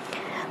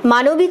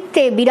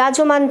মানবিত্বে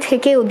বিরাজমান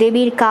থেকেও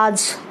দেবীর কাজ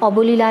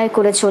অবলীলায়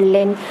করে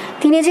চললেন।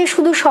 তিনি যে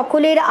শুধু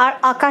সকলের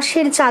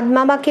আকাশের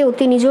চাঁদমামাকে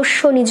অতি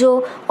নিজস্ব নিজ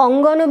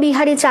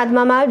অঙ্গনবিহারী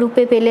চাঁদমামা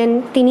রূপে পেলেন,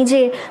 তিনি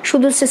যে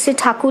শুধু শ্রী শ্রী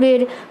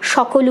ঠাকুরের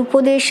সকল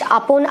উপদেশ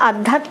আপন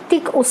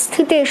আধ্যাত্মিক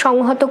অস্থিতে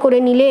সংহত করে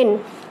নিলেন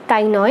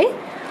তাই নয়,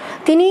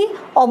 তিনি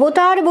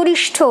অবতার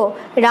বরিষ্ঠ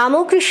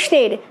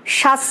রামকৃষ্ণের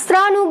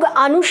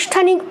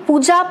আনুষ্ঠানিক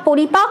পূজা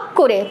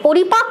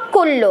পরিপাক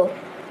করল।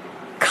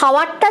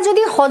 খাওয়ারটা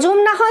যদি হজম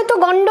না হয় তো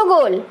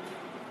গন্ডগোল।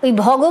 ওই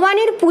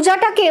ভগবানের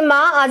পূজাটাকে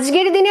মা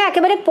আজকের দিনে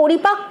একেবারে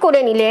পরিপাক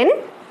করে নিলেন।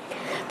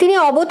 তিনি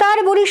অবতার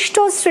বরিষ্ঠ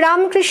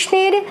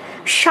শ্রীরামকৃষ্ণের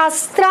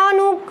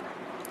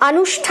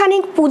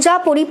আনুষ্ঠানিক পূজা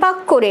পরিপাক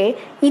করে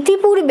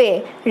ইতিপূর্বে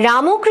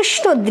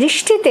রামকৃষ্ণ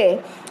দৃষ্টিতে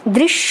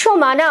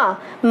দৃশ্যমানা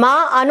মা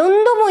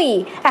আনন্দময়ী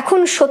এখন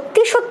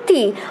সত্যি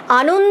সত্যি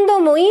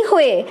আনন্দময়ী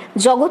হয়ে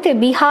জগতে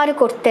বিহার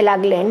করতে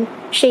লাগলেন।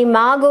 সেই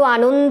মা গো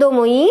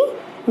আনন্দময়ী,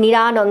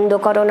 নিরানন্দ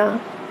করোনা।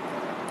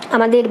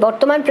 আমাদের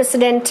বর্তমান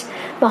প্রেসিডেন্ট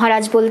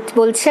মহারাজ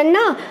বলছেন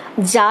না,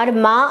 যার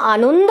মা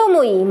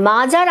আনন্দময়ী, মা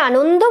যার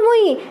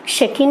আনন্দময়ী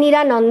সে কি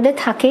নিরানন্দে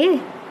থাকে?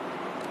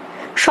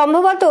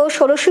 সম্ভবত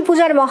ষোড়শী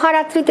পূজার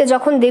মহারাত্রিতে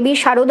যখন দেবী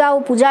শারদা ও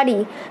পূজারী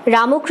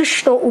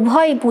রামকৃষ্ণ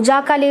উভয়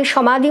পূজাকালে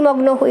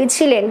সমাধিমগ্ন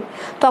হয়েছিলেন,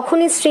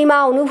 তখনই শ্রীমা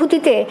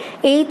অনুভূতিতে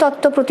এই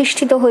তত্ত্ব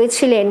প্রতিষ্ঠিত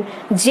হয়েছিলেন,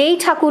 যেই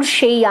ঠাকুর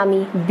সেই আমি।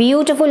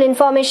 Beautiful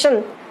information.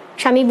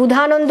 স্বামী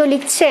বুধানন্দ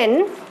লিখছেন,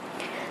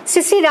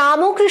 শ্রী শ্রী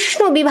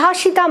রামকৃষ্ণ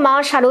বিভাসিতা মা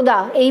শারদা,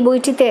 এই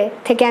বইটিতে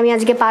থেকে আমি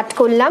আজকে পাঠ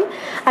করলাম।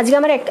 আজকে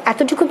আমার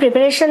এতটুকু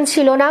প্রিপারেশন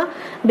ছিল না,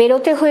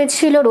 বেরোতে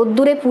হয়েছিল,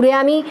 রোদ্দুরে পুড়ে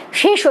আমি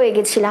শেষ হয়ে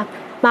গেছিলাম।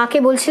 মাকে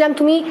বলছিলাম,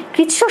 তুমি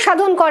কৃচ্ছ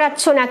সাধন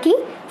করাচ্ছ নাকি?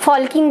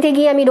 ফল কিনতে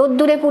গিয়ে আমি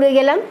রোদ্দুরে পুড়ে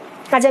গেলাম,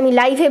 আজ আমি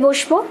লাইভে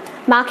বসবো।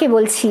 মাকে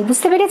বলছি,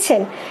 বুঝতে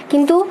পেরেছেন?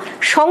 কিন্তু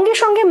সঙ্গে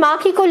সঙ্গে মা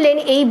কি করলেন,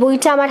 এই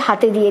বইটা আমার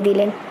হাতে দিয়ে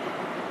দিলেন।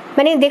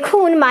 মানে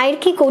দেখুন মায়ের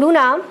কি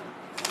করুণা,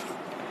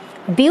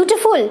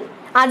 বিউটিফুল।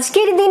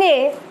 আজকের দিনে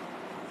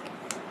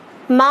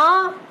মা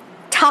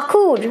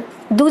ঠাকুর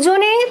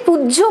দুজনে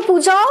পূজ্য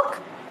পূজক,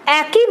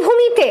 একই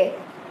ভূমিতে,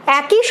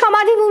 একই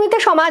সমাধি ভূমিতে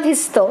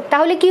সমাধিস্থ।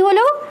 তাহলে কি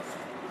হলো?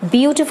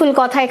 বিউটিফুল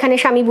কথা এখানে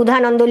স্বামী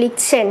বুধানন্দ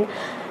লিখছেন,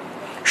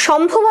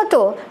 সম্ভবত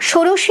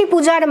ষোড়শী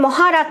পূজার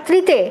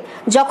মহারাত্রিতে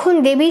যখন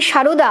দেবী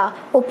শারদা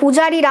ও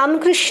পূজারী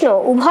রামকৃষ্ণ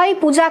উভয়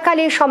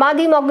পূজাকালে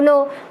সমাধিমগ্ন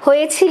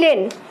হয়েছিলেন,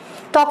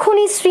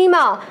 তখনই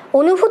শ্রীমা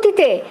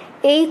অনুভূতিতে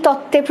এই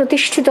তত্ত্বে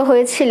প্রতিষ্ঠিত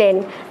হয়েছিলেন,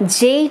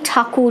 যেই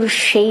ঠাকুর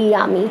সেই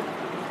আমি।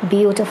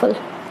 বিউটিফুল।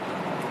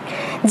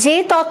 যে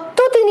তত্ত্ব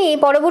তিনি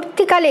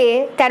পরবর্তীকালে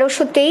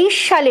 1323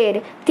 সালের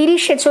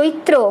 30শে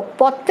চৈত্র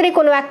পত্রে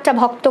কোনো একটা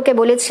ভক্তকে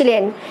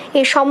বলেছিলেন,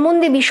 এ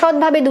সম্বন্ধে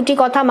বিশদভাবে দুটি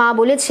কথা মা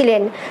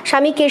বলেছিলেন।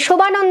 স্বামী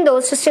কেশবানন্দ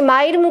শ্রী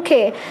মায়ের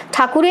মুখে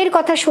ঠাকুরের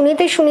কথা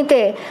শুনিতে শুনিতে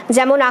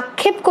যেমন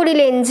আক্ষেপ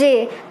করিলেন যে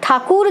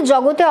ঠাকুর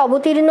জগতে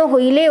অবতীর্ণ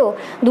হইলেও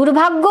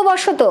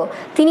দুর্ভাগ্যবশত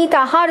তিনি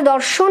তাহার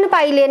দর্শন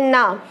পাইলেন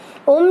না,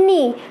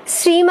 অমনি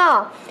শ্রীমা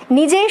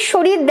নিজের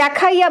শরীর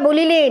দেখাইয়া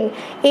বলিলেন,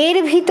 এর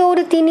ভিতর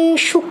তিনি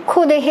সূক্ষ্ম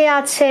দেহে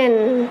আছেন।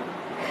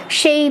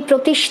 সেই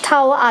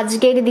প্রতিষ্ঠাও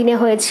আজকের দিনে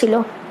হয়েছিল।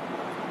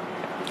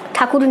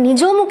 ঠাকুর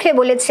নিজ মুখে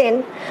বলেছেন,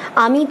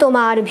 আমি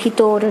তোমার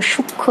ভিতর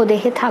সূক্ষ্ম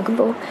দেহে থাকব।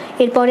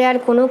 এরপরে আর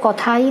কোনো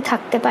কথাই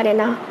থাকতে পারে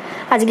না।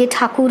 আজকে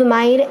ঠাকুর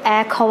মায়ের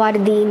এক হওয়ার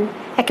দিন,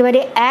 একেবারে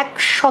এক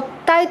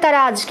সত্তায় তারা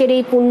আজকের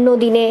এই পুণ্য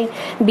দিনে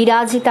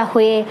বিরাজিতা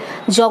হয়ে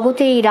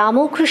জগতে এই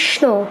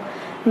রামকৃষ্ণ,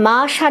 মা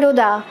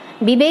শারদা,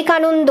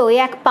 বিবেকানন্দ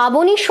এক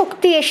পাবনী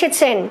শক্তি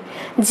এসেছেন,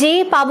 যে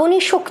পাবনী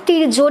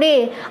শক্তির জোরে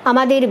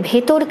আমাদের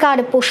ভেতরকার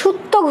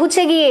পশুত্ব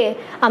ঘুচে গিয়ে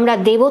আমরা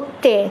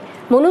দেবত্বে,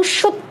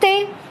 মনুষ্যত্বে,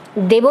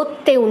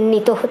 দেবত্বে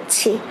উন্নীত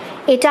হচ্ছি।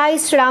 এটাই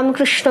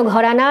শ্রীরামকৃষ্ণ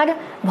ঘরানার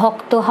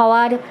ভক্ত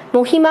হওয়ার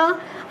মহিমা।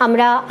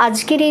 আমরা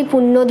আজকের এই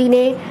পুণ্য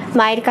দিনে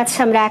মায়ের কাছে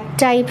আমরা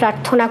একটাই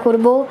প্রার্থনা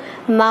করব,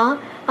 মা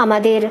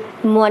আমাদের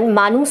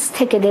মানুষ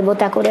থেকে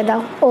দেবতা করে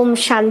দাও। ওম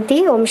শান্তি,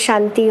 ওম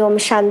শান্তি, ওম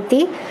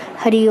শান্তি।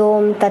 হরি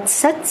ওম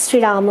তৎসৎ।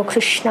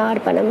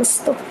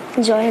 শ্রীরামকৃষ্ণার্পণমস্তু।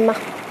 জয় মা।